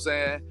 You know what I'm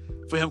saying?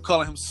 For him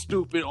calling him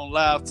stupid on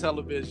live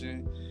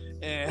television,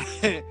 and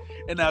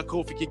now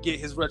Kofi can get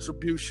his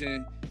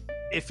retribution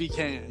if he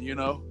can,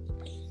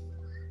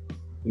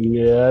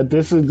 Yeah,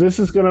 this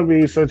is gonna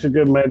be such a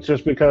good match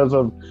just because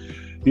of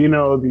the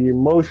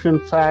emotion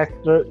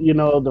factor,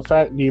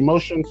 the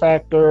emotion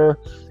factor,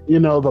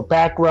 the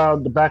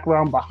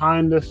background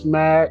behind this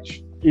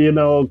match,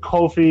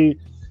 Kofi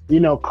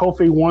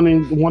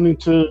wanting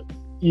to,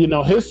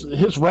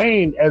 his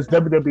reign as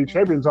WWE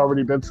champion's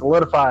already been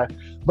solidified,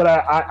 but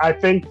I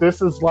think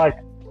this is like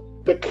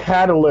the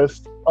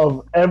catalyst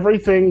of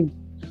everything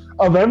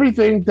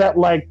that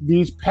like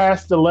these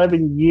past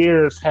 11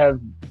 years have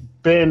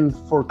been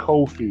for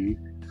Kofi.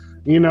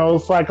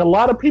 It's like a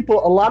lot of people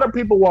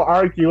will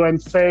argue and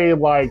say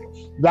like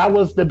that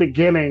was the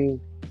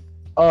beginning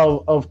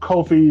of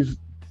Kofi's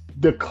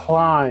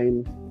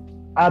decline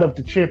out of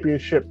the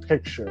championship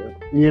picture.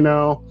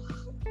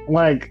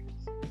 Like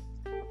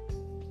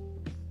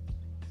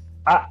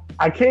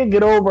I can't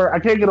get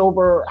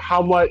over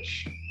how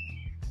much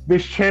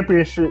this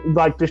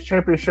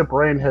championship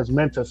reign has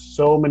meant to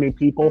so many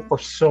people for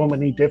so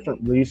many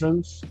different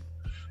reasons.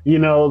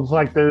 It's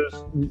like there's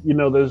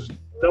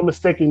no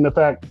mistaking the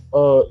fact,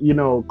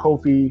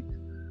 Kofi,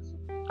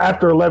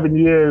 after 11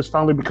 years,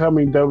 finally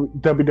becoming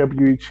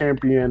WWE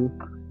champion,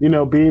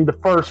 being the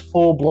first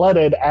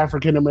full-blooded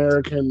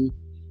African-American,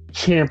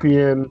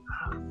 champion.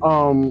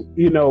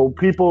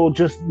 People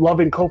just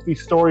loving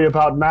Kofi's story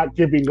about not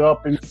giving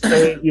up and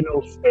staying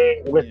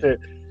with it.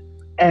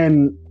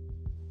 And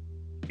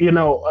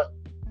not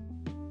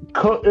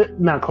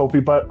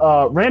Kofi, but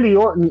Randy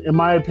Orton, in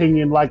my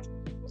opinion, like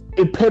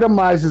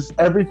epitomizes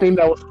everything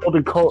that was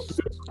holding Kofi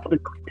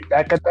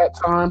back at that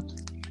time.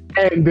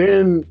 And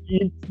then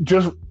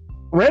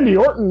Randy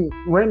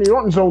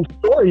Orton's own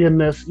story in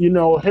this,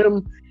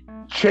 him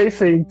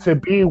chasing to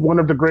be one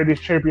of the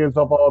greatest champions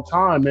of all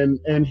time,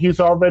 and he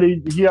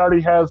already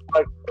has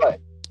like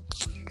what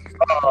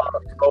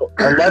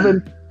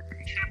 11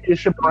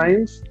 championship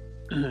reigns.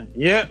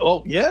 Yeah.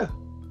 Oh yeah.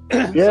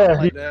 Yeah.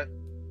 Like that.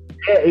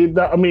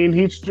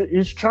 Yeah.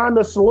 He's trying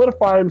to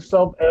solidify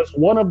himself as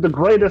one of the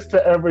greatest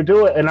to ever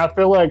do it, and I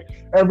feel like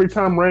every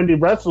time Randy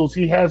wrestles,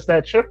 he has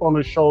that chip on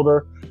his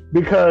shoulder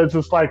because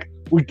it's like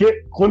we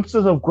get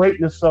glimpses of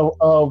greatness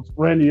of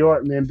Randy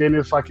Orton, and then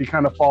it's like he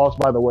kind of falls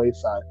by the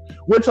wayside.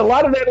 Which a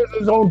lot of that is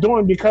his own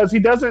doing because he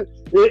doesn't.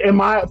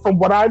 From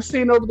what I've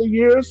seen over the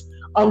years,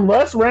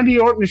 unless Randy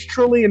Orton is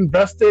truly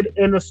invested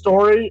in a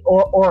story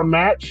or a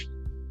match,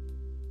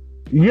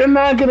 you're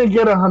not going to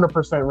get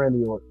 100%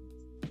 Randy Orton.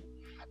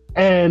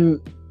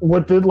 And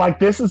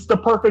this is the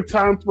perfect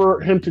time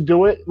for him to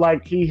do it.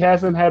 Like, he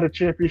hasn't had a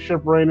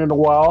championship reign in a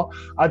while.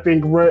 I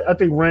think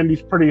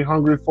Randy's pretty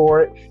hungry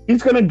for it.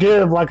 He's going to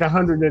give like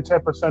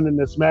 110% in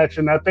this match,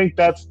 and I think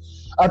that's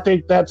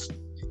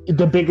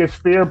the biggest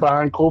fear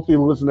behind Kofi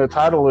losing the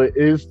title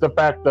is the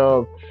fact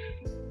of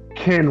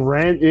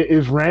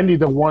is Randy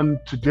the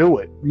one to do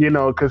it?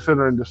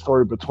 Considering the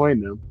story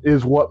between them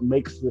is what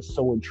makes this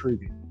so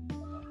intriguing.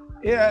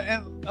 Yeah,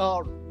 and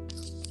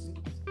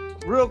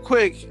real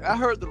quick, I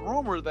heard the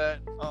rumor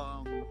that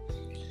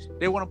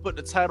they want to put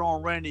the title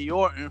on Randy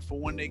Orton for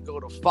when they go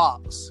to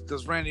Fox,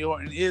 because Randy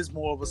Orton is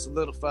more of a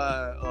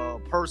solidified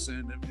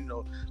person,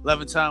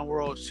 11-time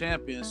world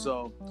champion.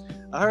 So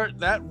I heard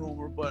that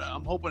rumor, but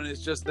I'm hoping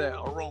it's just that,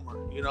 a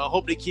rumor. I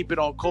hope they keep it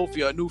on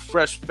Kofi, a new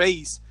fresh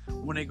face,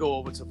 when they go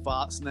over to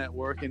Fox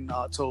Network in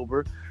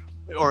October.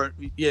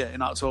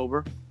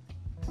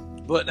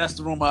 But that's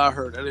the rumor I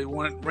heard, that they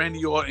want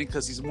Randy Orton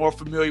because he's more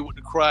familiar with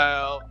the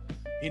crowd.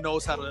 He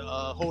knows how to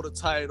hold a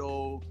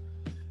title.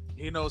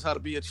 He knows how to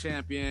be a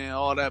champion,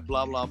 all that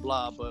blah, blah,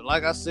 blah. But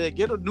like I said,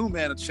 get a new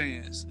man a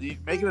chance.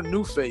 Make it a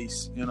new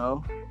face,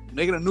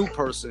 Make it a new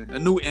person, a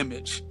new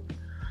image.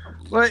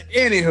 But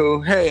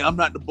anywho, hey, I'm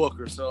not the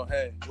booker, so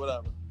hey,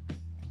 whatever.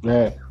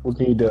 Yeah, what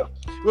can you do?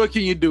 What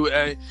can you do,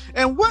 eh?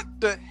 And what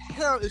the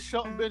hell is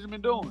Shelton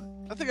Benjamin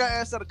doing? I think I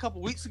asked that a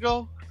couple weeks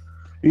ago.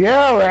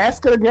 Yeah,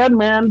 ask it again,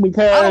 man,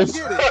 because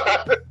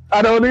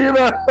I don't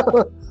either.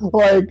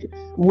 Like,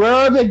 where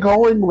are they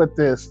going with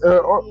this?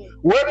 Or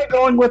where are they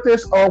going with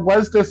this? Or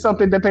was this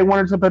something that they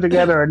wanted to put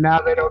together and now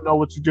they don't know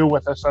what to do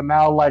with it? So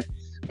now, like,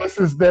 this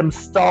is them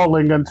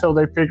stalling until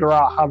they figure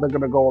out how they're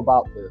going to go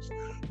about this.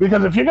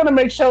 Because if you're going to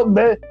make Shelton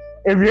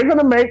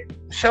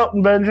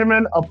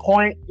Benjamin a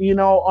point,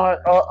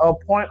 a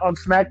point on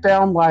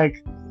SmackDown,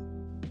 like,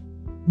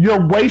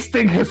 you're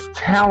wasting his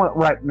talent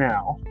right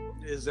now.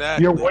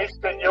 Exactly. You're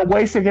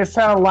wasting his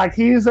talent. Like,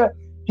 he is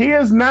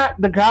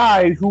not the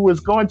guy who is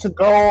going to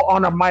go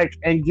on a mic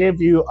and give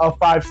you a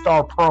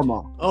 5-star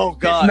promo. Oh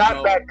God, he's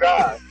not that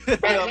guy.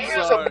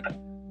 I'm sorry.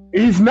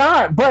 He's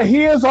not, but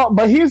he's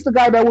the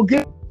guy that will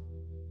get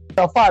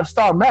a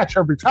 5-star match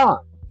every time.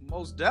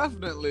 Most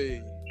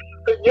definitely.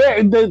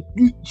 Yeah,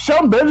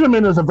 Shelton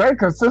Benjamin is a very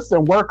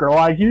consistent worker.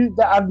 Like,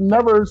 I've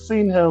never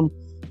seen him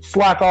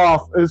slack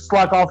off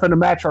in a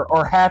match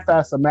or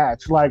half-ass a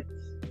match. Like,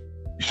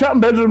 Shelton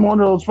Benjamin, one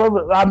of those from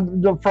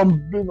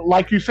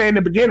like you say in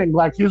the beginning,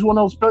 like, he's one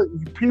of those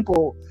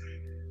people.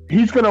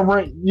 He's gonna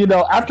ring,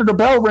 after the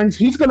bell rings,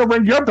 he's gonna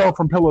ring your bell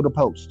from pillar to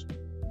post.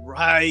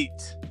 Right.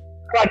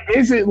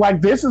 This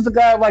is the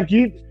guy. Like,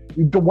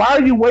 why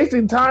are you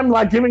wasting time,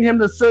 like, giving him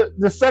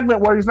the segment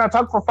where he's not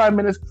talking for 5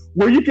 minutes,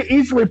 where you can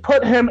easily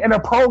put him in a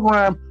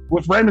program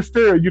with Rey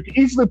Mysterio, you can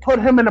easily put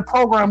him in a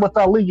program with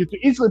Ali, you can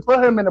easily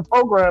put him in a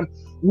program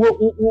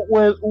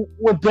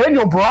with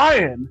Daniel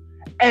Bryan.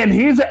 And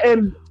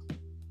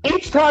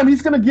each time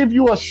he's going to give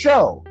you a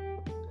show.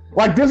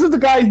 Like, this is the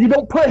guy, you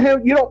don't put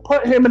him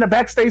in a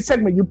backstage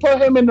segment. You put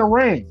him in the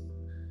ring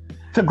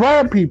to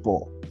grab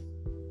people.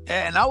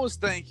 And I was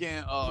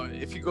thinking,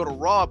 if you go to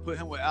Raw, put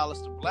him with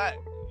Aleister Black.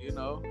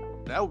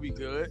 That would be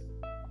good.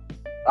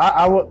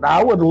 I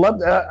would love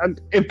that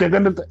if they're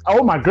going to.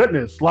 Oh my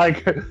goodness!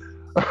 Like,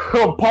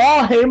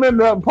 Paul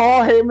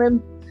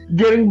Heyman.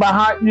 Getting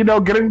behind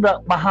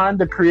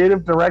the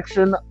creative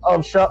direction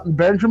of Shelton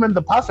Benjamin,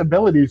 the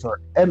possibilities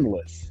are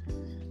endless.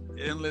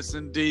 Endless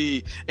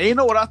indeed. And you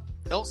know what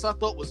else I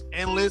thought was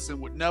endless and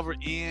would never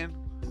end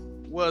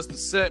was the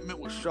segment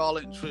with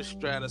Charlotte and Trish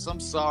Stratus. I'm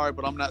sorry,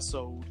 but I'm not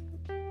sold.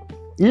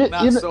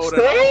 Not sold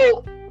at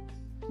all.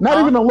 Not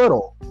even a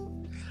little.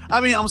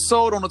 I mean, I'm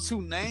sold on the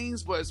two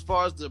names, but as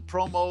far as the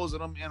promos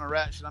and them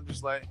interaction, I'm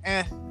just like,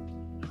 eh.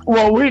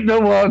 Well, we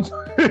know what.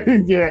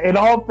 Yeah, in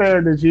all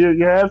fairness,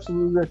 you're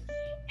absolutely.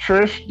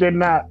 Trish did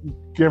not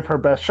give her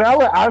best.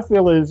 Charlotte, I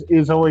feel,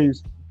 is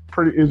always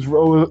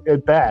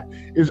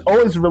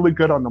always really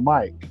good on the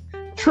mic.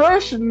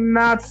 Trish,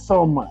 not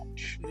so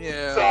much.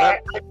 Yeah. So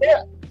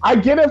I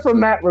get it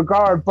from that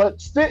regard,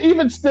 but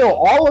even still,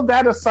 all of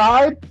that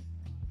aside,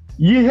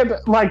 you had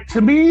like,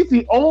 to me,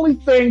 the only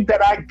thing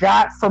that I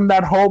got from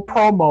that whole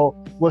promo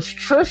was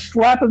Trish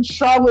slapping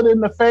Charlotte in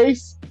the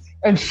face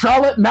and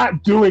Charlotte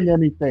not doing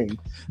anything.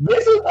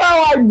 This is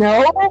how I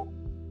know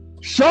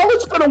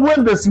Charlotte's gonna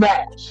win this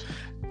match.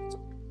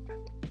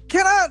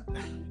 Can I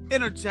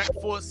interject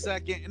for a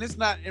second? And it's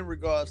not in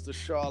regards to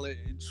Charlotte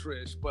and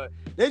Trish, but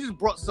they just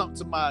brought something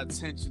to my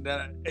attention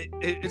that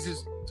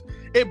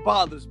it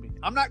bothers me.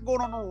 I'm not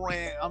going on a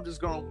rant. I'm just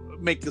gonna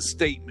make a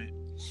statement.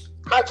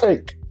 My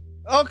take.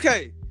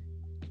 Okay,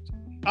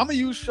 I'm gonna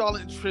use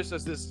Charlotte and Trish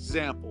as this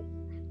example.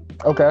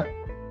 Okay.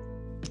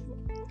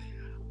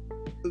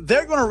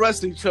 They're gonna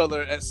wrestle each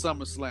other at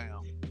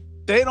SummerSlam.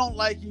 They don't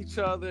like each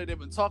other. They've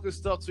been talking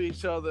stuff to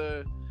each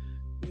other,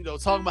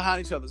 talking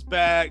behind each other's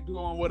back,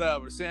 doing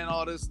whatever, saying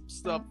all this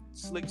stuff,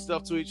 slick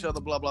stuff to each other,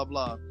 blah blah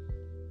blah.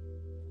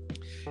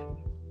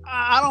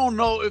 I don't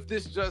know if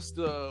this just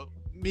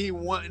me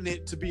wanting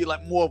it to be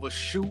like more of a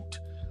shoot,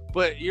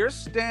 but you're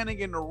standing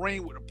in the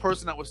ring with the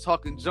person that was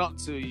talking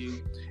junk to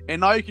you,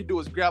 and all you can do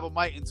is grab a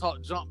mic and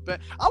talk junk back.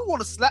 I want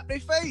to slap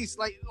their face,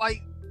 like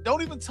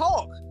don't even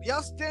talk.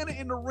 Y'all standing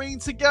in the ring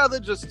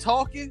together, just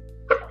talking,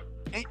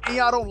 and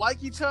y'all don't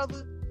like each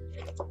other,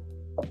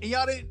 and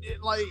y'all didn't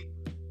like.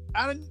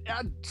 I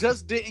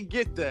just didn't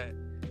get that.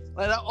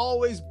 Like, that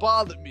always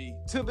bothered me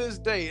to this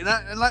day. And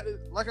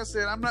like I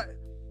said, I'm not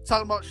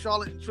talking about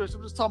Charlotte and Trish.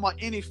 I'm just talking about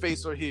any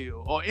face or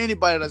heel or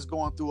anybody that's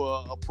going through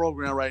a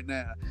program right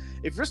now.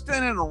 If you're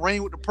standing in the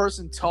ring with the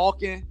person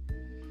talking,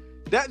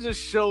 that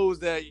just shows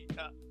that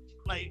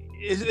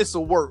it's a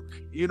work.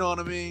 You know what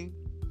I mean?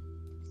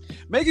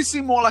 Make it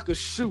seem more like a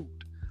shoot.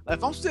 Like,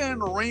 if I'm standing in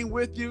the ring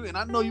with you and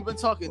I know you've been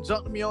talking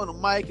junk to me on the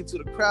mic and to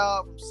the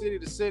crowd from city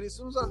to city, as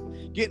soon as I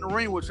get in the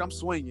ring with you, I'm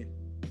swinging.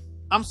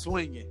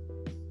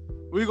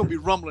 We're going to be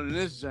rumbling in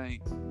this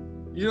jank.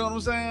 You know what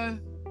I'm saying?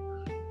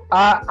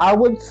 I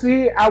would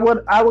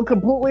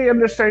completely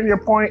understand your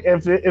point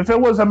if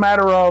it was a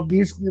matter of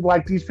these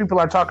people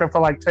are talking for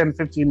like 10,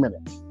 15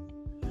 minutes.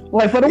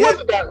 Like, but it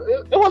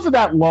wasn't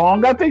that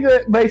long. I think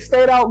that they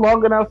stayed out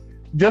long enough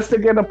just to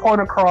get a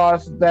point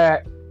across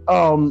that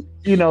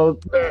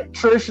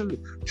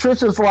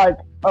Trish is like,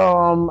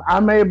 I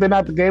may have been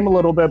at the game a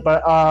little bit,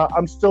 but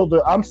I'm still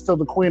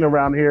the queen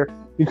around here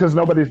because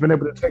nobody's been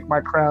able to take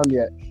my crown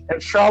yet.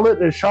 And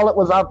Charlotte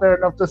was out there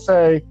enough to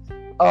say,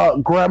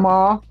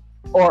 Grandma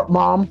or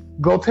Mom,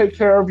 go take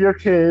care of your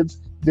kids.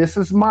 This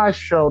is my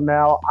show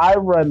now. I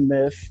run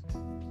this,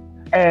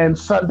 and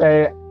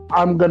Sunday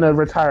I'm gonna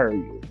retire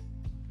you.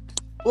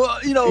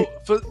 Well,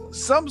 for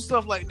some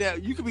stuff like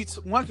that,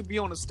 one could be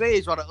on the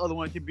stage while the other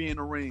one could be in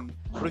the ring.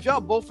 But if y'all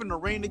both in the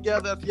ring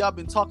together, if y'all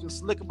been talking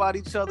slick about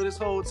each other this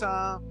whole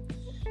time,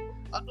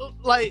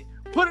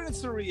 put it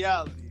into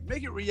reality.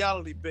 Make it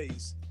reality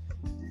based.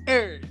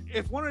 Eric,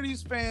 if one of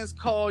these fans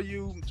call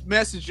you,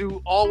 message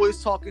you,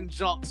 always talking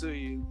junk to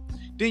you,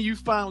 then you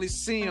finally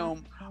see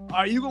them,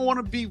 are you gonna want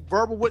to be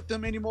verbal with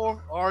them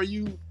anymore, or are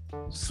you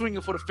swinging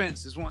for the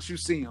fences once you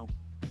see them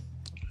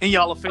and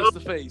y'all are face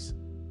to face?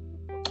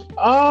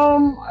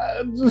 I'm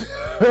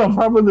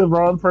probably the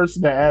wrong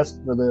person to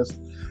ask for this.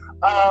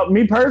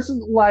 Me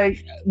personally,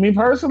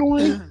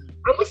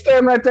 I'm gonna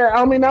stand right there.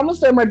 I'm gonna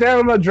stand right there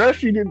and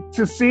address you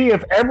to see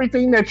if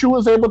everything that you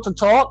was able to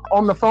talk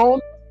on the phone,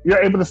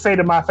 you're able to say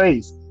to my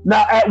face.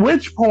 Now, at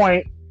which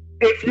point,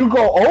 if you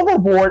go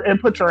overboard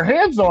and put your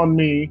hands on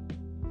me,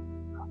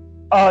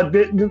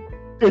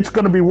 it's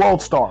gonna be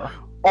World Star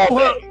all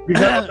day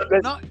because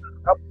I'll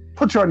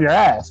put you on your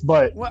ass.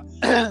 But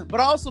I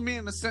also mean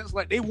in the sense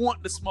like they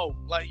want the smoke,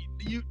 like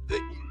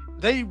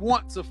they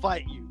want to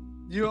fight you.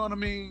 You know what I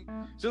mean?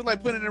 Just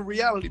like putting in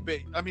reality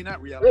base. I mean,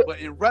 not reality, but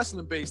in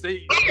wrestling base,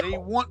 they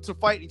want to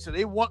fight each other.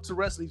 They want to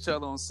wrestle each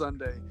other on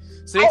Sunday.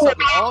 So they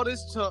talking all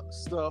this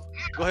stuff.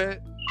 Go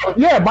ahead.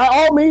 Yeah, by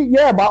all means,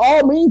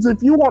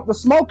 if you want the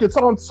smoke, it's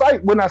on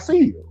site when I see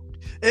you.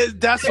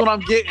 That's what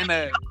I'm getting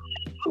at.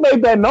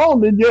 Made that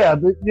known, then yeah,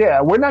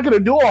 we're not gonna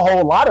do a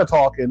whole lot of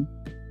talking.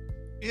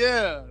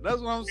 Yeah, that's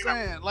what I'm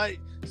saying.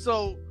 Like,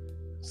 so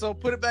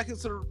put it back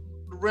into the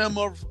realm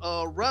of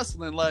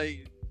wrestling.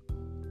 Like,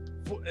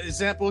 for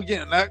example,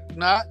 again,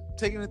 not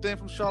taking anything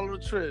from Charlotte or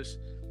Trish.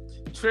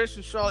 Trish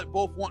and Charlotte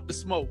both want the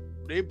smoke.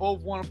 They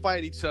both want to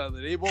fight each other.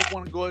 They both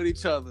want to go at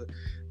each other.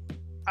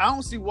 I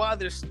don't see why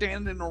they're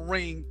standing in the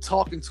ring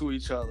talking to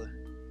each other.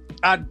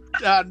 I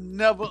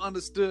never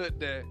understood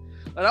that.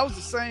 Like, that was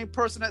the same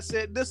person that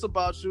said this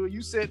about you, and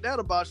you said that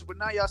about you, but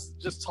now y'all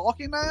just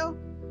talking now?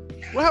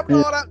 What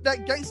happened to all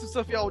that gangster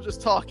stuff y'all were just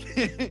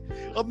talking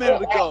a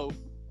minute ago?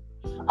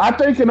 I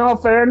think, in all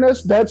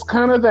fairness, that's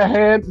kind of the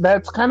hand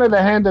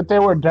that they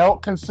were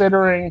dealt,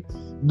 considering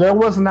there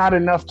was not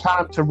enough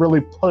time to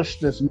really push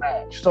this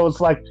match. So it's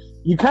like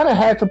you kind of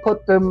had to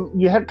put them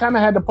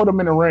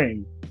in a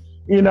ring.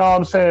 You know what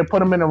I'm saying? Put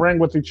them in a ring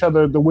with each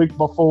other the week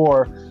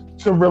before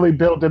to really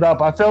build it up.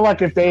 I feel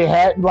like if they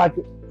had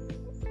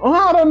Well,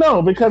 I don't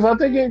know because I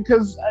think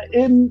because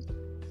in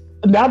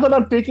now that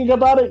I'm thinking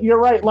about it, you're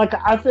right. Like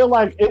I feel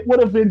like it would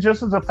have been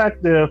just as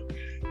effective,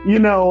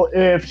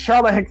 if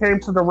Charlotte had came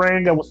to the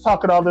ring and was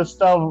talking all this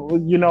stuff.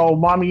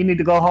 Mommy, you need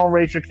to go home,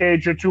 raise your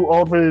kids. You're too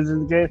old for this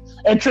game.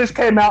 And Trish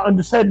came out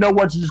and said no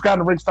words. She just got in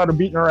the ring, started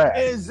beating her ass.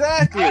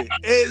 Exactly.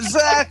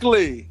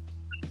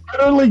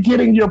 Literally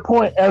getting your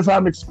point as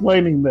I'm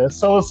explaining this.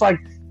 So it's like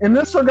in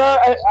this regard,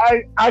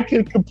 I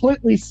can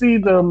completely see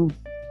them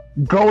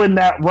going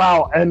that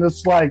route, and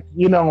it's like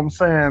what I'm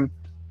saying.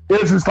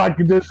 It's just like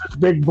this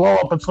big blow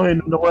up between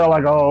them. Where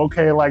like, oh,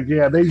 okay, like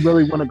yeah, they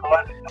really want to go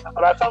at it.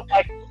 But I felt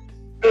like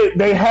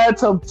they had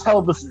to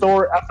tell the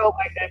story. I felt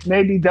like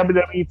maybe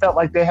WWE felt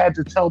like they had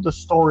to tell the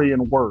story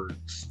in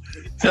words.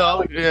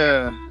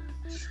 Yeah.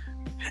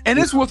 And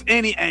it's with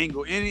any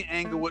angle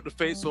with the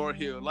face or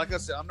heel. Like I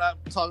said, I'm not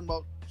talking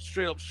about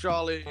straight up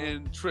Charlotte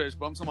and Trish,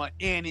 but I'm talking about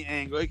any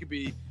angle. It could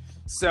be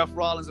Seth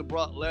Rollins and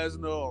Brock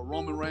Lesnar or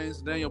Roman Reigns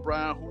and Daniel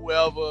Bryan,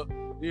 whoever.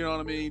 You know what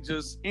I mean?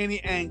 Just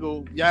any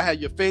angle. Y'all have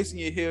your face and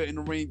your heel in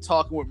the ring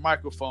talking with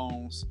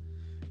microphones.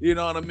 You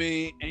know what I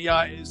mean? And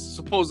y'all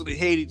supposedly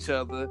hate each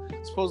other.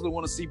 Supposedly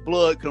want to see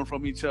blood come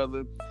from each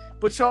other.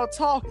 But y'all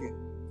talking.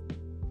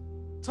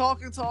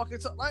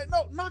 Like,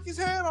 no, knock his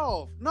head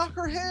off. Knock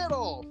her head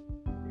off.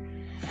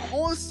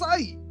 On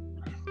site.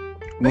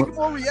 Make it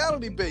more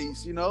reality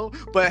based,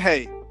 But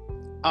hey,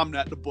 I'm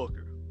not the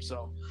booker.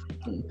 So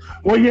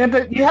well, you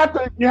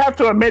have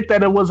to admit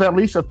that it was at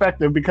least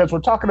effective because we're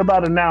talking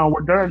about it now.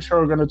 We're darn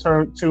sure going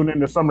to tune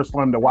into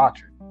SummerSlam to watch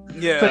it.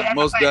 Yeah, so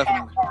most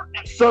definitely.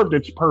 It served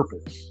its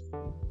purpose.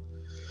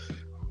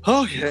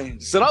 Okay,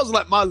 so that was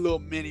like my little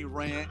mini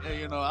rant.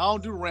 I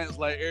don't do rants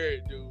like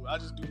Eric do. I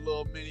just do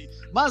little mini.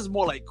 Mine's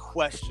more like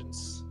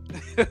questions.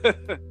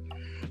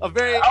 A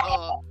very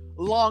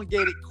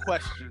elongated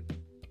question.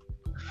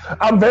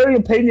 I'm very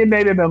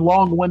opinionated and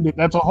long-winded.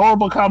 That's a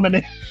horrible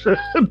combination for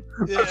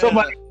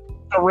somebody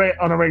to rant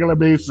on a regular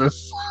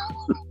basis.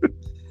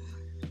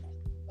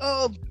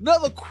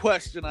 Another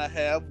question I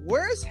have: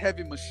 where's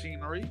Heavy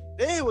Machinery?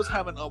 They was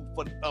having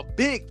a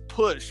big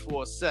push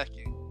for a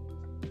second,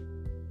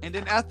 and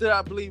then after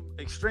I believe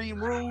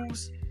Extreme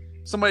Rules,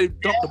 somebody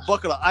dumped a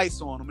bucket of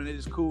ice on them and it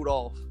just cooled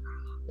off.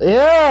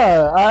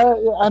 Yeah,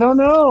 I don't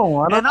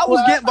know. I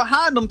was getting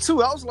behind them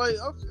too. I was like,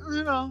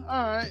 okay, all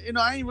right.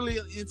 I ain't really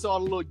into all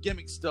the little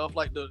gimmick stuff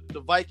like the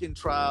Viking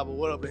tribe or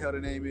whatever the hell their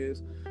name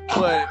is.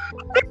 But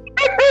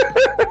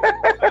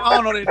I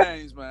don't know their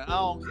names, man. I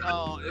don't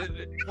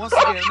once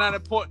again, not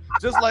important.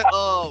 Just like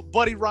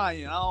Buddy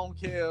Ryan, I don't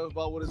care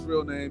about what his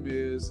real name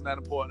is. Not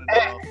important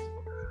enough.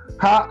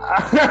 How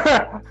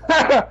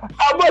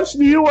much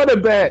do you want to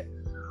bet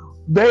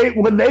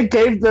when they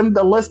gave them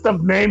the list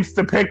of names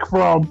to pick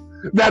from?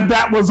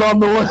 That was on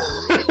the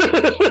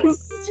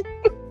list.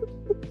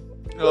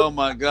 Oh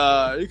my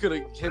God! You could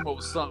have came up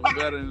with something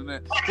better than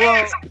that.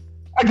 Well,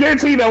 I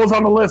guarantee you that was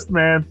on the list,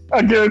 man.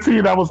 I guarantee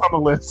you that was on the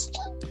list.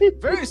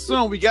 Very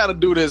soon we got to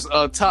do this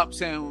top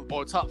 10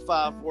 or top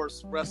 5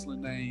 worst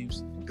wrestling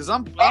names because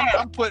I'm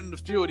putting a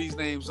few of these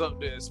names up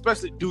there,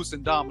 especially Deuce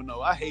and Domino.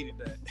 I hated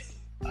that.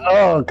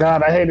 Oh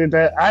God, I hated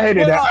that.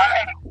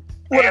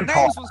 Well, the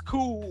names was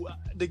cool.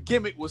 The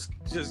gimmick was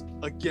just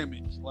a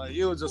gimmick. Like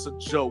it was just a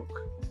joke.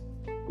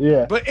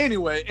 Yeah. But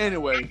anyway,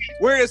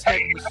 where is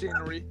Heavy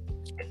Machinery?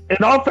 In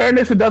all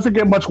fairness, it doesn't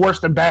get much worse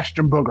than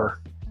Bastion Booger.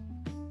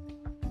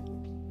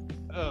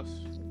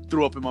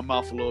 Threw up in my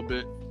mouth a little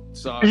bit.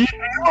 Sorry. You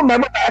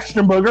remember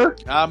Bastion Booger?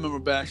 I remember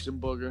Bastion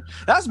Booger.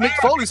 That's Mick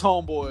Foley's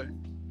homeboy.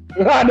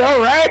 I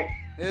know, right?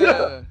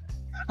 Yeah.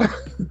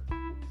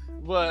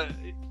 But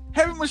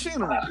Heavy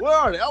Machinery, where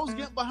are they? I was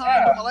getting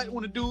behind them. I like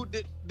when the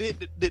dude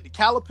did the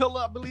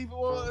caterpillar, I believe it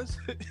was.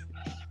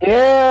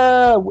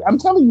 Yeah, I'm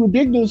telling you,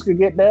 big dudes could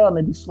get down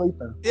and be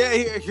sleeping.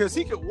 Yeah, because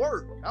he could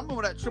work. I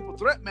remember that triple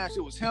threat match.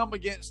 It was him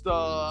against,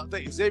 I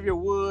think, Xavier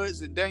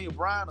Woods and Daniel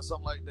Bryan or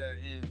something like that.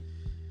 And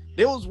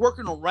they was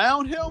working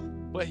around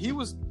him, but he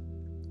was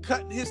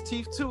cutting his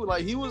teeth too.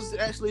 Like he was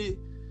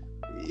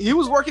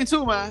working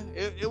too, man.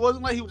 It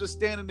wasn't like he was just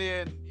standing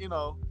there and,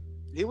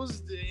 he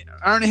was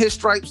earning his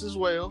stripes as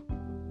well.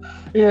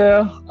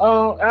 Yeah,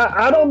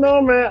 I don't know,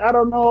 man. I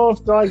don't know if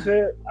like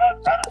that. I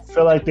don't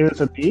feel like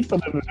there's a need for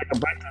them to take a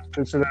break,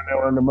 considering they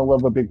were in the middle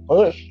of a big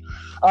push.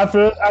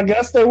 I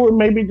guess they were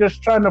maybe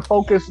just trying to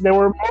focus. They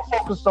were more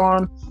focused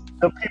on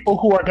the people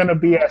who are going to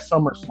be at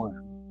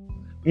SummerSlam.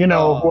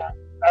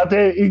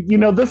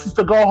 This is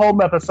the go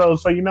home episode,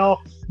 so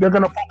they're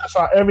going to focus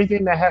on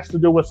everything that has to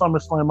do with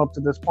SummerSlam up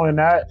to this point.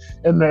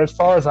 And as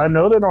far as I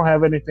know, they don't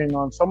have anything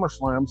on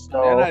SummerSlam.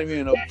 So they're not even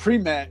in a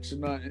pre-match or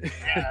nothing.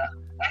 Yeah.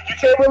 You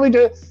can't really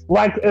do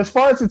as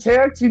far as the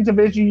tag team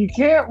division. You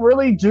can't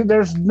really do.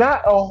 There's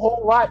not a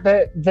whole lot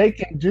that they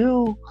can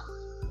do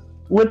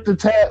with the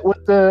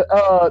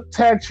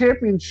tag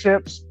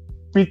championships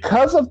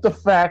because of the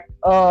fact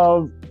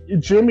of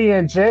Jimmy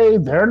and Jay.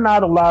 They're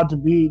not allowed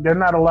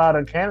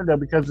in Canada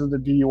because of the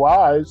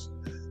DUIs.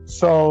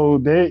 So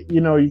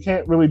you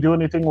can't really do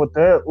anything with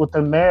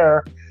them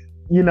there.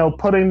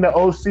 Putting the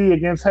OC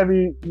against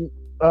Heavy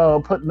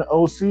putting the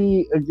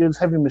OC against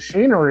Heavy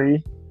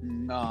Machinery,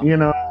 you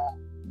know,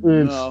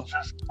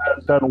 just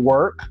doesn't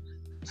work.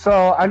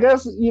 So I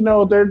guess, you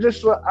know, they're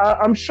just.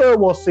 I'm sure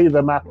we'll see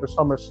them after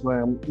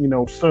SummerSlam, you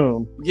know,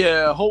 soon.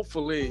 Yeah,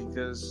 hopefully,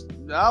 because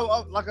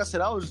like I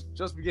said, I was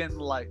just beginning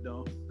to like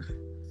them.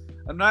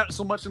 I'm not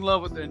so much in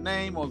love with their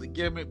name or the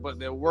gimmick, but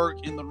their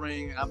work in the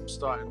ring, I'm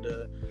starting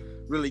to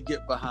really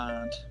get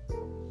behind.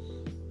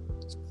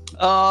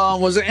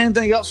 Was there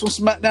anything else from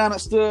SmackDown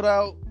that stood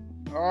out?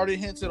 I already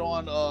hinted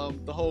on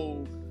the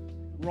whole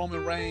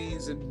Roman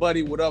Reigns and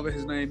Buddy, whatever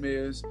his name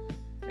is,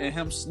 and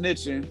him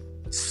snitch, saying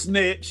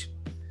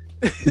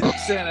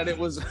that it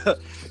was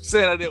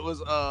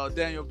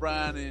Daniel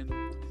Bryan and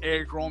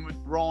Eric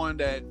Rowan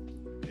that,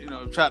 you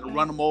know, tried to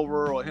run him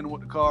over or hit him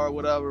with the car or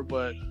whatever.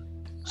 But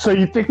so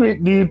you think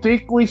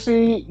we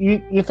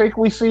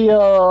see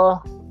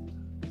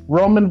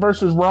Roman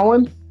versus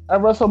Rowan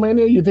at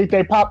WrestleMania? You think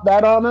they pop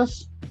that on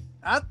us?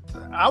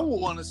 I would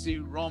want to see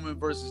Roman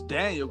versus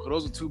Daniel, because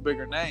those are two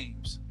bigger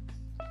names.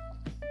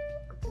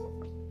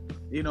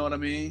 You know what I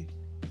mean?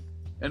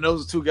 And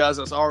those are two guys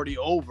that's already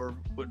over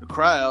with the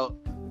crowd.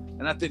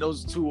 And I think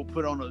those two will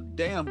put on a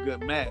damn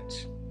good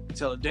match.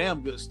 Tell a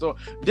damn good story.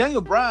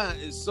 Daniel Bryan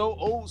is so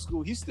old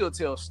school, he still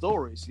tells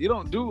stories. He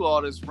don't do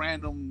all this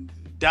random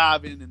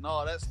diving and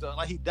all that stuff.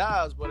 Like, he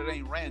dives, but it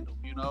ain't random,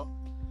 you know?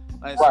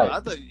 Like, right.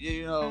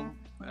 So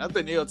I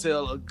think they'll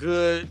tell a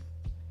good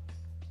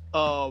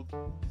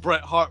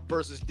Bret Hart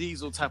versus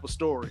Diesel type of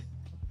story.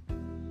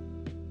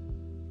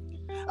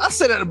 I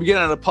said at the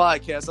beginning of the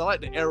podcast, I like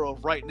the era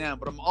of right now,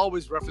 but I'm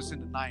always referencing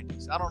the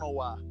 90s. I don't know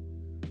why.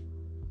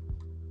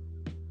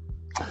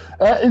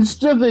 It's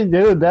just,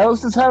 dude, that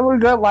was the time we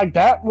got, like,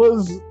 that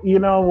was, you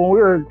know, when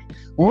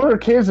we were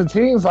kids and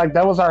teens, like,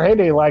 that was our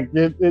heyday. Like,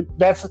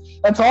 that's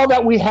all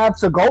that we have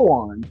to go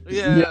on.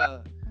 Yeah.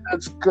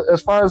 That's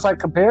as far as, like,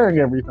 comparing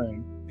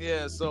everything.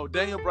 Yeah, so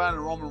Daniel Bryan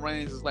and Roman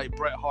Reigns is like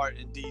Bret Hart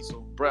and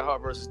Diesel. Bret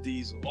Hart versus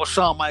Diesel. Or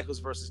Shawn Michaels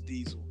versus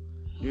Diesel.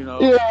 You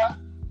know?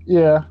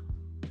 Yeah.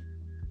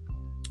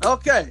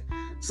 Okay.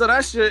 So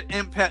that's your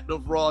impact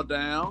of Raw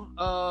down.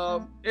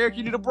 Eric,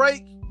 you need a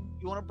break?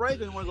 You want a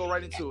break or you want to go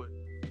right into it?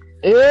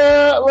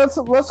 Yeah, let's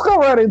go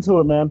right into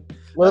it, man.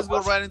 Let's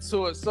go right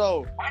into it.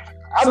 So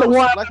I've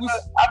been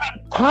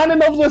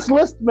pining over this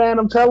list, man,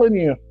 I'm telling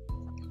you.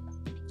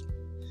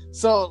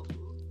 So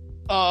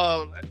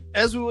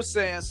as we were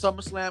saying,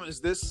 SummerSlam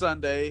is this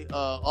Sunday,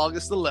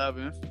 August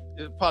 11th.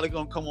 It's probably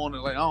going to come on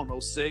at, like, I don't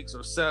know, 6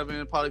 or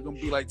 7. Probably going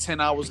to be like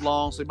 10 hours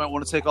long, so you might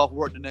want to take off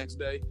work the next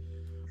day.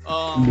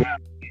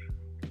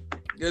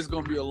 It's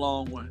going to be a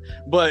long one.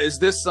 But it's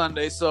this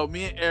Sunday, so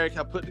me and Eric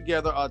have put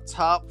together our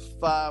top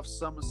 5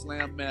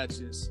 SummerSlam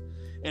matches.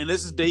 And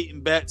this is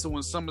dating back to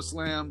when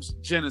SummerSlam's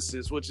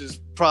genesis, which is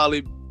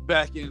probably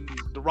back in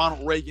the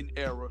Ronald Reagan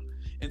era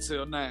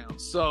until now.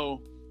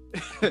 So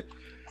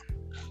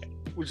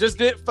we just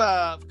did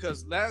 5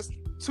 because last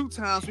 2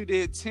 times we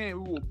did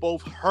 10, we were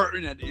both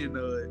hurting at the end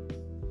of it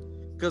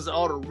because of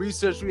all the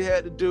research we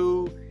had to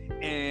do,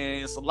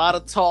 and it's a lot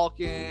of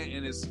talking,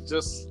 and it was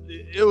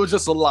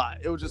just a lot.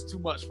 It was just too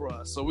much for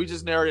us. So we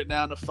just narrowed it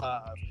down to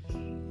 5.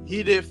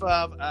 He did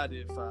 5, I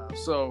did 5.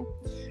 So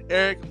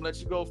Eric, I'm gonna let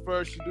you go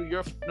first. You do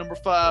your number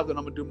 5, then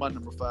I'm gonna do my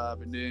number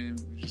 5, and then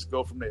we just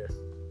go from there.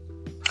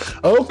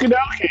 Okie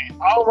dokie.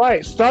 All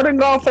right.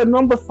 Starting off at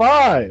number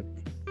 5,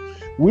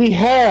 we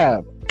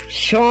have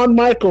Shawn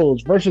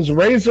Michaels versus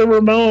Razor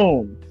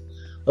Ramon,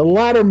 the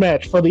ladder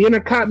match for the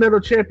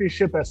Intercontinental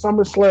Championship at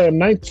SummerSlam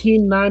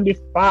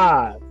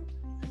 1995.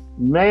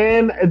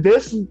 Man,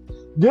 this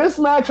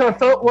match I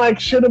felt like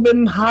should have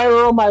been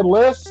higher on my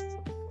list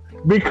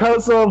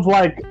because of,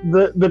 like,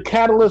 the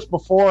catalyst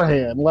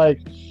beforehand. Like,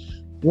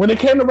 when it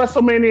came to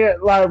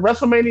WrestleMania, like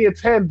WrestleMania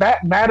 10, that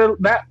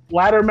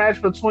ladder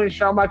match between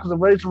Shawn Michaels and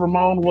Razor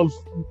Ramon was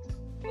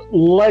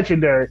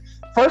legendary.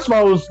 First of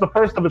all, it was the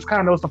first of its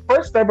kind. It was the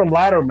first ever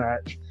ladder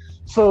match.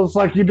 So it's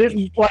like you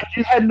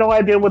had no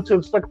idea what to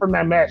expect from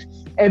that match.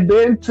 And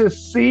then to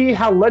see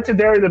how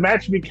legendary the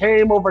match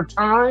became over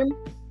time,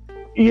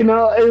 you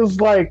know, it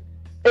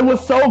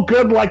was so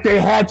good, like they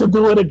had to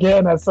do it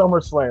again at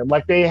SummerSlam.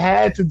 Like they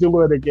had to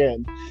do it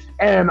again.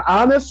 And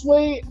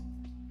honestly,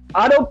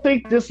 I don't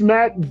think this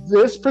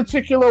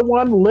particular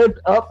one lived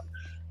up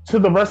to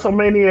the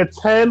WrestleMania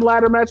 10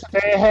 ladder match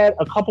they had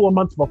a couple of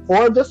months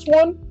before this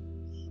one.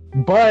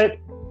 But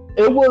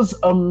it was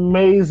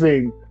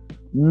amazing.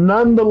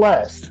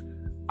 Nonetheless,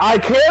 I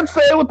can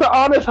say with the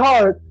honest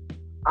heart,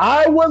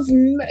 I was,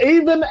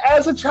 even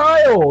as a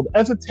child,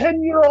 as a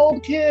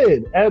 10-year-old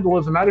kid, and it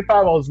was 95,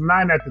 I was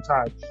 9 at the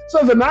time. So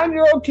as a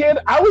 9-year-old kid,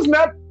 I was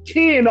not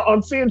keen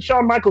on seeing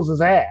Shawn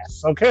Michaels'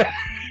 ass, okay?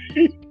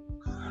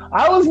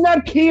 I was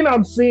not keen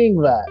on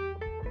seeing that.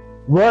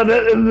 But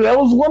that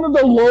was one of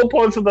the low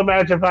points of the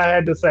match, if I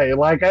had to say.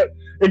 Like, it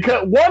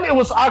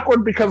was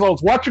awkward because I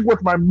was watching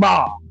with my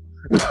mom.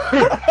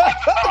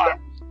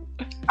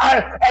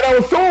 I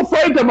was so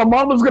afraid that my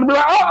mom was going to be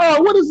like,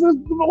 what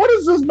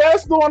is this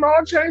mess going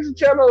on? Change the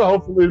channel.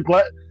 Hopefully,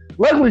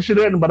 luckily she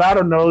didn't, but I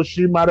don't know.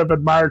 She might have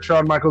admired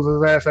Shawn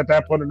Michaels' ass at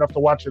that point enough to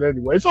watch it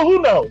anyway. So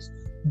who knows?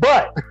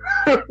 But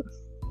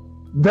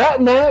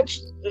that match,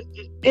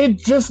 it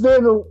just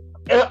didn't.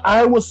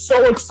 I was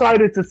so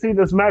excited to see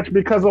this match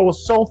because I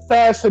was so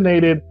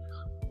fascinated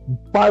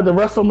by the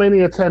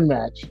WrestleMania 10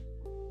 match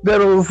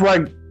that it was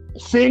like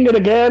seeing it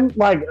again.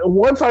 Like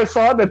once I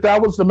saw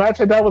that was the match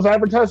that was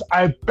advertised,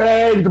 I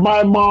begged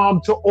my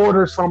mom to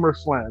order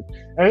SummerSlam.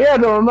 And you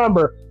had to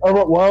remember,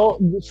 well,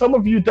 some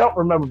of you don't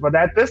remember, but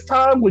at this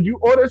time, when you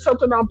ordered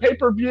something on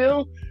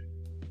pay-per-view,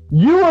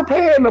 you were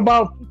paying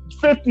about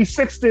 $50,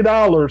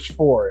 $60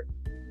 for it.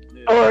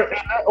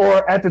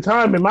 Or at the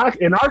time, in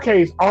our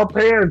case, our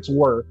parents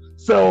were.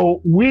 So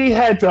we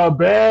had to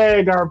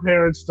beg our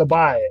parents to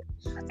buy it.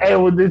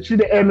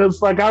 And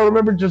it's like, I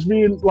remember just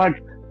being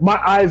like, my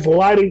eyes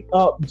lighting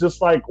up,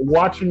 just like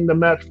watching the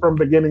match from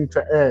beginning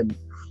to end.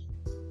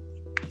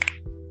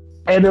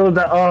 And it was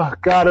oh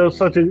god, it was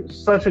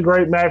such a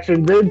great match.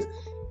 And then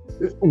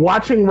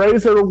watching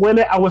Razor win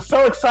it, I was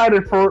so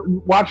excited for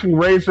watching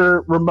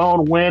Razor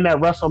Ramon win at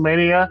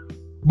WrestleMania.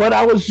 But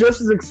I was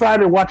just as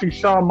excited watching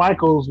Shawn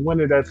Michaels win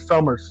it at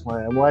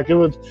SummerSlam. Like it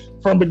was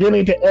from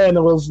beginning to end.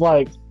 It was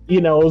like,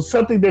 it was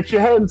something that you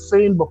hadn't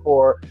seen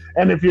before.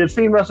 And if you had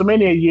seen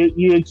WrestleMania,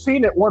 you had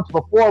seen it once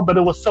before, but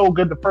it was so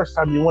good the first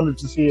time you wanted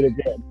to see it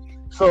again.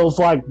 So it's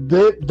like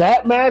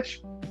that match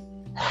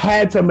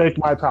had to make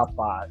my top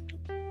 5.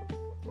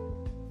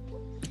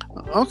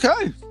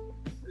 Okay.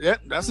 Yeah,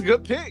 that's a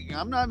good pick.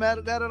 I'm not mad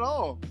at that at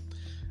all.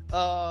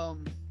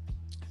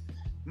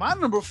 My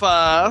number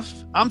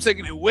 5, I'm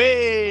taking it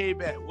way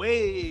back.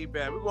 We're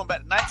going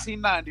back to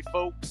 1990,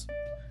 folks.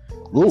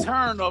 Ooh.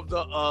 Turn of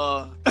the,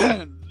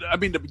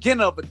 the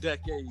beginning of a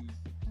decade.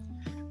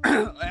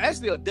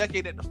 Actually, a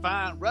decade that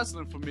defined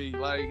wrestling for me.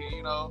 Like,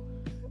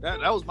 that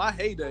was my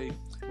heyday.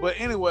 But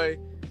anyway,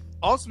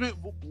 Ultimate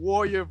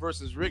Warrior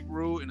versus Rick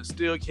Rude in a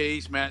steel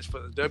cage match for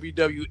the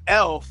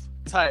WWF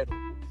title.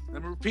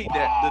 Let me repeat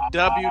that. The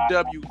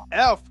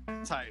WWF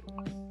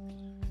title.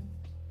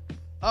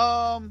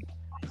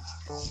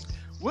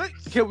 What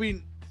can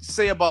we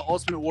say about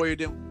Ultimate Warrior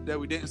that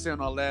we didn't say on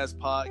our last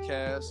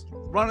podcast?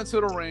 Running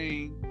to the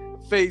ring,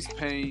 face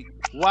paint,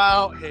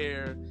 wild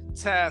hair,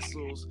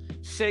 tassels,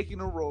 shaking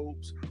the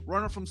ropes,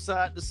 running from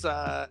side to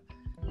side.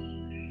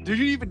 Do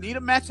you even need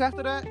a match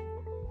after that?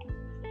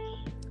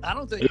 I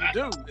don't think you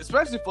do,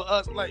 especially for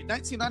us. Like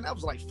 1990, I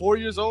was like 4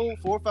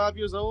 or 5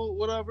 years old,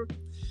 whatever.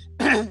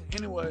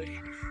 Anyway,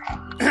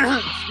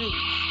 excuse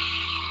me.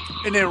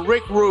 And then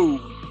Rick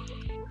Rude,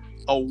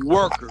 a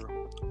worker,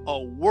 a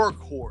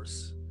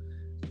workhorse,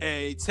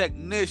 a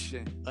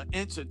technician, an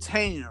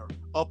entertainer,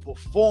 a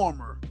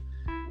performer.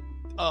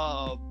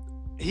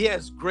 He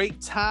has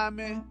great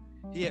timing.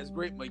 He has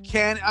great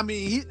mechanics. I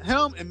mean,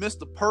 him and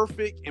Mr.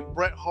 Perfect and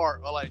Bret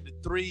Hart are like the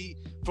 3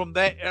 from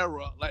that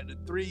era, like the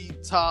 3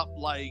 top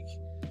like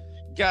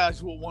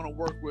guys you will want to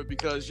work with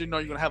because you're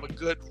going to have a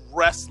good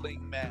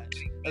wrestling match.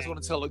 That's going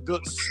to tell a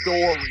good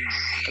story.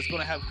 That's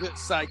going to have good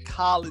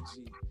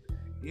psychology.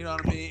 You know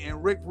what I mean?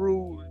 And Rick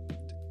Rude,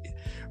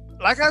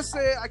 like I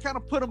said, I kind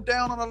of put him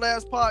down on the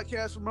last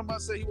podcast. Remember I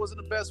said he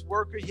wasn't the best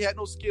worker. He had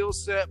no skill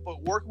set.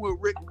 But working with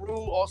Rick Rude,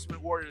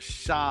 Ultimate Warrior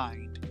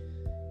shined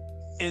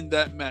in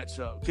that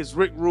matchup. Because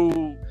Rick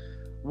Rude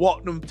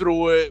walked him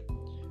through it.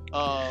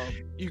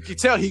 You can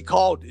tell he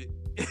called it.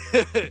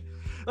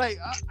 Like,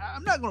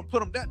 I'm not going to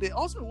put him down. Did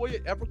Ultimate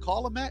Warrior ever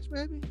call a match,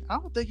 maybe? I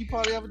don't think he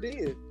probably ever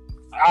did.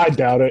 I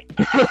doubt it.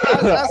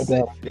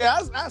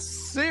 I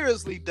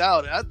seriously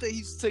doubt it. I think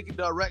he's taking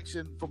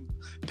direction from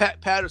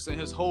Pat Patterson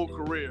his whole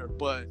career.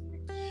 But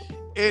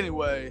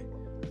anyway,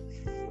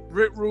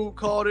 Rick Rude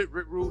called it.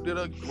 Rick Rude did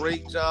a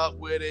great job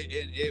with it,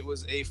 and it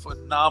was a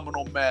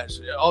phenomenal match.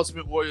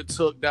 Ultimate Warrior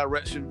took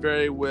direction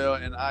very well,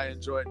 and I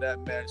enjoyed that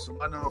match. So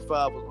my number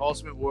 5 was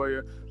Ultimate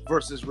Warrior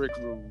versus Rick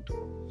Rude.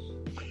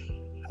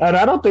 And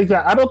I don't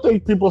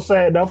think people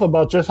say enough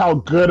about just how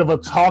good of a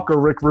talker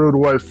Rick Rude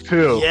was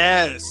too.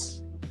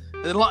 Yes.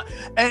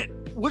 And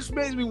which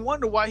makes me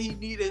wonder why he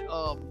needed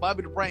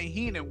Bobby the Brain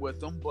Heenan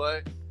with him,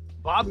 but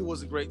Bobby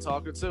was a great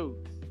talker too.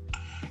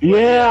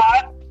 Yeah,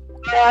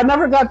 I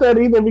never got that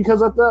either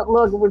because I thought,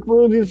 look, Rick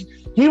Rude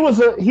he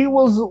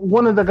was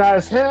one of the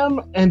guys.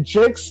 Him and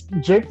Jake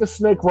the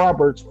Snake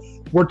Roberts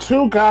were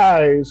 2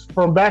 guys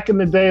from back in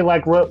the day,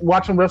 like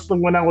watching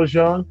wrestling when I was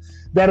young.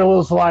 That it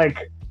was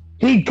like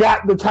he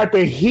got the type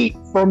of heat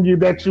from you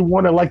that you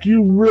wanted, like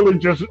you really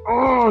just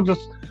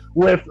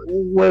with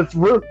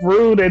Rick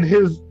Rude and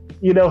his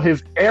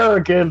his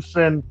arrogance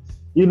and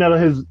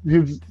his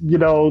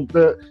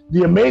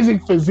the amazing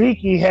physique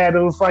he had.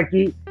 It was like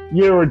you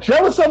were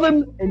jealous of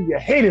him and you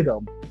hated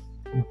him,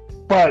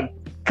 but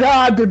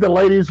God did the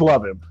ladies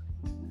love him.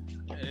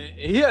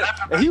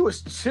 He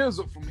was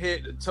chiseled from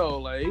head to toe.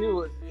 Like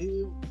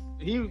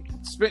he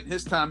spent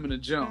his time in the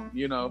gym.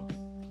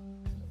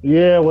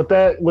 Yeah, with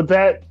that,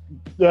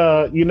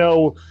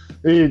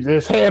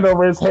 his hand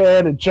over his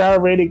head and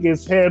gyrating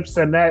his hips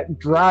and that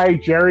dry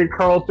Jerry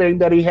curl thing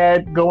that he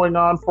had going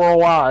on for a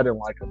while. I didn't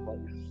like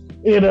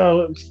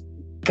it.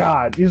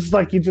 God, it's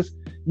like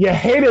you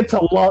hated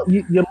to love,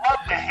 you love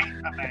to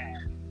hate the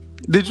man.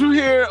 Did you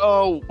hear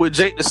what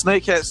Jake the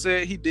Snake had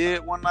said he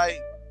did one night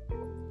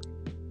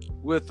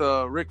with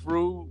Rick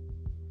Rude?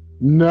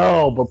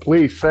 No, but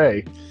please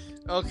say.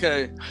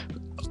 Okay.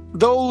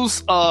 Those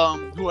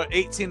who are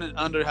 18 and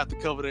under have to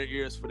cover their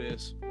ears for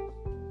this.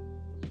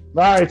 All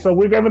right, so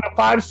we're giving a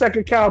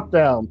 5-second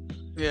countdown.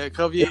 Yeah,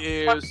 cover your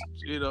ears.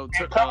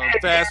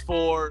 Fast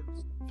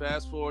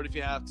forward if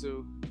you have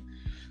to.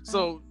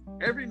 So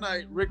every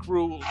night, Rick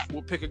Rude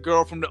will pick a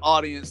girl from the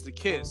audience to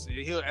kiss.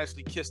 He'll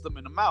actually kiss them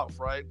in the mouth,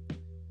 right?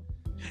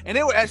 And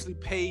they were actually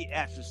paid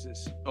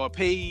actresses or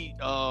paid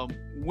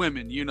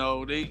women. You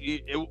know,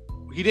 he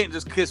didn't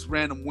just kiss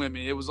random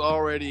women. It was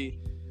already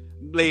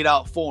laid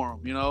out for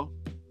him. You know.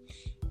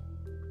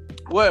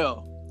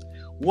 Well,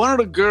 one of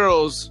the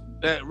girls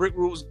that Rick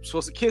Rude was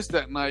supposed to kiss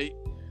that night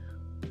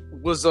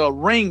was a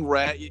ring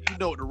rat. You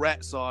know what the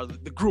rats are,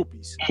 the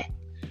groupies.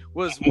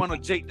 Was one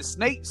of Jake the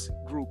Snake's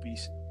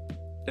groupies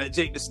that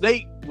Jake the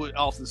Snake would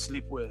often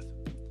sleep with.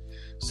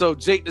 So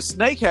Jake the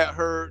Snake had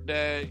heard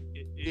that,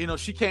 you know,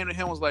 she came to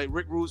him and was like,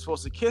 Rick Rude's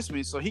supposed to kiss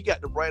me. So he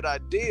got the bright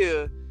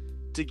idea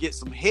to get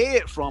some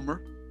head from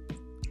her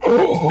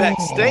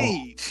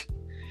backstage.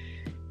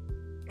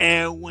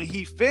 And when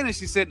he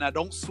finished, he said, now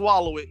don't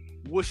swallow it,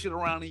 whoosh it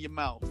around in your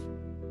mouth.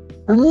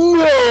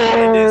 No.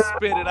 And then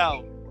spit it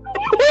out.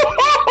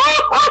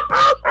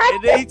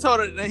 And then he told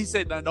her, he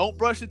said, now don't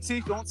brush your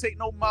teeth, don't take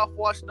no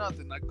mouthwash,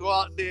 nothing. Now go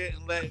out there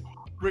and let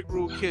Rick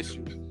Rude kiss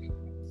you.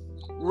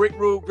 Rick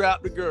Rude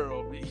grabbed the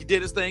girl. He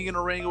did his thing in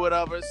the ring or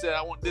whatever and said,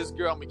 I want this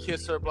girl, I'm gonna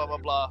kiss her, blah, blah,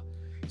 blah.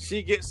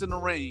 She gets in the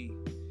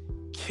ring,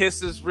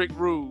 kisses Rick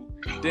Rude,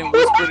 then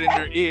whispered in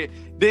her ear.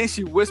 Then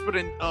she whispered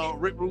in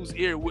Rick Rude's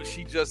ear what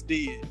she just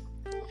did.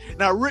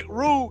 Now Rick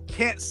Rude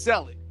can't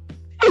sell it.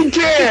 He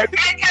can't.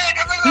 He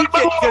can't,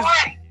 because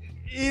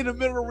in the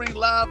middle of the ring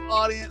live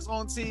audience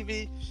on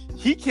TV,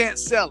 he can't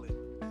sell it.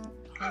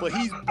 But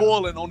he's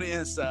boiling on the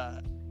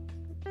inside.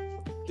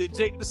 Did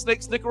Jake the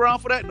Snake stick around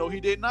for that? No, he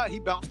did not. He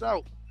bounced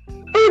out.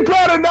 He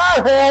better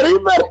not have. He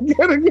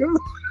better get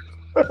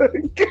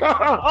it.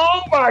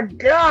 Oh my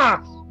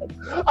gosh.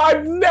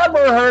 I've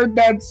never heard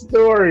that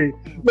story.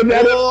 But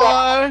that is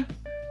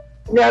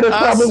probably one of the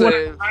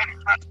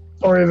greatest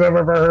stories I've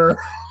ever heard.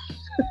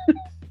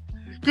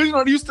 Because, you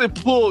know, they used to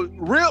pull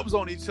ribs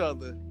on each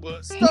other.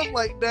 But stuff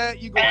like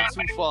that, you're going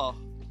too far.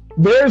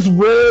 There's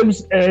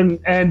ribs, and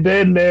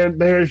then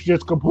there's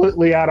just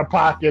completely out of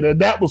pocket. And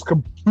that was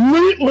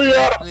completely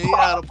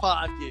out of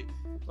pocket.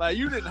 Like,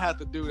 you didn't have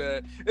to do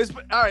that.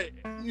 All right.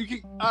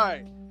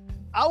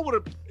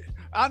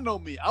 I know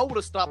me. I would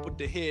have stopped with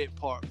the head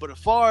part. But as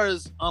far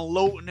as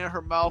unloading in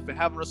her mouth and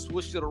having her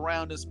swish it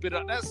around and spit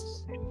out,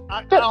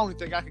 I don't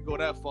think I could go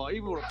that far.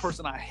 Even with a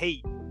person I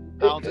hate,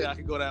 I don't think I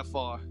could go that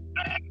far.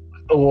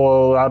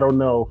 Well, I don't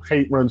know.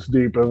 Hate runs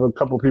deep. There's a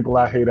couple people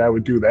I hate, I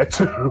would do that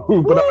too.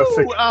 But I don't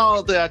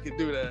think I could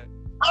do that.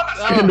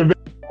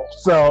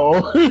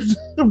 So,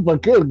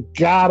 but good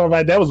God, I'm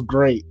like, that was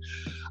great.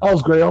 That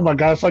was great. Oh my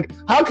gosh! Like,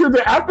 how could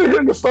they? After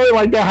hearing a story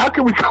like that, how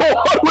can we go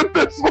on with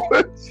this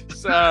one?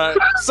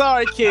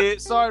 Sorry,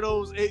 kids. Sorry,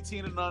 those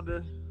 18 and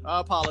under. I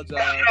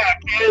apologize.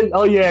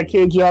 Oh yeah,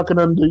 kids, y'all can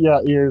undo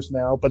your ears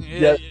now. But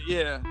yeah.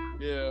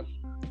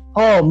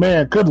 Oh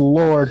man, good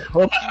Lord.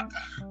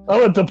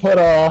 I'm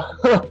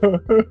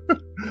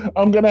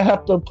gonna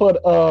have to put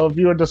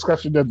viewer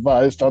discretion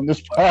advised on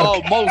this podcast.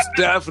 Oh, most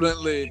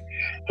definitely.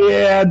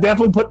 Yeah,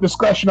 definitely put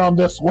discretion on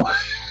this one.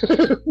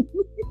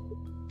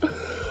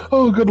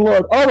 Oh, good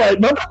Lord. All right,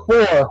 number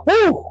 4.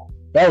 Woo!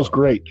 That was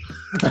great.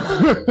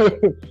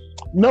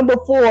 Number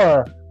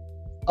 4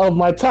 of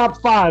my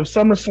top 5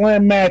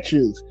 SummerSlam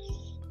matches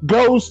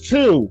goes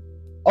to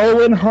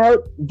Owen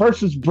Hart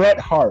versus Bret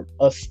Hart,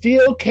 a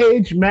steel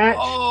cage match.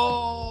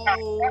 Oh,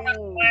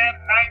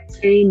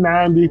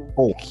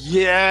 1994.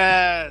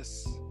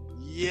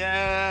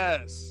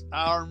 Yes,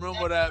 I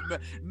remember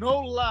that. No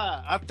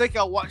lie, I think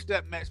I watched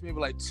that match maybe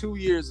like 2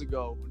 years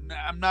ago.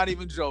 I'm not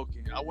even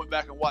joking. I went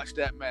back and watched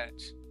that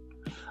match.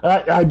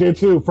 I did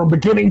too, from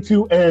beginning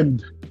to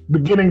end.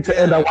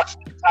 I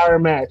watched the entire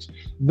match.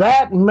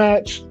 That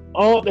match.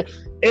 Oh,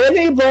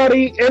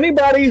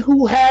 anybody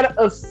who had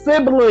a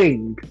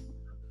sibling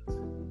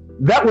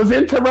that was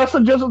into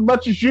wrestling just as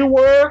much as you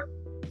were,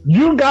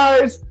 you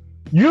guys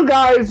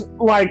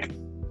like,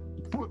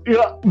 you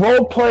know,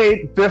 role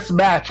played this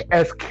match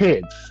as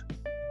kids,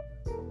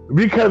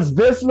 because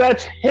this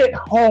match hit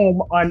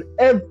home on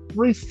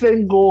every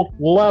single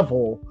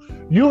level.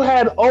 You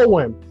had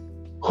Owen,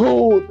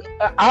 who,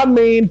 I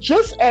mean,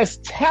 just as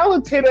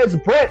talented as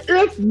Bret,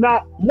 if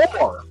not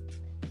more,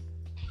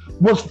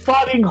 was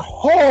fighting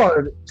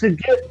hard to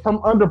get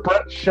from under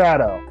Bret's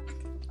shadow.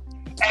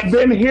 And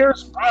then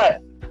here's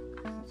Bret,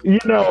 you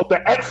know,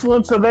 the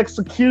excellence of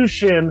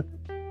execution,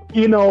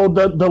 you know,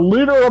 the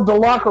leader of the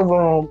locker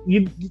room.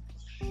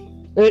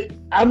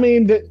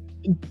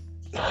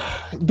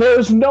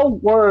 There's no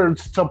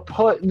words to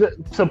put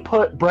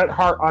Bret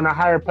Hart on a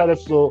higher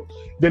pedestal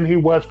than he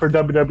was for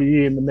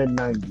WWE in the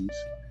mid-90s.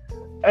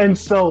 And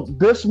so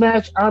this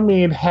match, I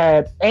mean,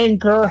 had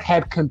anger,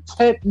 had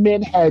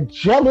contentment, had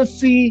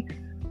jealousy,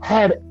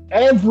 had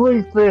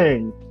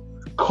everything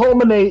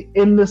culminate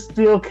in the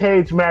steel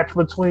cage match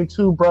between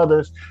two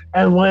brothers.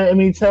 And let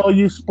me tell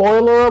you,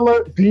 spoiler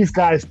alert, these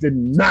guys did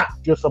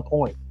not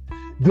disappoint.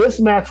 This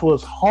match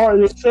was hard.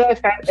 It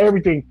had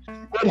everything.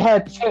 It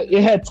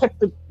had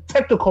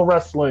technical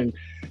wrestling.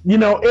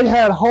 It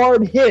had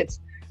hard hits.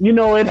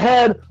 It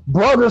had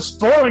brothers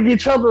throwing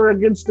each other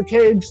against the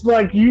cage.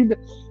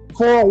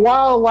 For a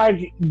while,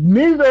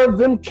 neither of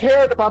them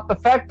cared about the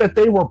fact that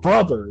they were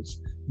brothers.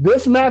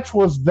 This match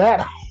was that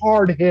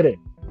hard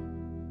hitting.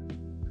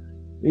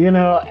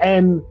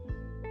 And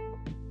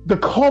the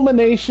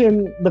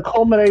culmination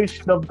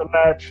of the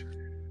match,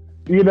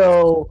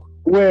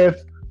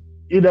 with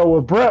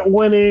Brett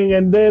winning,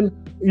 and then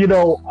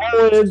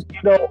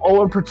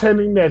Owen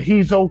pretending that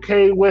he's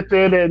okay with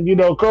it, and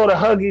go to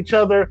hug each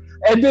other,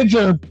 and then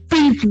just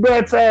beats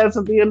Brett's ass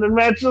at the end of the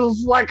match. It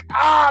was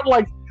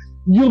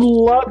you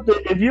loved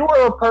it. If you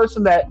were a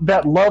person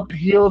that loved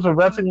heels and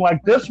wrestling,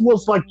 this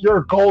was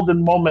your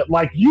golden moment.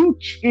 You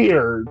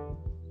cheered.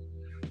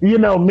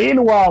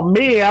 Meanwhile,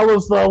 me, I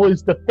was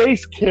always the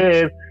face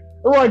kid.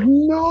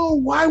 No,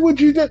 why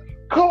would you just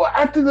go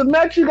after the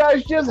match you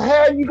guys just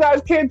had? You guys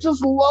can't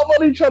just love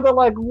on each other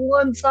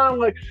one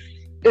time.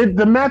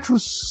 The match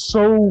was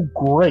so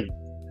great.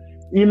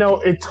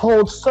 It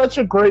told such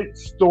a great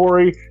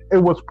story. It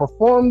was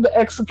performed to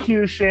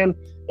execution.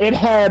 It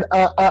had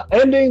an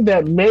ending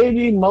that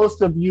maybe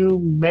most of you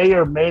may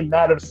or may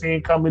not have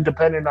seen coming,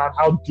 depending on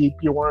how deep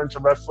you were into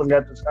wrestling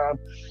at the time.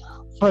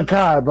 But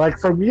God,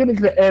 from beginning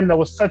to end, that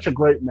was such a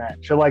great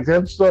match.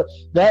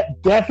 That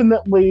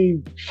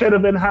definitely should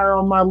have been higher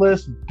on my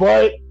list,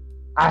 but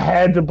I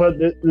had to put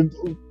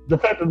the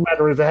fact of the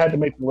matter is I had to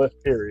make the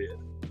list, period.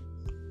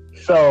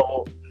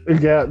 So,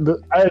 yeah,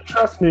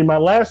 trust me, my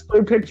last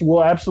three picks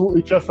will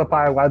absolutely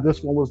justify why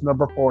this one was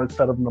number 4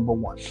 instead of number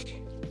 1.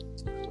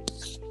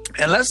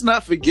 And let's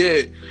not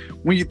forget,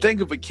 when you think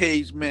of a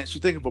cage match,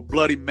 you think of a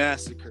bloody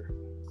massacre.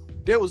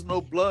 There was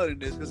no blood in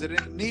this because it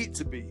didn't need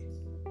to be.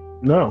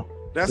 No.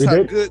 That's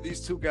how good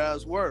these two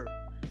guys were.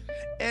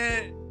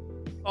 And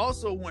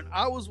also, when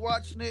I was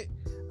watching it,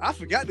 I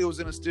forgot they was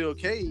in a steel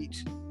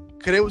cage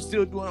because they were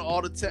still doing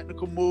all the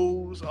technical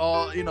moves,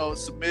 all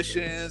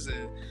submissions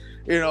and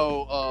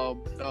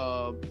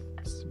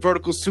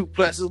vertical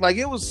suplexes.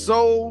 It was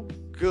so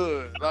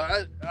good.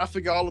 I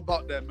forgot all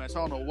about that match. I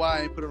don't know why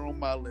I ain't put it on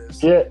my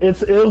list. Yeah, it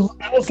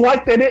was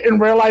like they didn't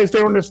realize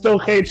they were in the steel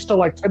cage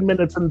till 10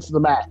 minutes into the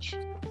match.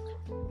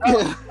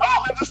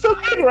 It's still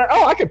good, right?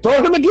 I can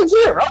throw him against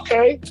here.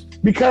 Okay.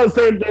 Because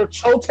they're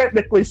so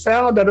technically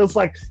sound that it's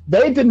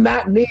they did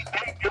not need,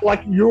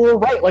 you were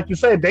right, like you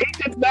said, they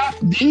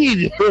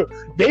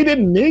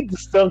didn't need the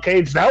steel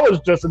cage. That was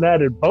just an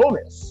added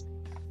bonus.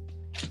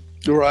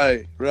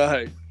 Right.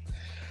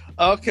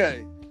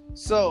 Okay.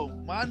 So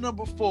my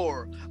number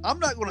 4, I'm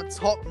not going to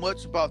talk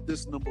much about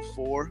this number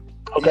 4.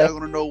 Okay. You're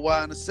going to know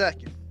why in a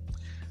second.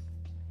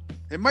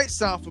 It might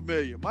sound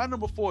familiar. My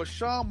number 4 is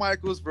Shawn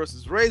Michaels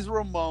versus Razor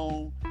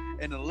Ramon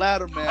in the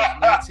ladder match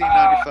in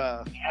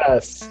 1995.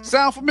 Yes.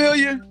 Sound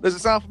familiar? Does it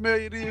sound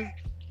familiar to you?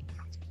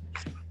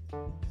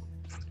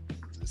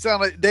 It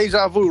sound like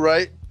deja vu,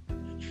 right?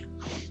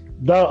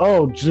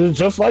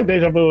 Just like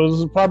deja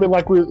vu. It's probably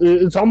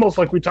it's almost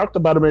like we talked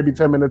about it maybe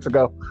 10 minutes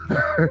ago.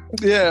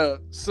 Yeah.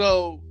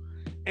 So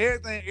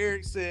everything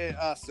Eric said,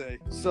 I say.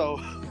 So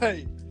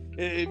hey,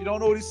 if you don't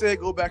know what he said,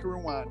 go back and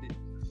rewind it.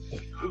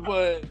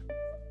 But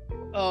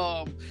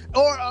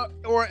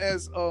or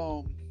as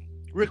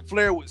Ric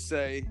Flair would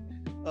say,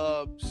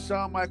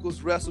 Shawn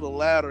Michaels wrestled a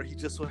ladder. He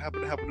just so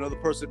happened to have another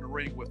person in the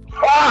ring with him.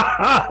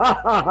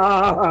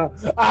 I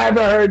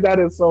haven't heard that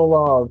in so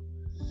long.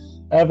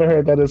 I thought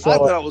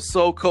it was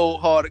so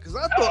cold-hearted because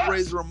I thought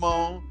Razor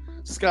Ramon,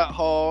 Scott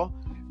Hall,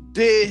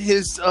 did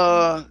his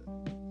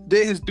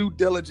due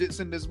diligence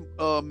in this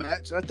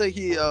match. I think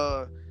he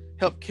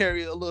helped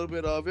carry a little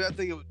bit of it. I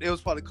think it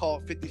was probably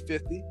called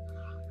 50-50.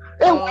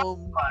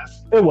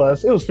 It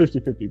was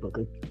 50-50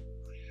 booking.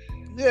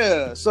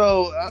 Yeah,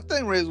 so I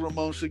think Razor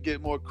Ramon should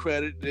get more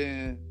credit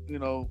than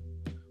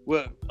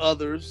what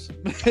others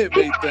may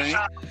think.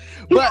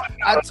 But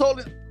I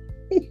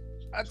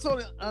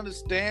totally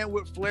understand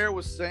what Flair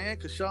was saying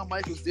because Shawn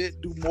Michaels did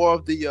do more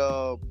of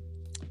the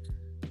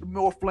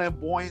more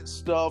flamboyant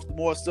stuff, the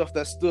more stuff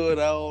that stood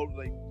out,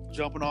 like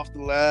jumping off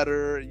the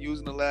ladder and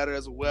using the ladder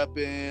as a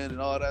weapon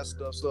and all that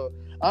stuff. So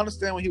I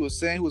understand what he was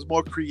saying. He was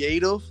more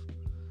creative,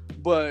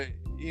 but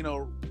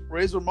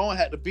Razor Ramon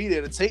had to be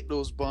there to take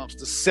those bumps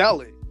to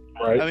sell it.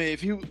 Right. I mean,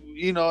 if you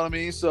know what I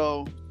mean.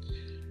 So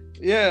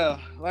yeah,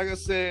 like I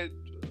said,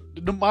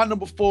 my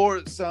number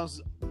 4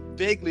 sounds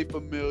vaguely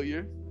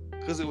familiar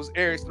because it was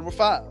Eric's number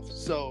 5.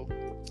 So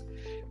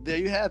there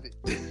you have it.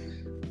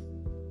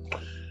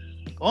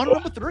 On to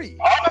number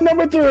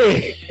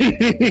 3.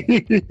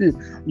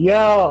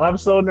 Yeah, I'm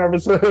so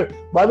nervous.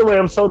 By the way,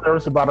 I'm so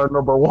nervous about our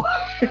number 1.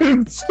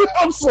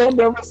 I'm so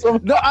nervous.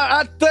 No,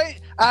 I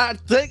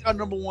think our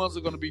number 1s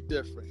are going to be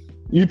different.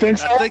 You think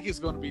so? I think it's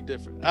going to be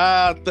different.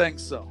 I think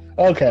so.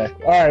 Okay.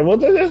 All right. Well,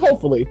 then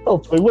hopefully,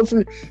 we'll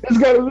see.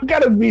 There's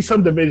got to be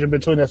some division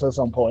between us at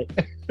some point.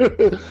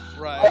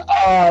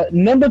 Right.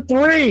 Number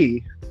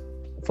three.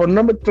 For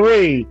number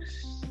three,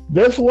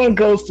 this one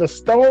goes to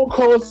Stone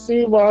Cold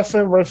Steve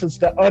Austin versus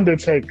The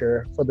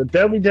Undertaker for the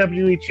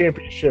WWE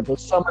Championship of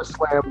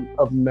SummerSlam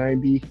of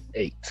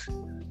 '98.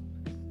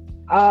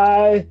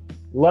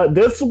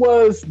 This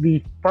was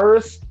the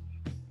first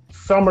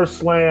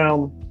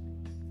SummerSlam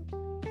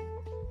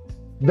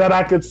that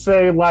I could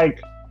say,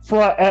 like,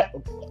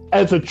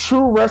 as a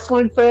true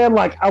wrestling fan,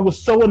 like, I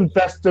was so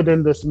invested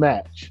in this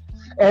match,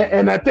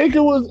 and I think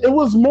it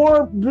was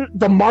more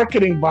the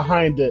marketing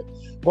behind it.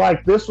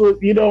 Like, this was,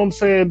 you know what I'm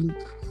saying,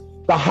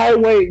 the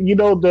highway, you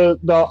know, the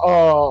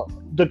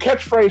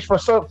catchphrase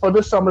for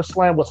this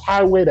SummerSlam was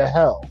 "Highway to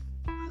Hell."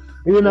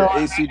 You know,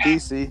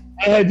 AC/DC.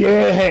 And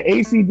yeah,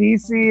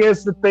 AC/DC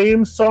is the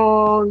theme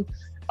song.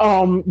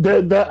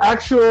 The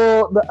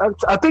actual,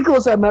 I think it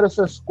was at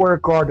Madison Square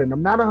Garden.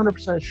 I'm not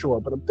 100% sure,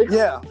 but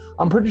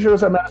I'm pretty sure it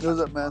was at Madison. It was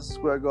at Madison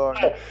Square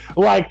Garden. Yeah.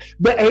 Like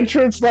the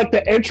entrance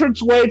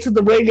way to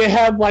the ring, it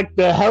had like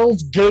the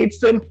Hell's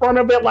Gates in front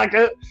of it. Like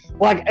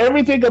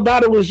everything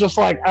about it was just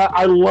like,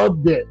 I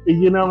loved it,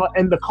 you know.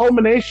 And the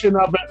culmination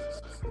of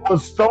it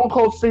was Stone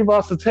Cold Steve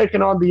Austin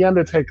taking on The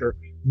Undertaker.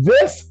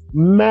 This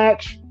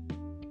match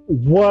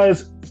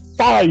was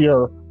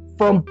fire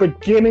from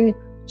beginning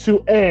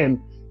to end.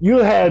 You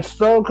had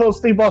Stone Cold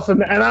Steve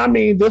Austin, and I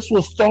mean, this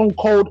was Stone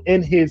Cold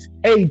in his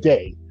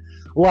heyday.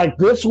 Like,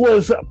 this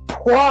was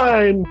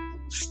prime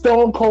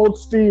Stone Cold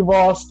Steve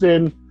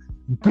Austin,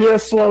 beer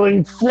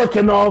swelling,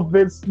 flicking off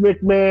Vince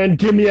McMahon,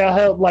 give me a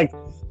help. Like,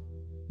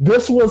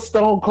 this was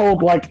Stone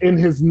Cold, like, in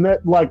his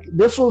net. Like,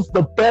 this was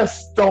the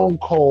best Stone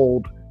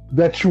Cold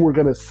that you were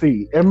going to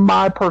see, in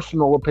my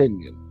personal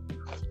opinion.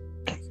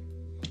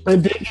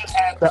 And then you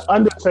had The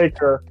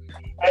Undertaker,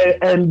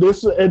 and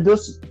this,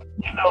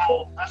 you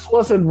know, this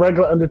wasn't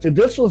regular Undertaker.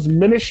 This was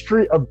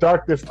Ministry of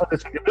Darkness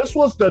Undertaker. This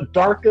was the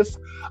darkest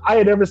I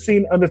had ever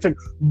seen Undertaker.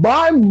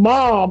 My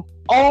mom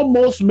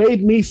almost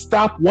made me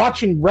stop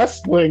watching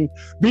wrestling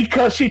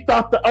because she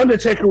thought The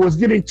Undertaker was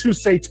getting too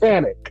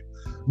satanic.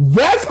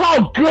 That's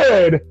how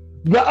good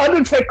The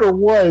Undertaker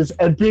was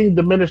at being in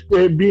the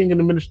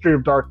Ministry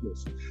of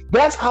Darkness.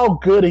 That's how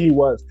good he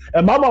was.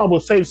 And my mom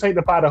was saved,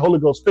 sanctified, and Holy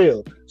Ghost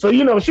filled. So,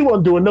 you know, she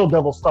wasn't doing no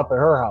devil stuff at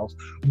her house.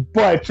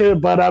 But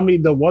I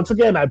mean, once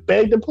again, I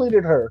begged and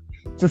pleaded her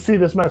to see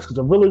this match because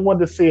I really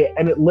wanted to see it.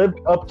 And it lived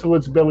up to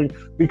its billing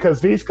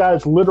because these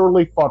guys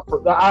literally fought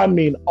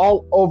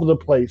all over the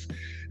place.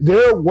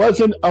 There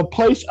wasn't a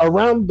place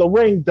around the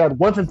ring that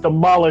wasn't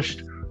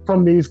demolished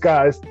from these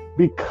guys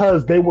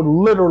because they were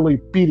literally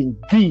beating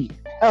the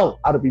hell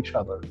out of each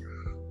other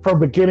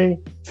from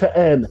beginning to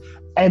end.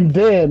 And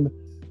then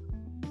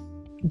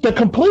the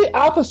complete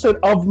opposite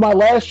of my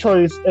last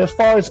choice as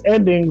far as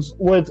endings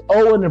with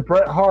Owen and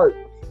Bret Hart.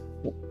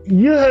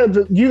 You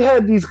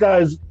had these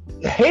guys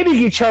hating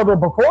each other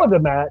before the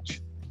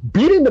match,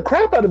 beating the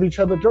crap out of each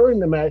other during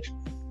the match,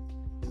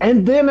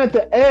 and then at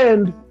the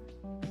end,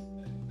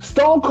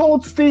 Stone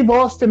Cold Steve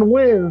Austin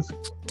wins,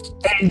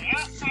 and you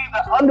see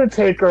The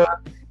Undertaker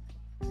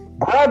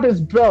grab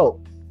his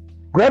belt,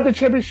 grab the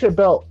championship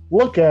belt,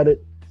 look at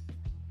it,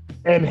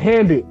 and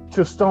hand it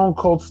to Stone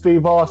Cold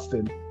Steve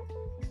Austin.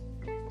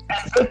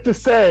 As if to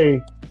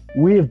say,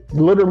 we have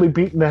literally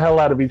beaten the hell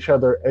out of each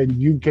other, and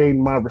you gained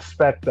my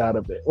respect out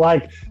of it.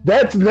 Like,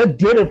 that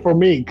did it for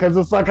me, because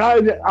it's like,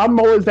 I'm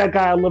always that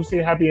guy. I love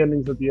seeing happy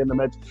endings at the end of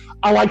the match.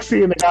 I like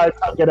seeing the guys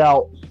get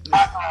out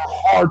after a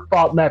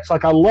hard-fought match.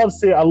 Like, I love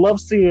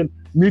seeing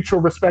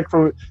mutual respect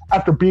for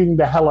after beating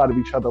the hell out of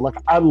each other. Like,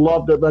 I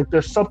love that. Like,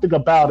 there's something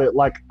about it.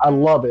 Like, I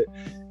love it.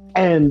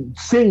 And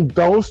seeing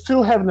those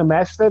two having the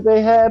match that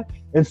they had,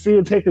 and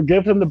seeing Taker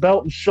give him the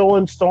belt and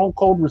showing Stone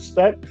Cold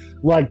respect,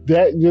 like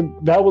that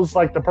was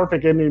like the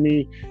perfect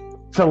enemy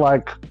to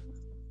like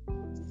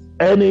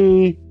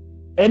any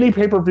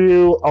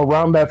pay-per-view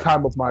around that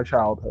time of my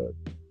childhood.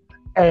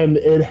 And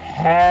it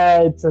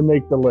had to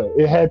make the list.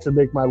 It had to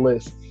make my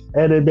list,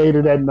 and it made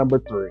it at number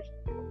 3.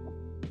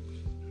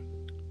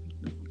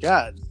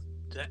 God,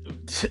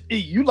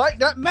 you liked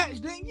that match,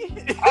 didn't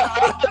you?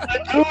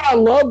 I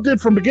loved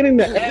it from beginning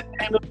to end,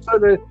 and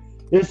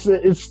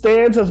it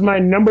stands as my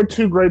number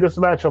 2 greatest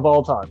match of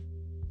all time.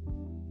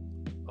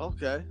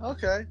 Okay.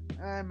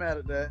 I ain't mad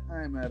at that.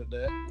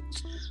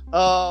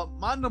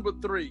 My number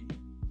 3,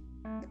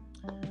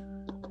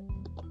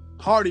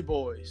 Hardy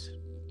Boys,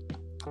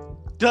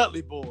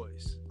 Dudley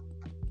Boys,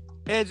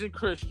 Edge and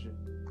Christian,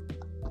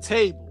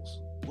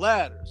 tables,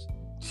 ladders,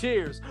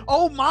 chairs.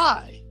 Oh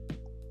my!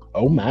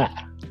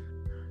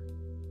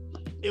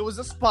 It was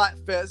a spot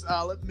fest.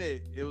 I'll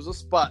admit, it was a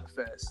spot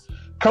fest.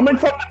 Coming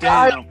from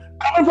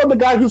the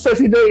guy who says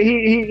he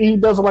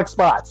doesn't like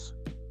spots.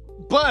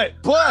 But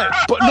no,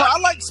 I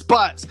like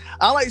spots.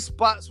 I like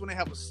spots when they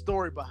have a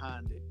story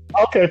behind it.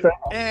 Okay, fair.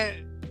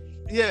 And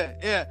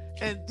yeah,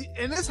 and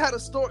this had a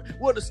story.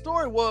 Well, the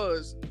story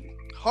was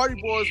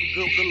Hardy Boys were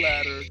good with the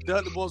ladder,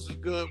 Dudley Boys was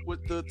good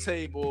with the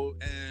table,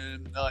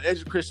 and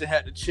Edge and Christian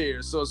had the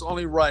chairs. So it's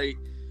only right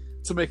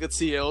to make a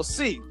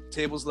TLC: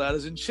 tables,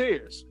 ladders, and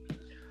chairs.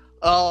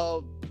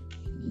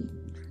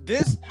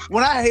 This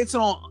when I hit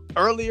on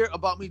earlier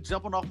about me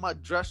jumping off my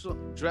dresser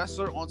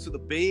onto the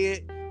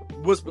bed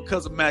was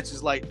because of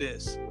matches like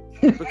this.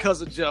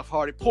 Because of Jeff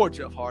Hardy. Poor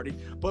Jeff Hardy.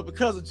 But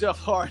because of Jeff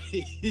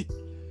Hardy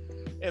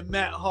and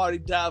Matt Hardy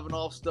diving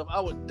off stuff, I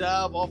would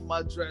dive off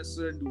my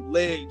dresser and do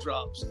leg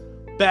drops,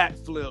 back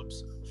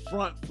flips,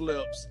 front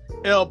flips,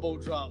 elbow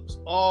drops,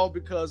 all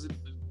because of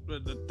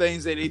the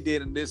things that they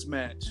did in this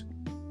match.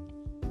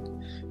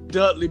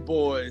 Dudley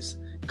Boys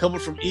coming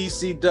from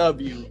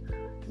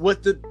ECW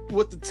with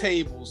the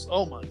tables.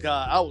 Oh my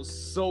God, I was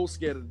so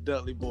scared of the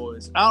Dudley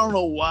Boys. I don't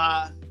know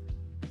why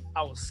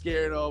I was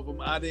scared of them.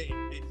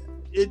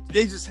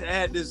 They just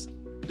had this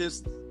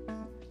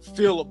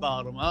feel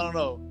about them. I don't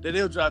know that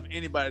they'll drive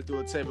anybody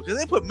through a table because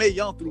they put Mae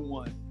Young through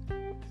one.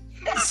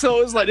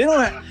 So it's like they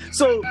don't have.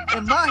 So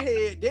in my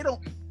head, they don't.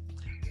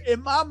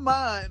 In my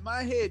mind, in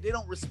my head, they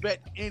don't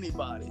respect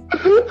anybody.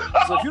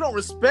 So if you don't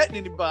respect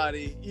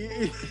anybody,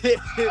 you're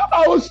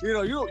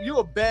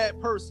a bad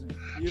person.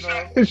 You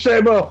know,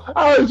 Shabo,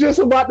 I was just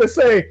about to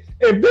say,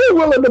 if they're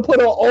willing to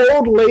put an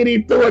old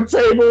lady through a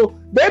table,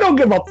 they don't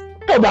give a f-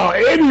 about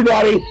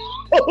anybody.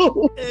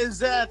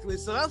 Exactly.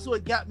 So that's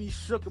what got me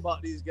shook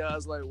about these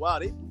guys. Like, wow,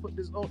 they put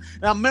this on.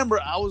 And I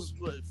remember I was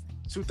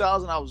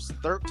 2000. I was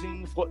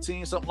 13,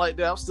 14, something like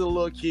that. I was still a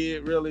little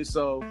kid, really.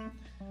 So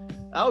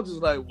I was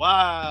just like,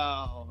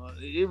 wow,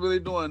 you really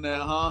doing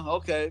that, huh?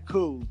 Okay,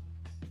 cool.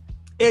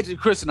 Edge and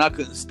Christian, I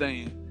couldn't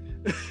stand.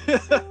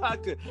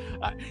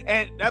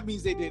 And that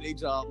means they did their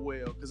job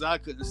well because I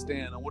couldn't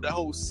stand them with that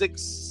whole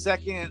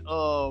 6-second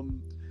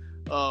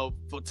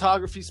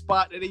photography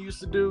spot that they used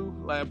to do.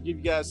 Like, I'll give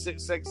you guys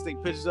 6 seconds to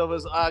take pictures of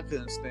us. I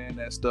couldn't stand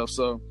that stuff.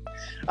 So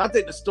I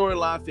think the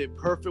storyline fit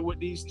perfect with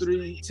these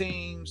three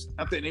teams.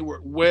 I think they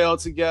work well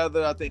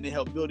together. I think they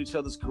help build each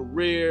other's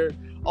career.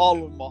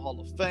 All of them are Hall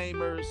of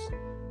Famers.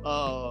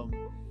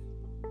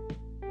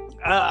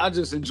 I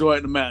just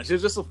enjoyed the match. It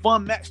was just a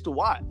fun match to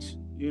watch,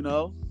 you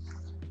know?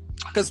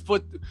 Because for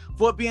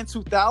it being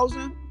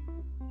 2000,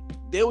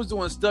 they was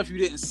doing stuff you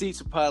didn't see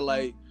to probably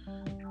like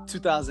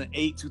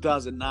 2008,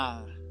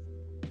 2009.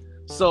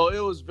 So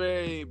it was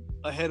very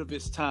ahead of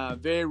its time,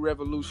 very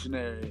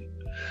revolutionary.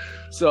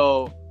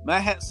 So my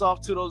hats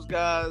off to those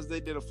guys. They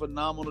did a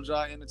phenomenal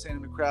job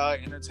entertaining the crowd,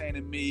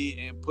 entertaining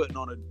me, and putting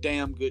on a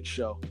damn good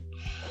show.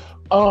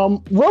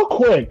 Real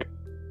quick.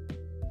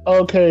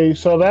 Okay,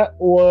 so that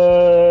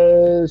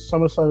was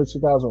Summerslam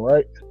 2000,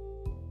 right?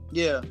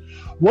 Yeah.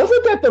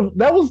 Wasn't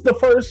that was the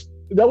first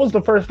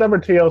ever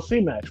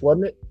TLC match,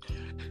 wasn't it?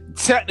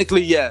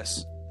 Technically,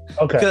 yes.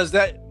 Okay. Because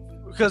at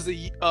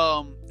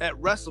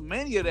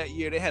WrestleMania that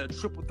year they had a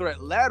triple threat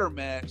ladder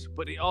match,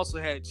 but they also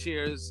had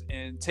chairs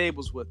and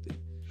tables with it.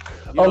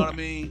 You know what I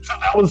mean? So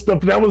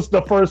that was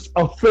the first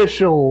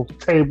official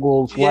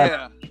tables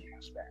ladder match.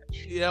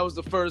 Yeah, that was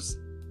the first.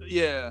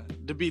 Yeah,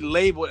 to be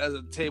labeled as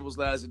a tables,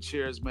 ladders, and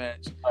chairs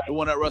match. Right. The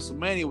one at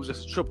WrestleMania was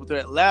just a triple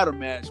threat ladder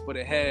match, but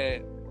it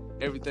had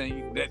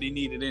everything that they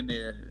needed in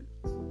there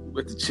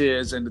with the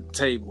chairs and the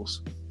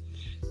tables.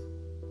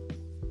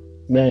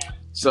 Man,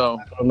 so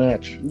a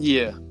match.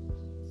 Yeah.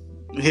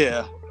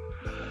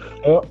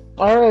 All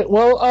right.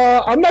 Well,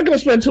 I'm not going to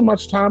spend too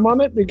much time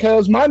on it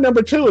because my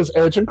number 2 is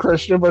Edge and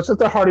Christian versus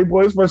the Hardy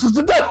Boys versus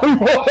the Dudley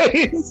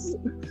Boys.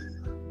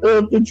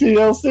 The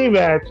TLC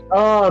match.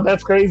 Oh,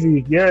 that's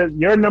crazy.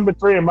 You're number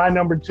 3 and my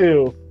number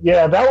 2.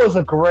 Yeah, that was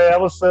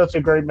such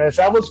a great match.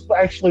 That was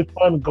actually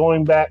fun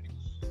going back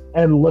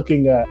and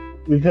looking at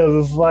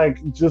because it's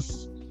like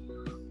just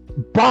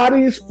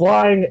bodies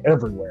flying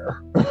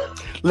everywhere.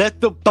 Let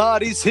the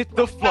bodies hit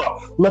the floor.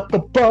 Let the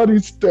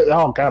bodies.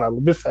 Oh God, I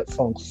miss that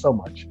song so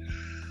much.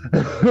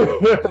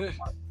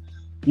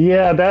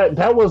 Yeah,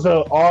 that was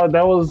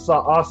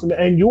awesome,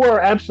 and you are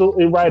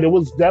absolutely right. It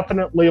was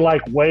definitely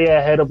like way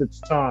ahead of its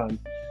time.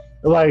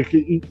 Like,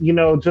 you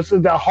know, just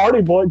the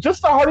Hardy Boys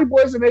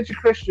and Edge and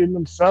Christian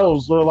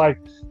themselves were like,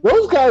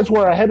 those guys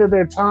were ahead of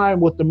their time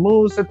with the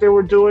moves that they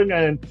were doing,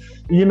 and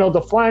you know,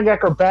 the flying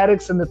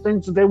acrobatics and the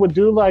things that they would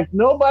do. Like,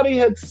 nobody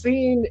had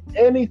seen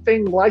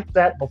anything like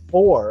that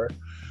before.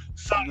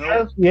 So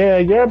yeah,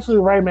 you're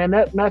absolutely right, man.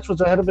 That match was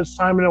ahead of its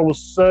time, and it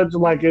was such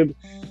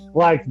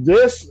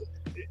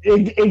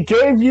it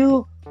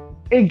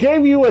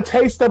gave you a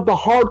taste of the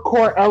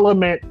hardcore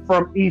element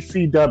from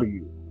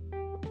ECW.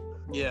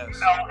 Yes.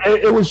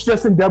 It was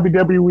just in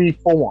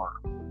WWE form.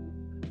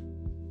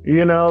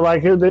 You know,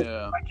 like you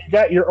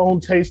got your own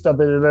taste of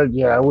it. And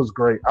yeah, it was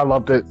great. I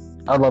loved it.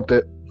 From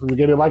the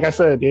beginning, like I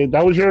said,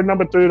 that was your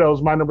number 3. That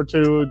was my number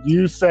 2.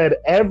 You said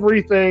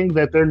everything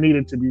that there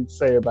needed to be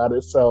say about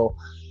it. So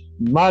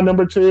my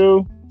number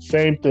 2,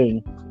 same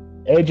thing.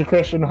 Edge and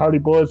Christian, Hardy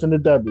Boys, and the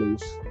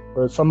Dudleys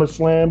for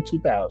SummerSlam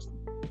 2000.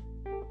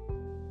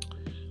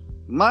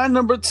 My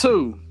number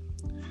 2.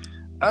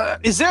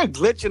 Is there a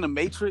glitch in the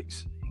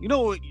Matrix? You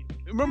know,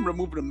 remember the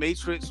movie The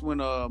Matrix when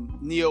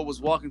Neo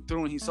was walking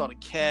through and he saw the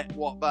cat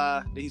walk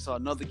by, then he saw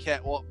another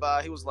cat walk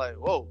by. He was like,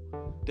 whoa,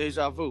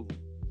 deja vu.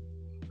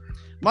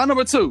 My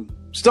number 2,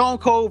 Stone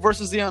Cold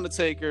versus The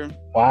Undertaker.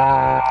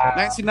 Wow.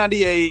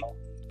 1998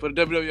 for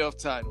the WWF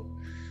title.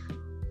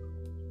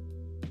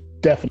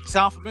 Definitely.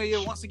 Sound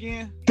familiar once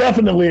again?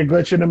 Definitely a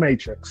glitch in the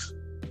Matrix.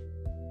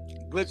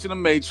 Glitch in the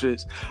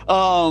Matrix.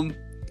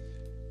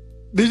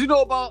 Did you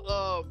know about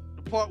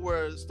the part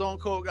where Stone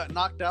Cold got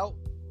knocked out?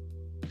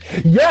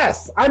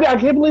 Yes, I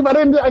can't believe I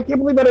didn't. I can't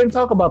believe I didn't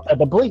talk about that.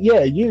 But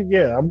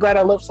yeah. I'm glad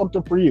I left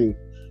something for you.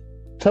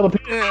 Tell the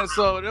people. Yeah,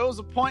 so there was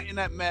a point in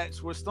that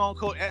match where Stone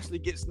Cold actually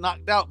gets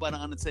knocked out by the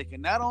Undertaker.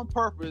 Not on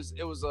purpose.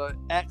 It was an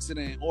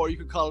accident, or you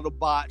could call it a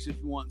botch if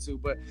you want to,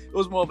 but it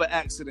was more of an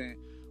accident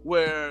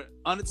where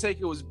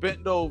Undertaker was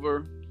bent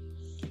over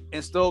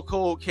and Stone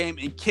Cold came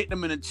and kicked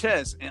him in the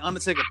chest, and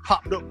Undertaker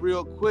popped up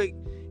real quick,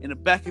 and the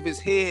back of his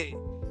head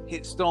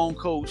hit Stone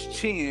Cold's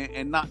chin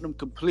and knocked him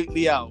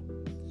completely out.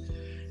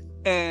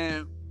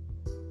 And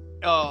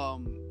the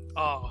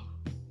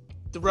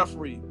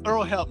referee,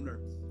 Earl Hebner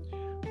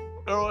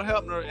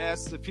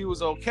asks if he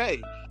was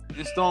okay,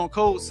 and Stone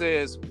Cold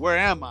says, "Where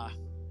am I?"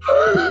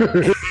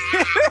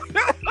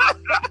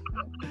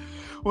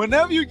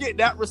 Whenever you get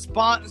that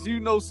response, you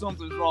know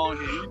something's wrong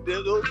here.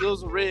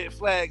 Those are red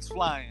flags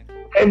flying.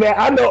 Hey man,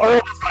 I know Earl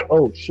was like,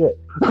 "Oh shit."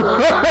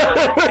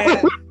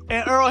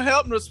 and Earl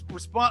Hebner's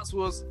response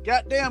was,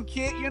 "Goddamn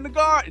kid, you're in the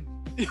garden."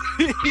 You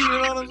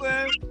know what I'm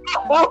saying?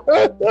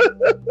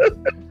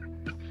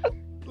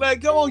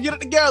 Like, come on, get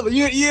it together.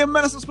 You're in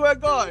Madison Square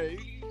Garden.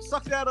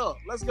 Suck that up.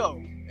 Let's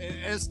go.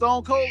 And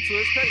Stone Cold, to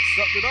his credit,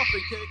 sucked it up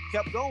and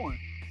kept going.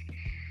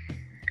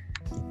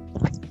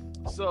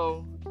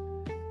 So,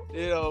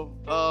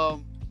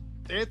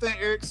 everything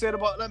Eric said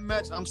about that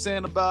match, I'm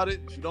saying about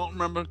it. If you don't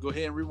remember, go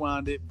ahead and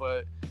rewind it.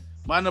 But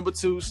my number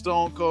 2,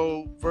 Stone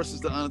Cold versus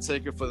The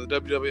Undertaker for the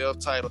WWF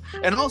title.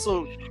 And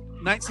also,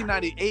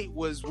 1998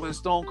 was when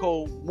Stone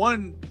Cold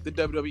won the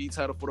WWE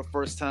title for the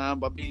first time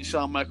by beating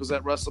Shawn Michaels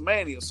at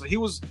WrestleMania. So he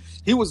was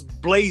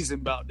blazing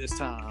about this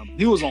time.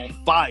 He was on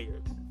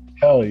fire.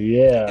 Hell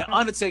yeah. And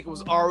Undertaker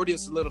was already a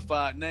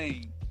solidified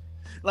name.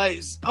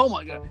 Like, oh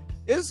my God.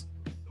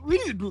 We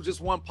need to do just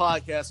one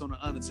podcast on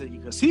The Undertaker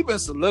because he's been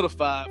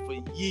solidified for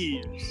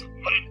years.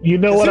 You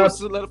know what? He was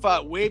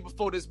solidified way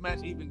before this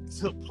match even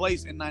took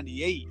place in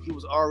 98. He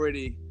was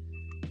already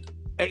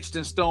etched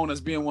in stone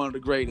as being one of the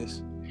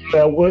greatest.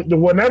 Yeah,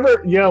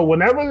 whenever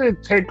the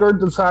Taker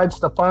decides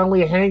to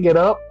finally hang it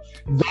up,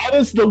 that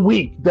is the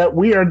week that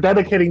we are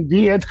dedicating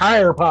the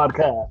entire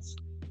podcast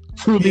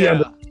to the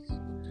end.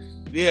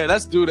 Yeah,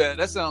 let's do that.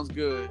 That sounds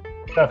good.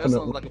 Definitely. That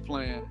sounds like a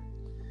plan.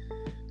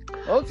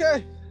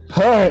 Okay.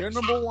 All right. You're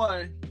number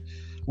 1.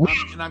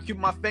 And I'm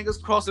keeping my fingers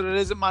crossed that it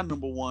isn't my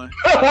number 1.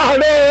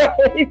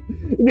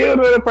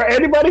 For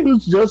anybody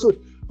who's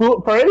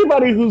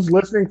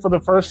listening for the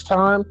first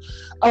time,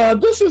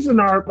 this isn't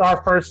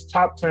our first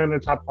top 10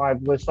 and top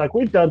 5 list. Like,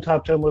 we've done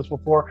top 10 lists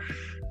before.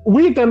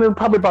 We've done it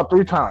probably about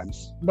 3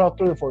 times, about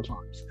 3 or 4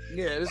 times.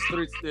 Yeah, this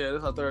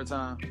is our third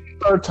time.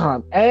 Third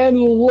time. And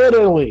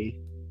literally,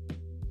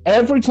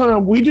 every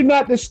time we do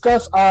not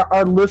discuss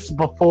our list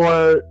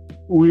before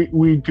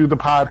we do the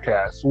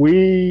podcast.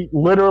 We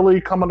literally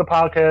come on the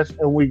podcast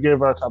and we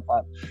give our top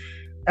 5.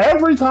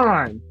 Every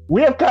time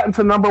we have gotten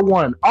to number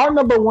 1, our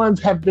number 1s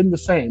have been the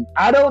same.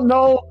 I don't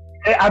know.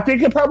 I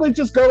think it probably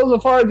just goes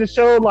as far as to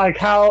show like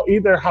how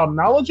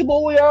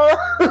knowledgeable we are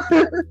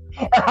or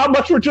how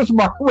much we're just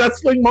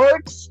wrestling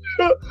marks.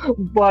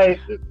 But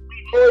we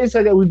always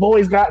say that we've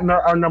always gotten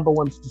our number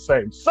 1s the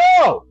same.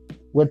 So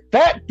with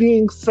that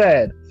being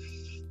said,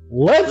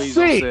 let's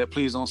see.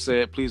 Please don't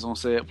say it.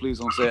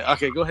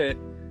 Okay, go ahead.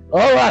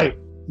 All right.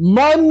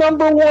 My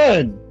number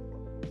 1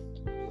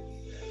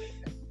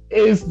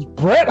 is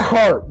Bret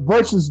Hart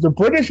versus the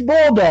British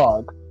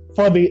Bulldog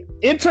for the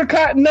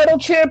Intercontinental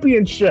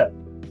Championship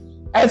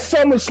at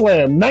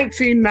SummerSlam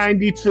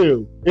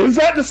 1992. Is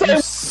that the same?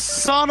 You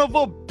son of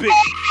a bitch.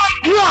 Oh my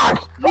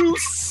gosh! You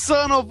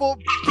son of a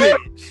bitch.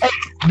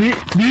 Do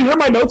you hear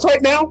my notes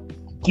right now?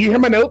 Do you hear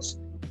my notes?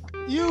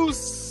 You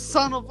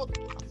son of a...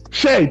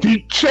 Shay, do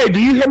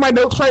you hear my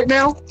notes right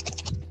now?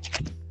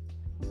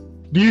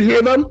 Do you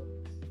hear them?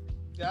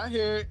 Yeah, I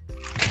hear it.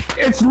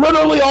 It's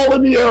literally all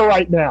in the air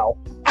right now.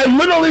 I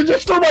literally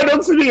just threw my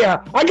notes in the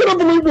air. I cannot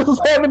believe this is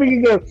happening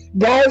again.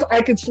 Guys,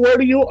 I can swear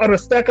to you on a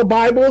stack of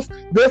Bibles,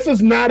 this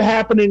is not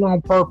happening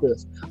on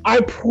purpose.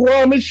 I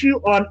promise you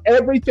on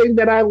everything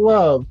that I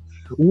love,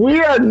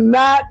 we are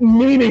not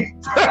meaning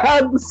to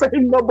have the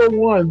same number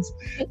 1s.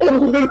 It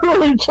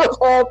literally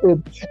just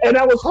happened. And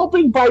I was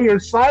hoping by your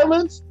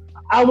silence,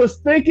 I was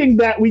thinking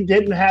that we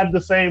didn't have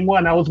the same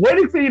one. I was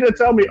waiting for you to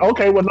tell me,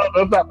 okay, well, no,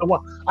 that's not the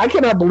one. I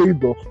cannot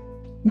believe this.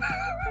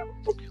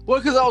 Well,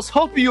 because I was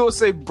hoping you would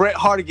say Bret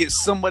Hart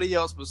against somebody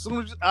else, but as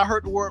soon as I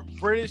heard the word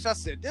British, I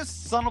said, this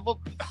son of a...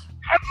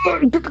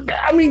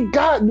 I mean,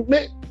 God,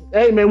 man.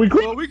 Hey, man, we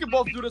can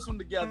both do this one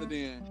together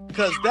then.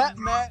 Because that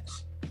match...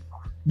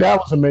 That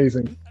was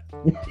amazing.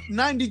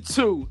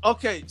 92.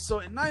 Okay, so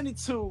in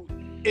 92,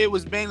 it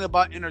was mainly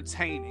about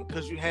entertaining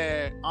because you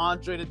had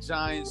Andre the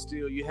Giant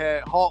still, you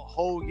had Hulk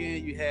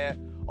Hogan, you had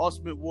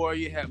Ultimate Warrior,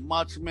 you had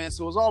Macho Man.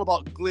 So it was all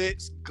about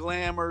glitz,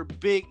 glamour,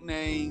 big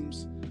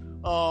names,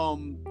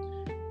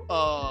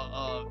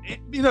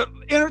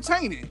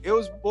 entertaining. It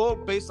was all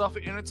based off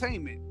of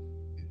entertainment.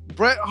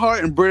 Bret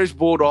Hart and British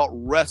Bulldog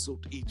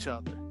wrestled each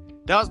other.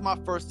 That was my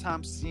first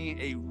time seeing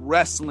a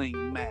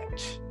wrestling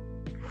match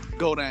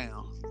go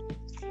down.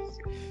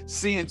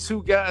 Seeing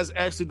two guys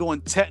actually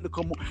doing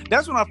technical.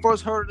 That's when I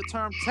first heard the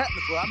term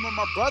technical. I remember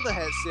my brother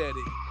had said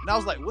it, and I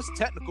was like, "What's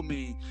technical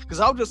mean?" Because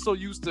I was just so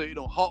used to,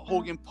 Hulk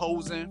Hogan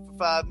posing for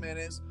 5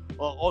 minutes,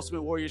 or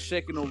Ultimate Warrior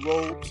shaking the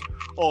ropes,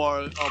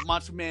 or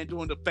Macho Man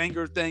doing the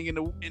finger thing in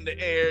the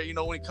air.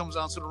 When he comes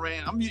onto the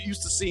ring, I'm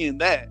used to seeing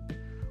that.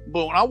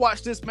 But when I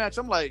watched this match,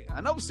 I'm like,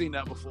 I never seen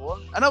that before.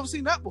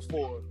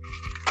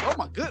 Oh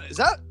my goodness, is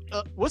that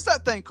what's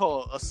that thing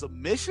called? A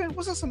submission?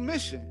 What's a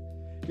submission?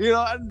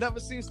 I've never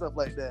seen stuff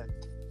like that.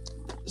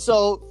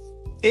 So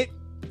it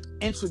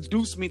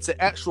introduced me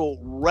to actual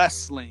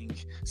wrestling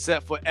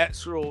set for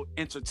actual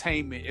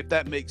entertainment, if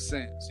that makes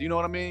sense. You know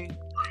what I mean?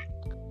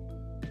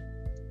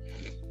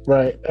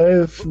 Right.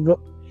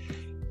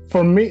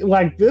 For me,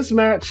 like this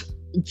match,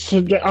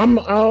 I'm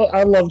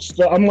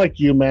like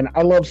you, man.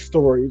 I love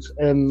stories,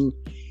 and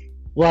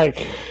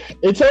like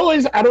it's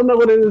always, I don't know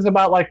what it is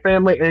about like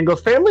family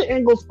angles. Family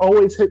angles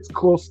always hits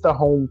close to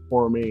home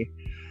for me,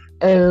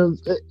 and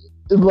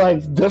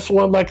like this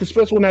one, like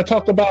especially when I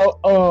talked about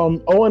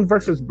Owen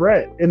versus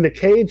Brett in the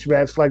cage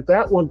match, like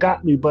that one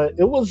got me. But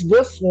it was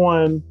this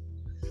one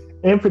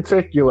in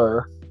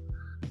particular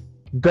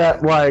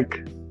that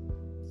like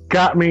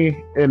got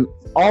me in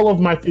all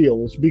of my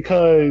feels,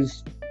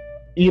 because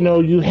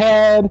you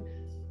had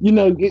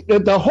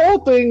the whole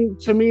thing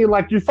to me,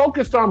 like you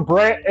focused on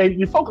Brett and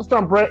you focused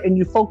on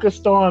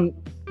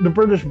the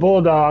British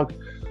Bulldog.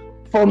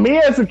 For me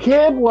as a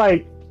kid,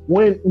 like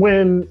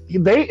when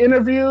they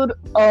interviewed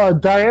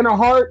Diana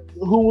Hart,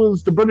 who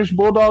was the British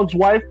Bulldog's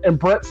wife and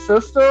Brett's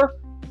sister,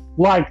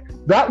 like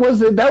that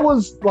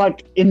was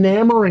like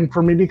enamoring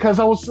for me, because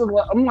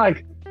I'm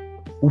like,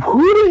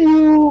 who do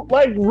you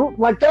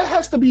like that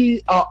has to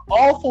be an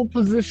awful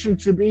position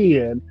to be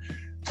in,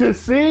 to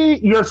see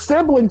your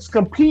siblings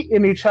compete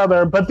in each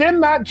other, but then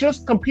not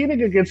just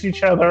competing against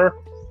each other,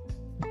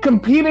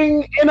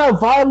 competing in a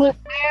violent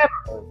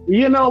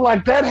manner.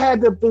 Like that had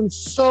to have been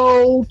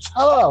so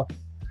tough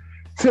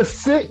to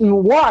sit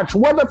and watch,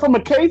 whether from a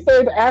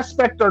kayfabe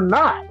aspect or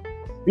not.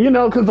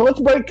 Because let's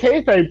break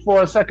kayfabe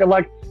for a second.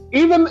 Like,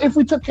 even if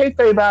we took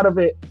kayfabe out of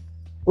it,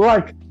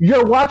 like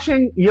you're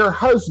watching your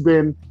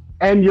husband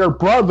and your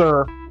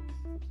brother,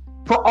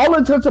 for all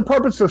intents and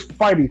purposes,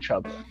 fight each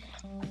other.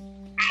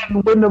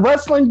 And in the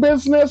wrestling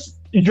business,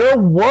 you're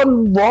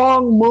one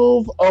wrong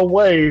move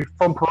away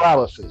from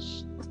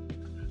paralysis.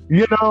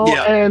 Yeah.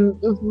 And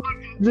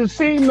just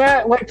seeing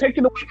that, like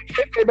taking away the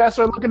kayfabe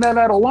aspect, looking at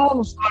that alone,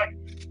 it's like,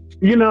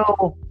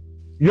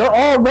 you're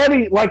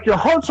already, like, your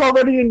heart's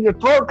already in your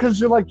throat, because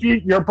you're like,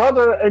 your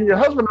brother and your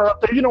husband are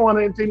up there. You don't want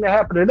anything to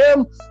happen to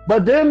them.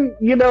 But then,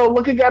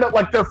 looking at it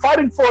like they're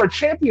fighting for a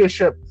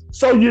championship.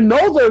 So they're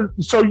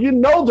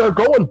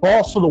going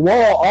balls to the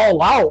wall,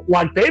 all out.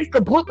 Like they've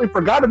completely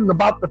forgotten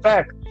about the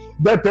fact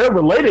that they're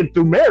related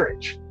through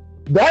marriage.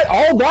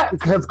 All that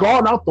has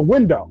gone out the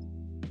window.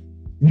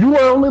 You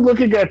are only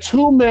looking at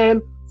two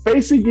men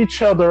facing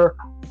each other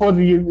for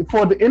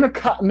the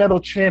Intercontinental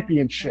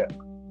Championship.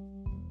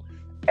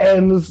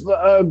 And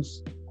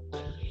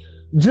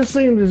just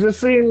seeing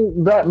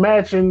that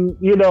match, and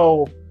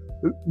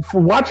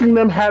for watching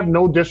them have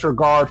no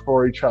disregard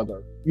for each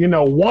other,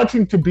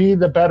 wanting to be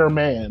the better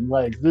man,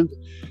 like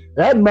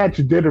that match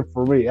did it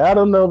for me. I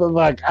don't know that,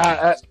 like,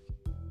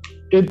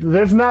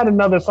 there's not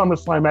another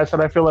SummerSlam match that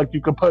I feel like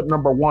you could put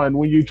number one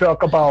when you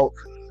talk about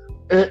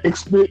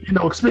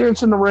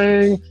experience in the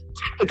ring,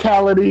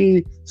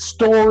 technicality,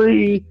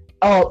 story,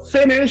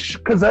 finish,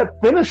 because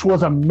that finish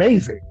was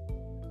amazing.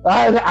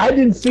 I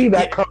didn't see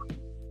that coming.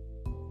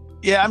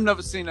 Yeah, I've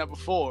never seen that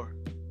before.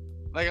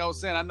 Like I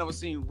was saying, I've never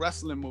seen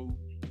wrestling move.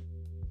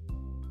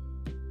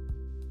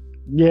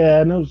 Yeah,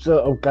 and it was,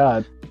 oh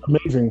God,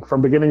 amazing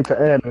from beginning to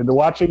end. And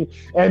watching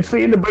and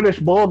seeing the British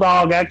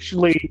Bulldog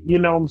actually,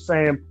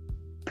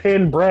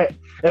 pin Brett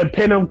and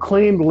pin him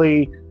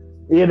cleanly.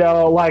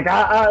 Like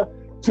I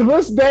to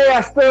this day,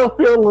 I still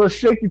feel a little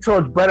shaky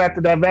towards Brett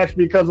after that match,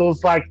 because it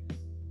was like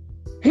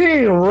he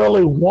didn't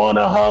really want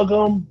to hug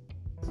him,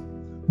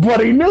 but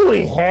he knew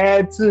he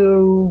had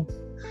to,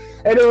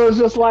 and it was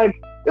just like,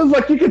 it was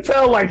like you could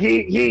tell, like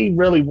he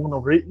really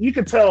you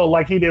could tell,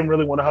 like he didn't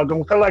really want to hug him,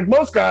 because like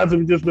most guys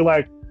would just be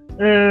like,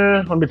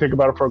 let me think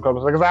about it for a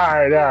couple seconds. All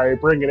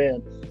right, bring it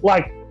in.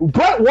 Like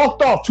Brett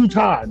walked off 2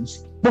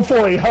 times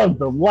before he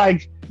hugged him.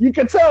 Like you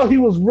could tell he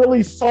was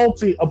really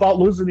salty about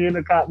losing the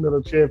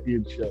Intercontinental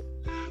Championship.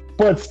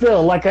 But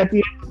still, like at the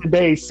end of the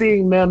day,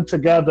 seeing them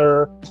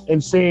together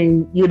and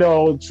seeing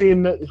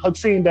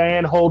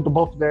Diane hold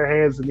both of their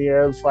hands in the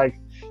air, it's like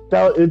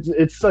that.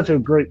 It's such a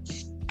great,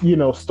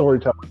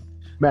 storytelling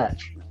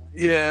match.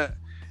 Yeah,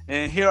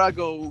 and here I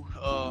go,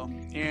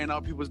 airing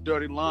out people's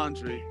dirty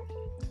laundry.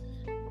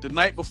 The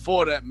night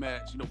before that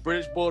match,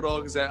 British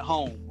Bulldog is at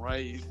home,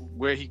 right,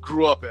 where he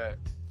grew up at.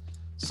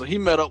 So he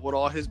met up with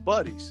all his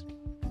buddies,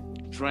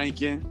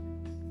 drinking,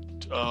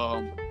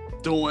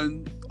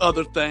 doing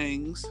other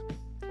things.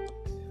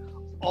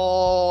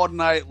 all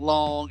night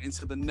long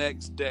into the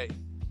next day.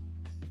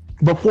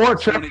 Before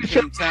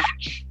championship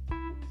match.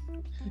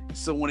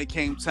 So when it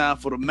came time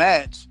for the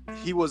match,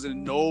 he was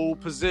in no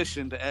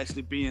position to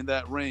actually be in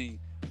that ring.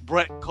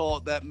 Brett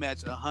called that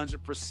match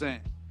 100%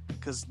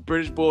 because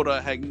British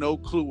Bulldog had no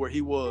clue where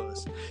he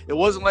was. It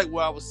wasn't like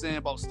what I was saying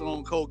about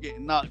Stone Cold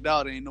getting knocked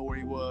out and didn't know where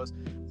he was.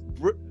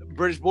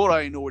 British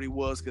Bulldog didn't know where he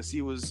was because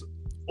he was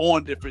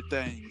on different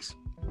things.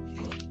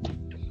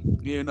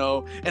 You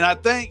know, and I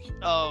think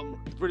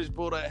British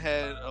Bulldog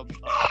had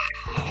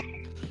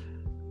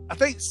I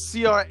think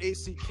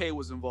CRACK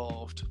was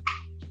involved.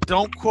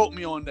 Don't quote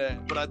me on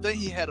that, but I think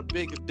he had a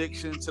big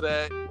addiction to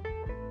that,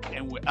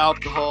 and with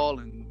alcohol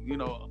and, you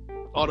know,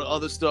 all the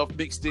other stuff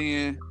mixed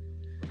in,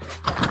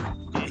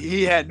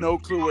 he had no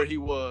clue where he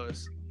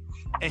was,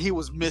 and he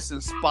was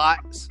missing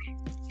spots.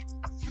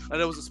 And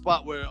there was a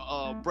spot where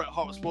Bret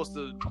Hart was supposed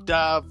to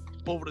dive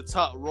over the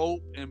top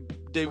rope, and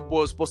David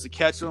Boy was supposed to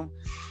catch him.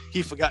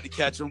 He forgot to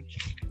catch him.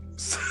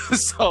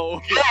 So,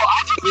 you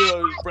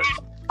know,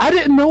 I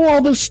didn't know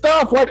all this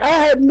stuff. Like, I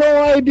had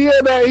no idea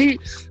that he,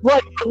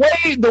 like,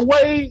 the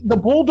way the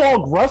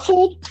Bulldog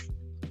wrestled.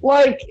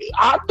 Like,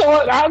 I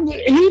thought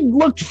he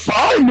looked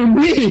fine to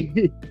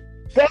me.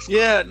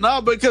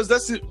 Because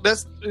that's you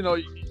know,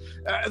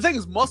 I think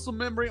it's muscle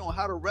memory on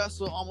how to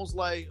wrestle. Almost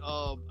like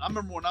I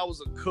remember when I was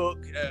a cook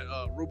at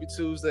Ruby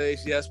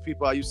Tuesdays. Yes,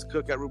 people I used to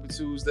cook at Ruby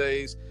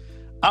Tuesdays.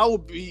 I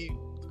would be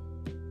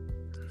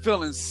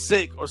feeling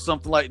sick or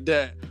something like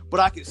that, but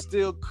I could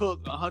still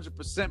cook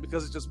 100%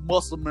 because it's just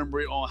muscle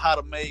memory on how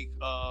to make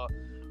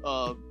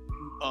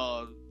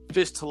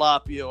fish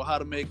tilapia or how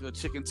to make a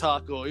chicken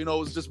taco. You know, it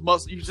was just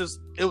muscle.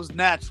 It was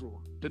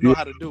natural to know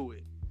how to do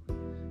it.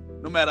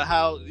 No matter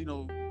how, you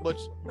know,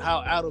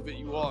 how out of it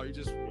you are,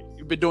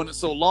 you've been doing it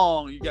so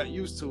long, you got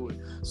used to it.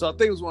 So I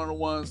think it was one of the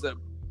ones that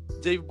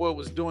Davey Boy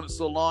was doing it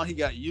so long, he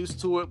got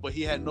used to it, but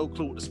he had no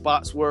clue what the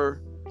spots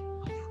were.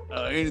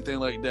 Anything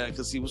like that,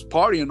 because he was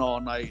partying all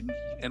night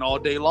and all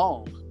day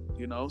long,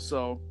 you know.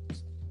 So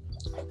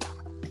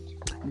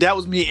that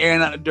was me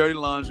airing out the dirty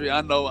laundry.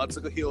 I know I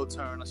took a heel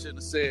turn. I shouldn't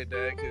have said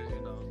that because,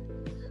 you know,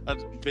 I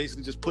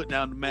basically just put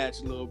down the match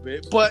a little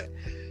bit. But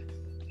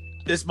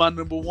it's my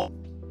number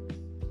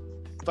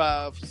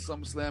 5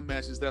 SummerSlam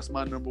matches. That's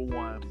my number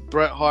 1.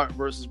 Bret Hart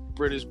versus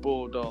British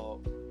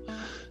Bulldog.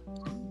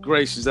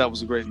 Gracious, that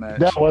was a great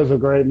match. That was a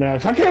great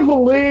match. I can't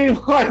believe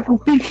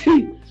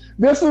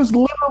this is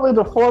literally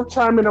the 4th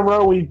time in a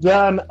row we've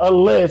done a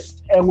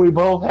list and we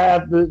both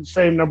have the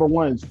same number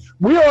 1s.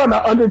 We are on an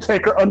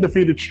Undertaker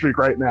undefeated streak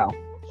right now.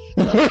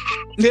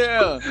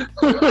 Yeah.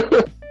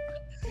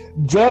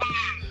 Yeah.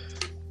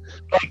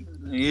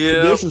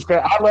 This is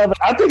great. I love it.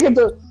 I think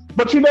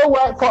but you know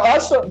what? For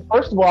us,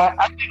 first of all,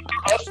 I think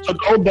for us to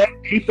go that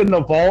deep in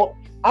the vault,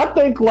 I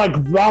think like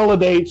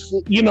validates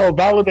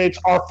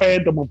our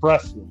fandom of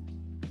wrestling.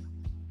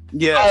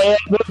 Yeah,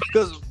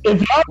 because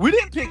we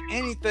didn't pick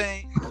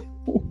anything.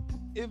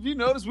 If you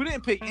notice, we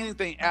didn't pick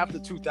anything after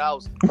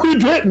 2000. We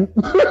didn't.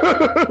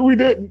 We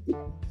didn't.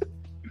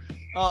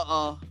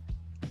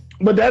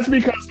 But that's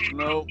because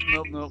no.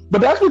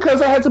 But that's because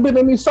there hasn't been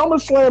any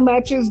SummerSlam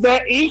matches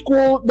that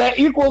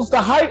equals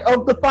the height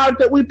of the 5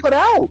 that we put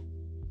out.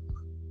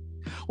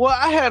 Well,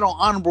 I had on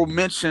honorable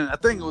mention. I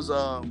think it was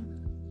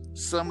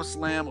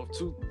SummerSlam of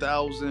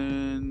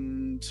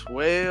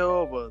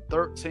 2012 or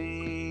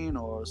 13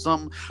 or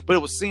something, but it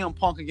was CM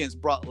Punk against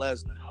Brock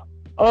Lesnar.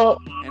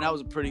 And that was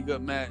a pretty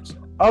good match.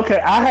 Okay,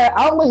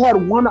 I only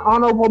had one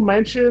honorable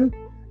mention,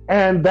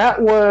 and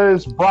that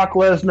was Brock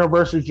Lesnar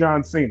versus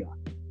John Cena.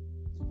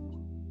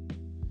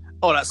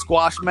 Oh, that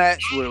squash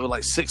match with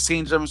like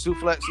 16 German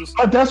suplexes.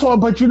 That's why,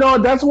 but you know,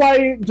 that's why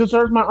it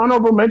deserves my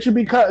honorable mention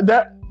because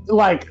that.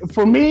 Like,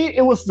 for me,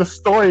 it was the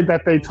story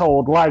that they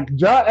told. Like,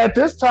 at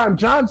this time,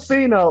 John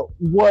Cena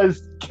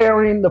was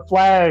carrying the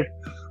flag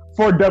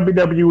for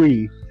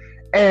WWE.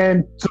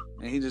 And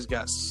he just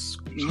got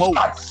smoked.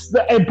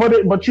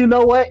 But you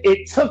know what?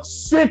 It took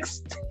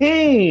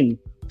 16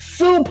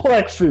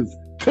 suplexes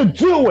to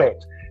do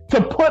it,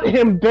 to put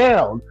him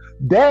down.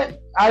 That,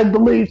 I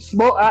believe,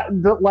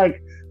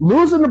 like,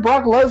 losing to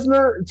Brock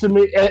Lesnar, to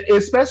me,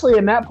 especially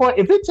in that point,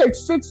 if it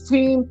takes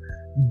 16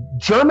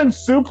 German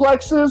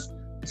suplexes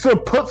to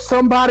put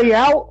somebody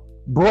out,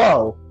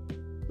 bro,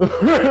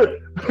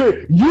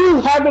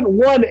 you haven't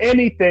won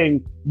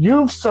anything.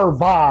 You've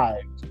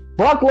survived.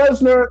 Brock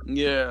Lesnar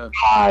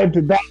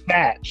survived that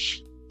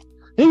match.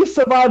 He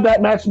survived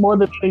that match more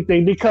than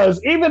anything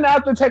because even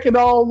after taking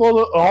all of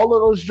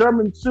those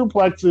German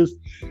suplexes,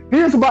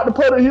 he was about to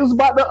put him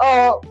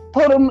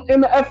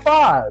in the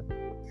F5,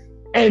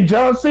 and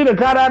John Cena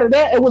got out of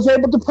that and was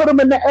able to put him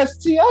in the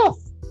STF.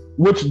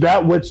 Which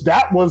that was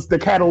the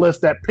catalyst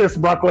that pissed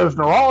Brock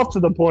Lesnar off to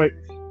the point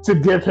to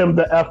give him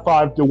the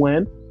F5 to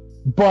win.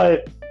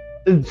 But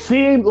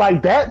seeing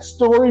like that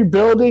story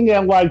building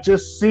and like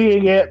just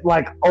seeing it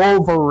like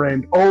over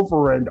and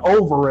over and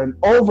over and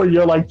over,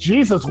 you're like,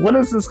 Jesus, when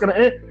is this going to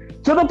end?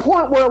 To the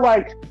point where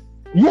like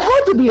you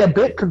had to be a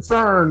bit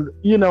concerned,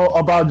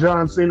 about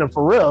John Cena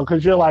for real,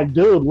 because you're like,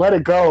 dude, let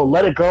it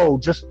go,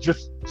 just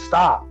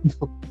stop,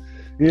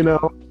 you know.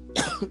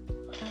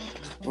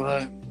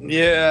 But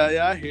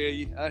yeah, I hear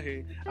you. I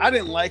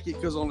didn't like it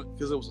because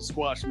it was a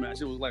squash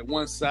match. It was like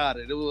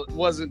one-sided. It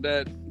wasn't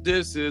that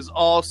this is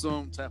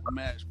awesome type of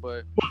match,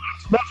 but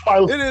that's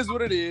why it is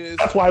what it is.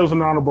 That's why it was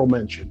an honorable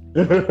mention.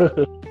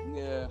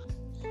 Yeah.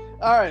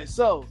 All right.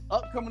 So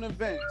upcoming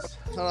events.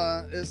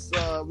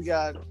 We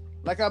got,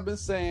 like I've been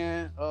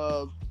saying,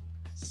 for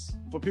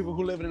people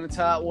who live in the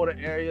Tidewater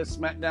area,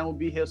 SmackDown will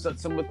be here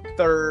September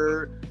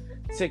 3rd.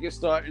 Tickets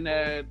starting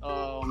at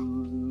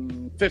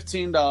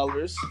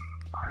 $15.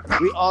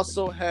 We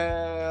also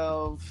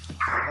have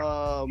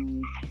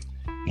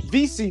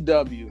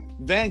VCW,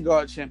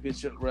 Vanguard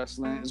Championship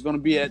Wrestling, is going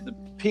to be at the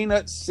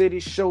Peanut City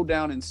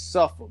Showdown in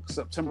Suffolk,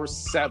 September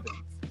 7th.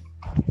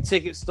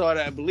 Tickets start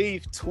at, I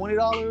believe,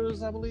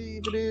 $20. I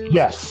believe it is.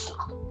 Yes,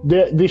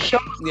 the show.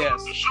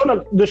 Yes,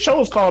 the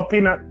show is called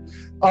Peanut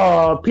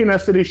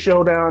City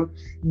Showdown.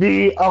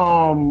 The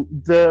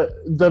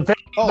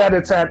venue that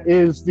it's at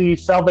is the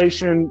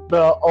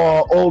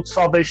old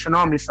Salvation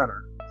Army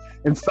Center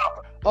in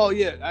Suffolk. Oh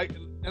yeah,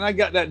 I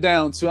got that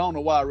down too. I don't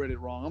know why I read it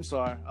wrong. I'm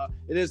sorry.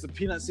 It is the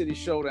Peanut City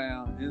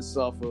Showdown in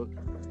Suffolk.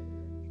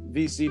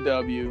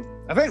 VCW.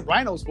 I think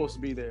Rhino's supposed to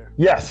be there.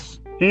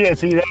 Yes, he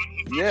is. He's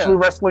actually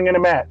wrestling in a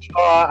match.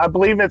 I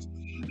believe he's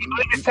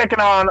taking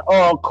on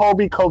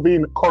Colby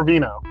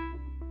Corvino.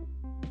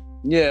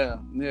 Yeah,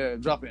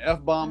 dropping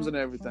F-bombs and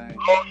everything.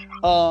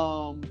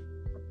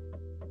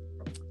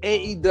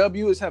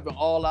 AEW is having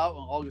All Out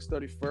on August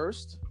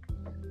 31st.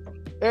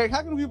 Eric,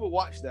 how can people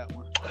watch that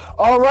one?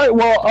 All right,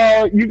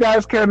 well, you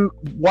guys can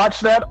watch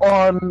that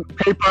on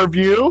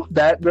pay-per-view.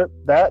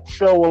 That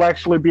show will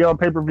actually be on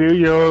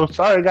pay-per-view.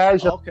 Sorry,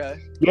 guys. Okay.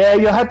 Yeah,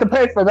 you'll have to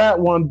pay for that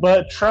one,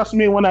 but trust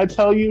me when I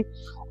tell you,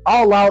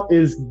 All Out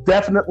is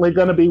definitely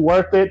going to be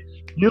worth it.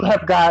 You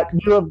have got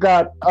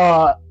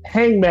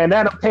Hangman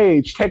Adam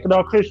Page taking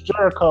on Chris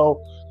Jericho.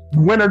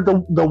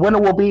 The winner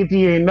will be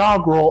the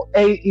inaugural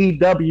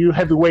AEW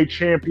Heavyweight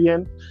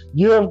Champion.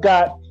 You have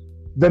got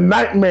the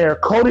Nightmare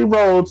Cody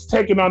Rhodes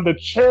taking on the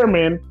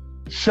chairman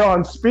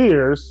Shawn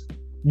Spears.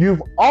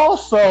 You've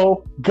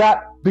also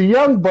got the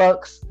Young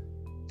Bucks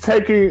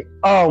taking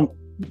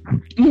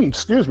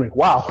excuse me.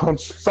 Wow, I'm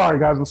sorry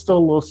guys, I'm still a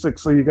little sick,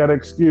 so you gotta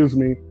excuse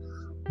me.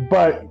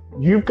 But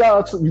you've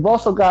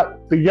also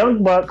got the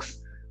Young Bucks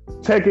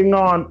taking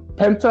on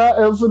Penta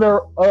El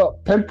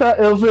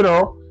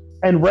Zero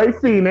and Rey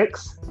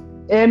Fenix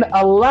in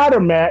a ladder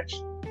match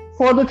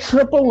for the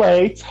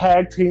AAA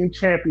Tag Team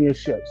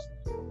Championships.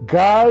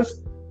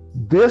 Guys,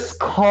 this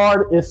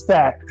card is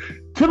stacked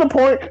to the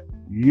point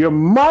you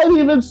might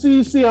even see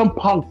CM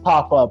Punk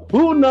pop up.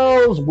 Who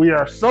knows? We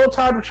are so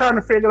tired of trying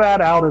to figure that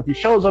out. If he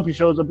shows up, he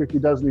shows up. If he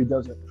doesn't, he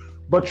doesn't.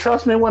 But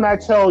trust me when I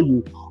tell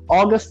you,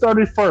 August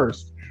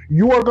 31st,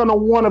 you are going to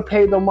want to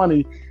pay the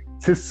money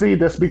to see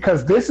this,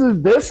 because this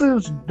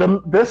is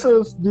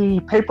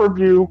the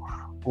pay-per-view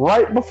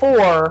right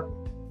before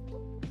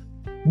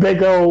they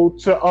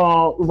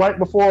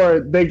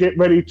get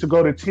ready to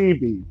go to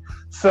TV.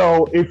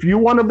 So if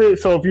you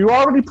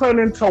already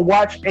planning to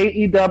watch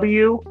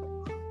AEW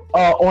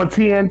on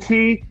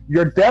TNT,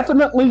 you're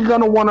definitely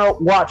gonna want to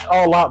watch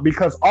All Out,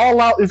 because All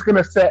Out is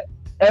gonna set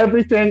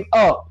everything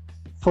up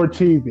for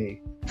TV.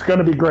 It's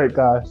gonna be great,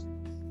 guys.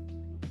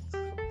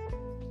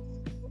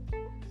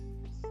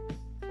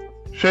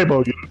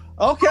 Shabo, you.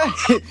 Okay,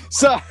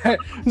 sorry.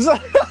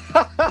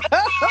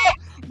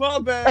 My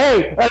bad.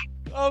 Hey,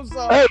 I'm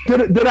sorry. Hey,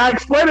 did I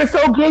explain it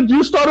so good?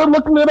 You started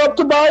looking it up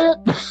to buy it?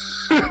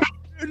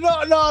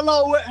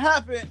 No. What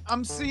happened?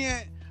 I'm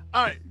seeing.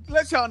 All right,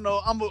 let y'all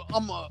know I'm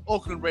a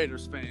Oakland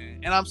Raiders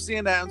fan, and I'm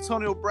seeing that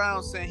Antonio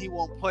Brown saying he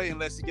won't play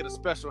unless he get a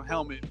special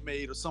helmet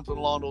made or something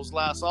along those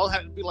lines. So I'll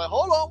have to be like,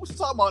 hold on, what you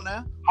talking about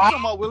now? What you talking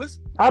about, Willis?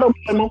 I don't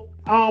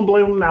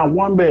blame him now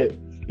one bit.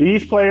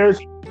 These players.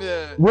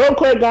 Yeah. Real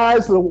quick,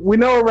 guys. We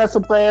know a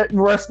wrestling podcast.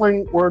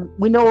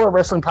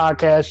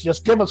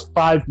 Just give us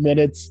 5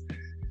 minutes.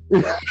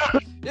 Yeah,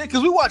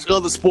 because we watch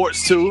other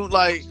sports too.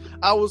 Like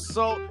I was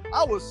so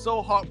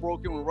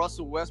heartbroken when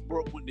Russell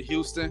Westbrook went to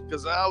Houston,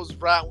 because I was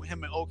riding with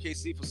him in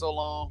OKC for so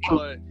long.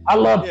 But I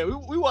love. Yeah,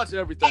 we watch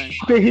everything.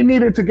 He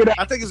needed to get out.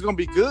 I think it's gonna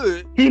be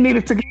good. He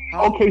needed to get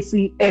out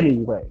OKC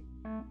anyway.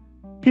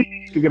 He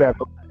needed to get out.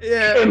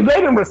 Yeah, and they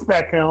didn't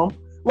respect him.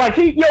 Like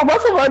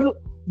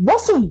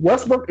Russell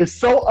Westbrook is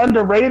so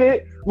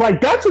underrated.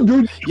 Like that's a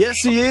dude.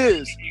 Yes, he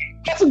is.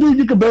 That's a dude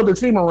you can build a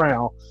team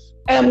around.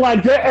 And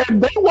like they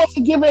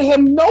wasn't giving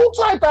him no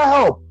type of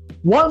help.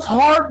 Once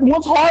Harden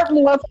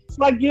left, it's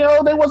like,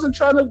 they wasn't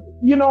trying to,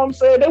 you know what I'm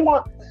saying? They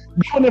weren't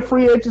doing the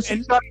free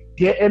agency trying to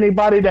get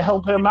anybody to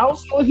help him out,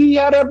 so he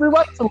had every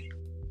right to.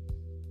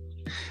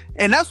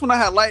 And that's when I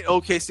had liked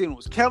OKC, and it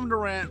was Kevin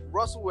Durant,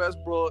 Russell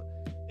Westbrook,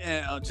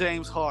 and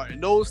James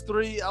Harden. Those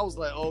three, I was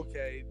like,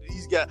 okay,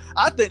 these guys.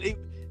 I think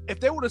if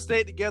they would have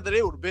stayed together,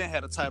 they would have been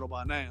had a title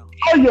by now.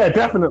 Oh yeah,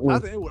 definitely. I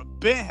think they would have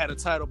been had a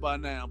title by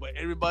now, but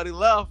everybody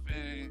left,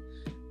 and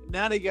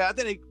now they got. I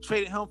think they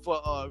traded him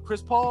for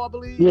Chris Paul, I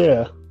believe.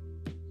 Yeah.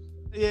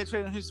 Yeah,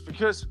 trading him for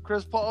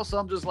Chris Paul. So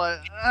I'm just like,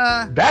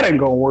 that ain't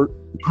gonna work.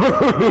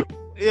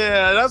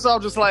 Yeah, that's why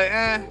I'm just like,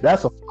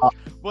 That's a flop.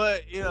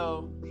 But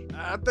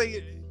I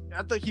think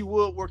he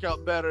would work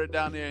out better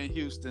down there in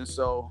Houston.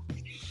 So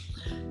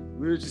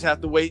we'll just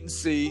have to wait and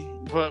see.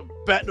 But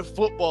back to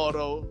football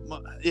though,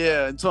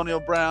 yeah, Antonio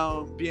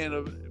Brown being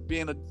a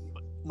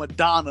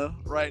Madonna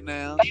right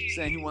now,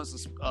 saying he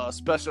wants a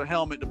special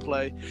helmet to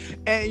play.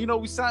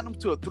 And we signed him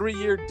to a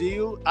 3-year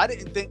deal. I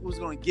didn't think we was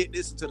going to get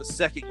this until the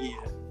second year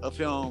of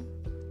him,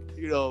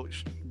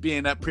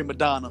 being that prima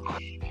donna.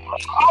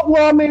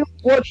 Well, I mean,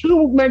 what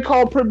you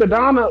call prima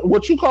donna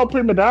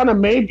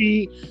may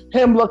be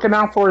him looking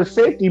out for his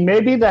safety.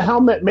 Maybe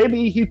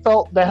he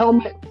felt the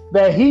helmet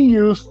that he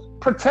used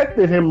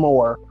protected him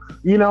more.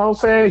 You know what I'm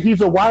saying? He's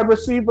a wide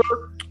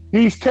receiver.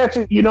 He's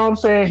catching,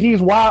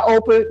 he's wide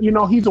open.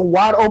 He's a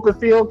wide open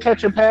field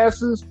catching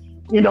passes.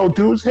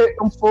 Dudes hit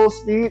him full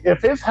speed.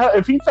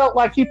 If he felt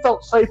like he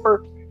felt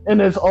safer in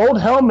his old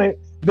helmet,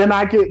 then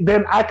I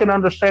can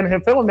understand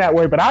him feeling that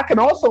way. But I can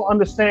also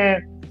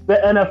understand the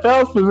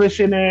NFL's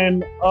position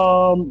in,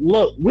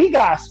 look, we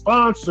got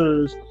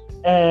sponsors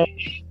and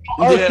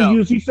us to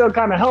use these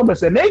kind of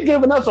helmets, and they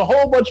giving us a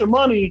whole bunch of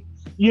money,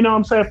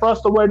 for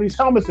us to wear these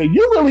helmets, and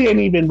you really ain't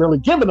even really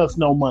giving us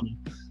no money.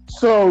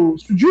 So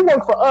should you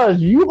work for us,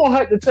 you're gonna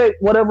have to take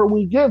whatever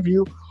we give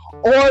you,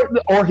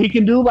 or he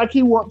can do like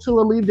he wants to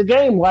and leave the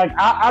game. Like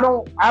I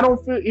don't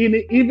feel,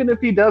 even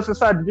if he does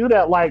decide to do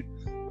that, like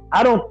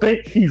I don't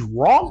think he's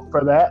wrong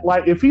for that.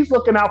 Like if he's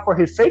looking out for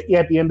his safety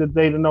at the end of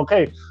the day, then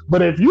okay.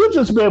 But if he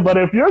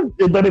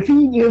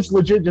is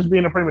legit just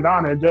being a prima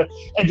donna and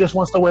just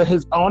wants to wear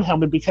his own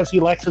helmet because he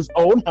likes his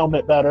own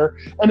helmet better,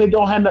 and it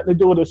don't have nothing to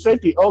do with his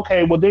safety,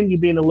 okay, well then you're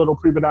being a little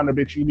prima donna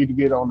bitch. You need to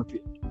get on the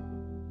field.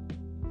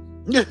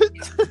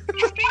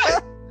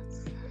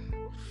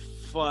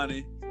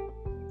 Funny.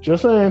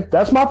 Just saying.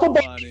 That's my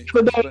football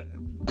for today.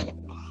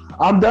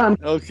 I'm done.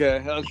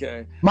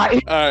 Okay.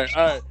 My all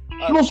right.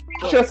 Eagles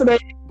yesterday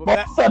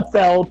lost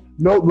Sudfeld.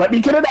 No, let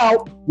me get it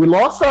out. We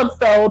lost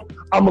Sudfeld.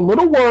 I'm a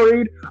little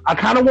worried. I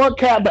kind of want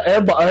Cat, but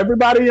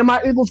everybody in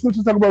my Eagles group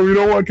is talking about we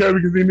don't want Cat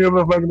because he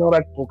never fucking know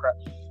that bullcrap.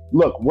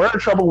 Look, we're in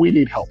trouble. We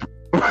need help.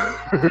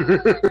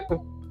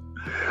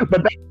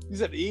 But you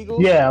said the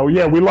Eagles? Yeah.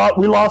 We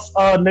lost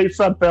Nate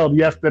Sudfeld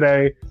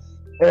yesterday.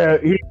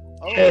 He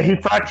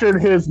fractured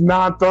his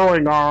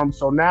non-throwing arm,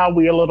 so now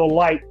we're a little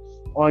light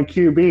on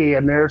QB,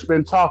 and there's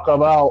been talk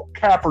about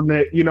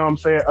Kaepernick,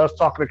 us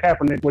talking to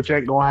Kaepernick, which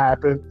ain't gonna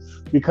happen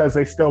because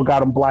they still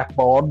got him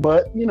blackballed,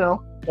 but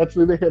that's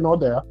neither here nor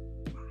there.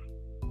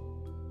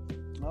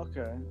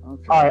 Okay. All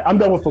right, I'm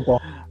done with football.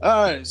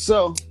 All right,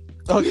 so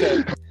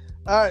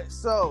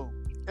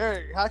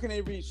Eric, how can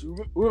they reach you?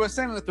 We were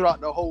saying it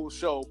throughout the whole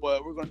show,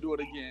 but we're gonna do it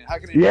again. How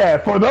can they reach you?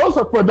 For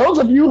those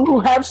of you who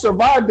have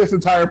survived this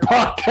entire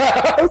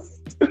podcast,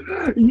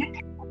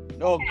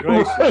 oh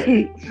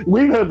gracious!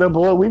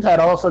 We've had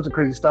all sorts of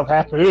crazy stuff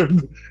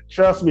happen.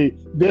 Trust me,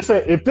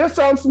 if this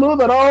sounds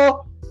smooth at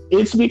all,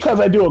 it's because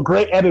I do a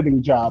great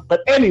editing job.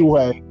 But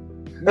anyway,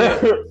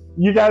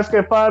 you guys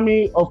can find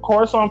me, of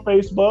course, on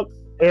Facebook,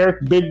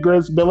 Eric Big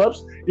Grizz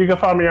Billups. You can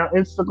find me on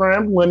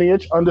Instagram,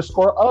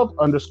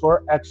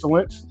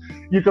 lineage_of_excellence.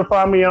 You can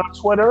find me on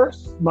Twitter.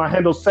 My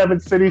handle 7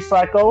 City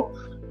Psycho.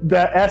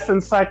 The S in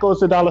Psycho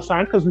is a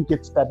 $ because we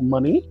get that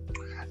money.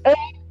 And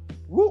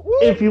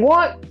if you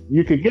want,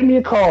 you could give me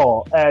a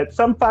call at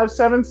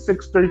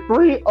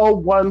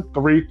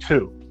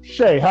 757-633-0132.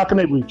 Shay, how can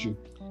they reach you?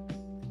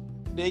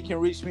 They can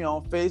reach me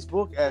on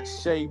Facebook at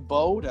Shea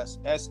Bo. That's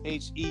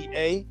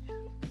SHEA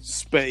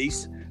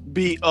space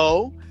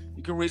BO.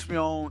 You can reach me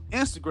on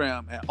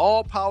Instagram at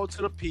All Power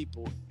to the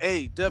People,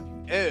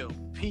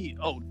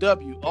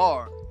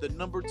 AWLPOWR, the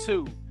number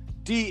 2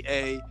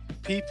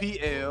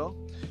 DAPPL.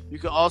 You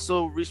can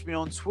also reach me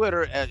on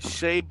Twitter at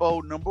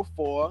Shaybo number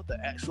 4, the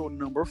actual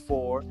number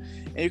 4.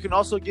 And you can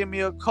also give me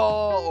a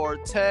call or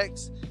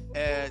text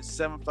at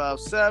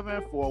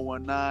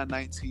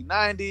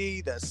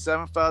 757-419-1990. That's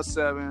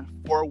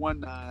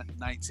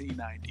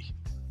 757-419-1990.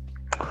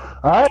 All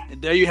right.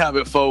 And there you have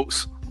it,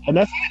 folks. And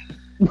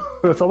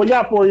that's all we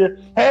got for you.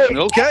 Hey,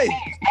 okay,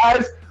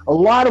 guys. A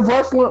lot of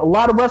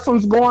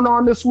wrestling's going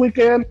on this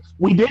weekend.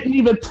 We didn't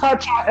even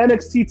touch on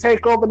NXT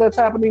Takeover that's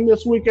happening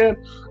this weekend.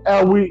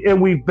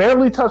 We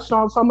barely touched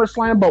on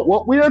SummerSlam. But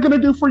what we are going to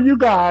do for you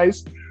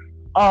guys,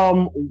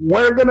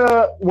 we're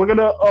gonna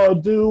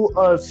do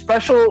a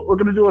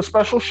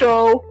special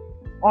show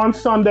on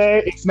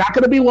Sunday. It's not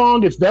going to be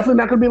long. It's definitely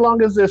not going to be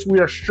long as this. We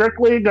are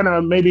strictly going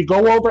to maybe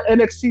go over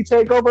NXT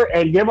TakeOver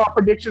and give our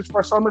predictions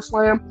for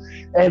SummerSlam.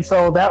 And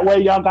so that way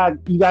you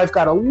guys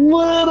got a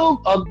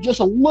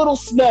little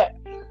snack,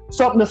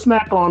 something to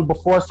snack on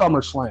before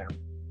SummerSlam.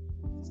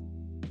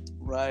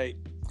 Right.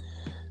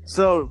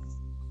 So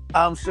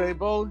I'm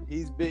Shaybo.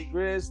 He's Big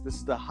Riz. This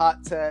is the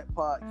Hot Tag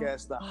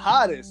Podcast, the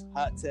hottest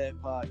Hot Tag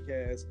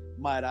Podcast,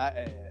 might I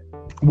add.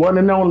 One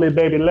and only,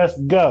 baby. Let's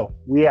go.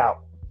 We out.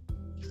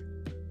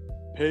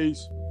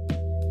 Peace.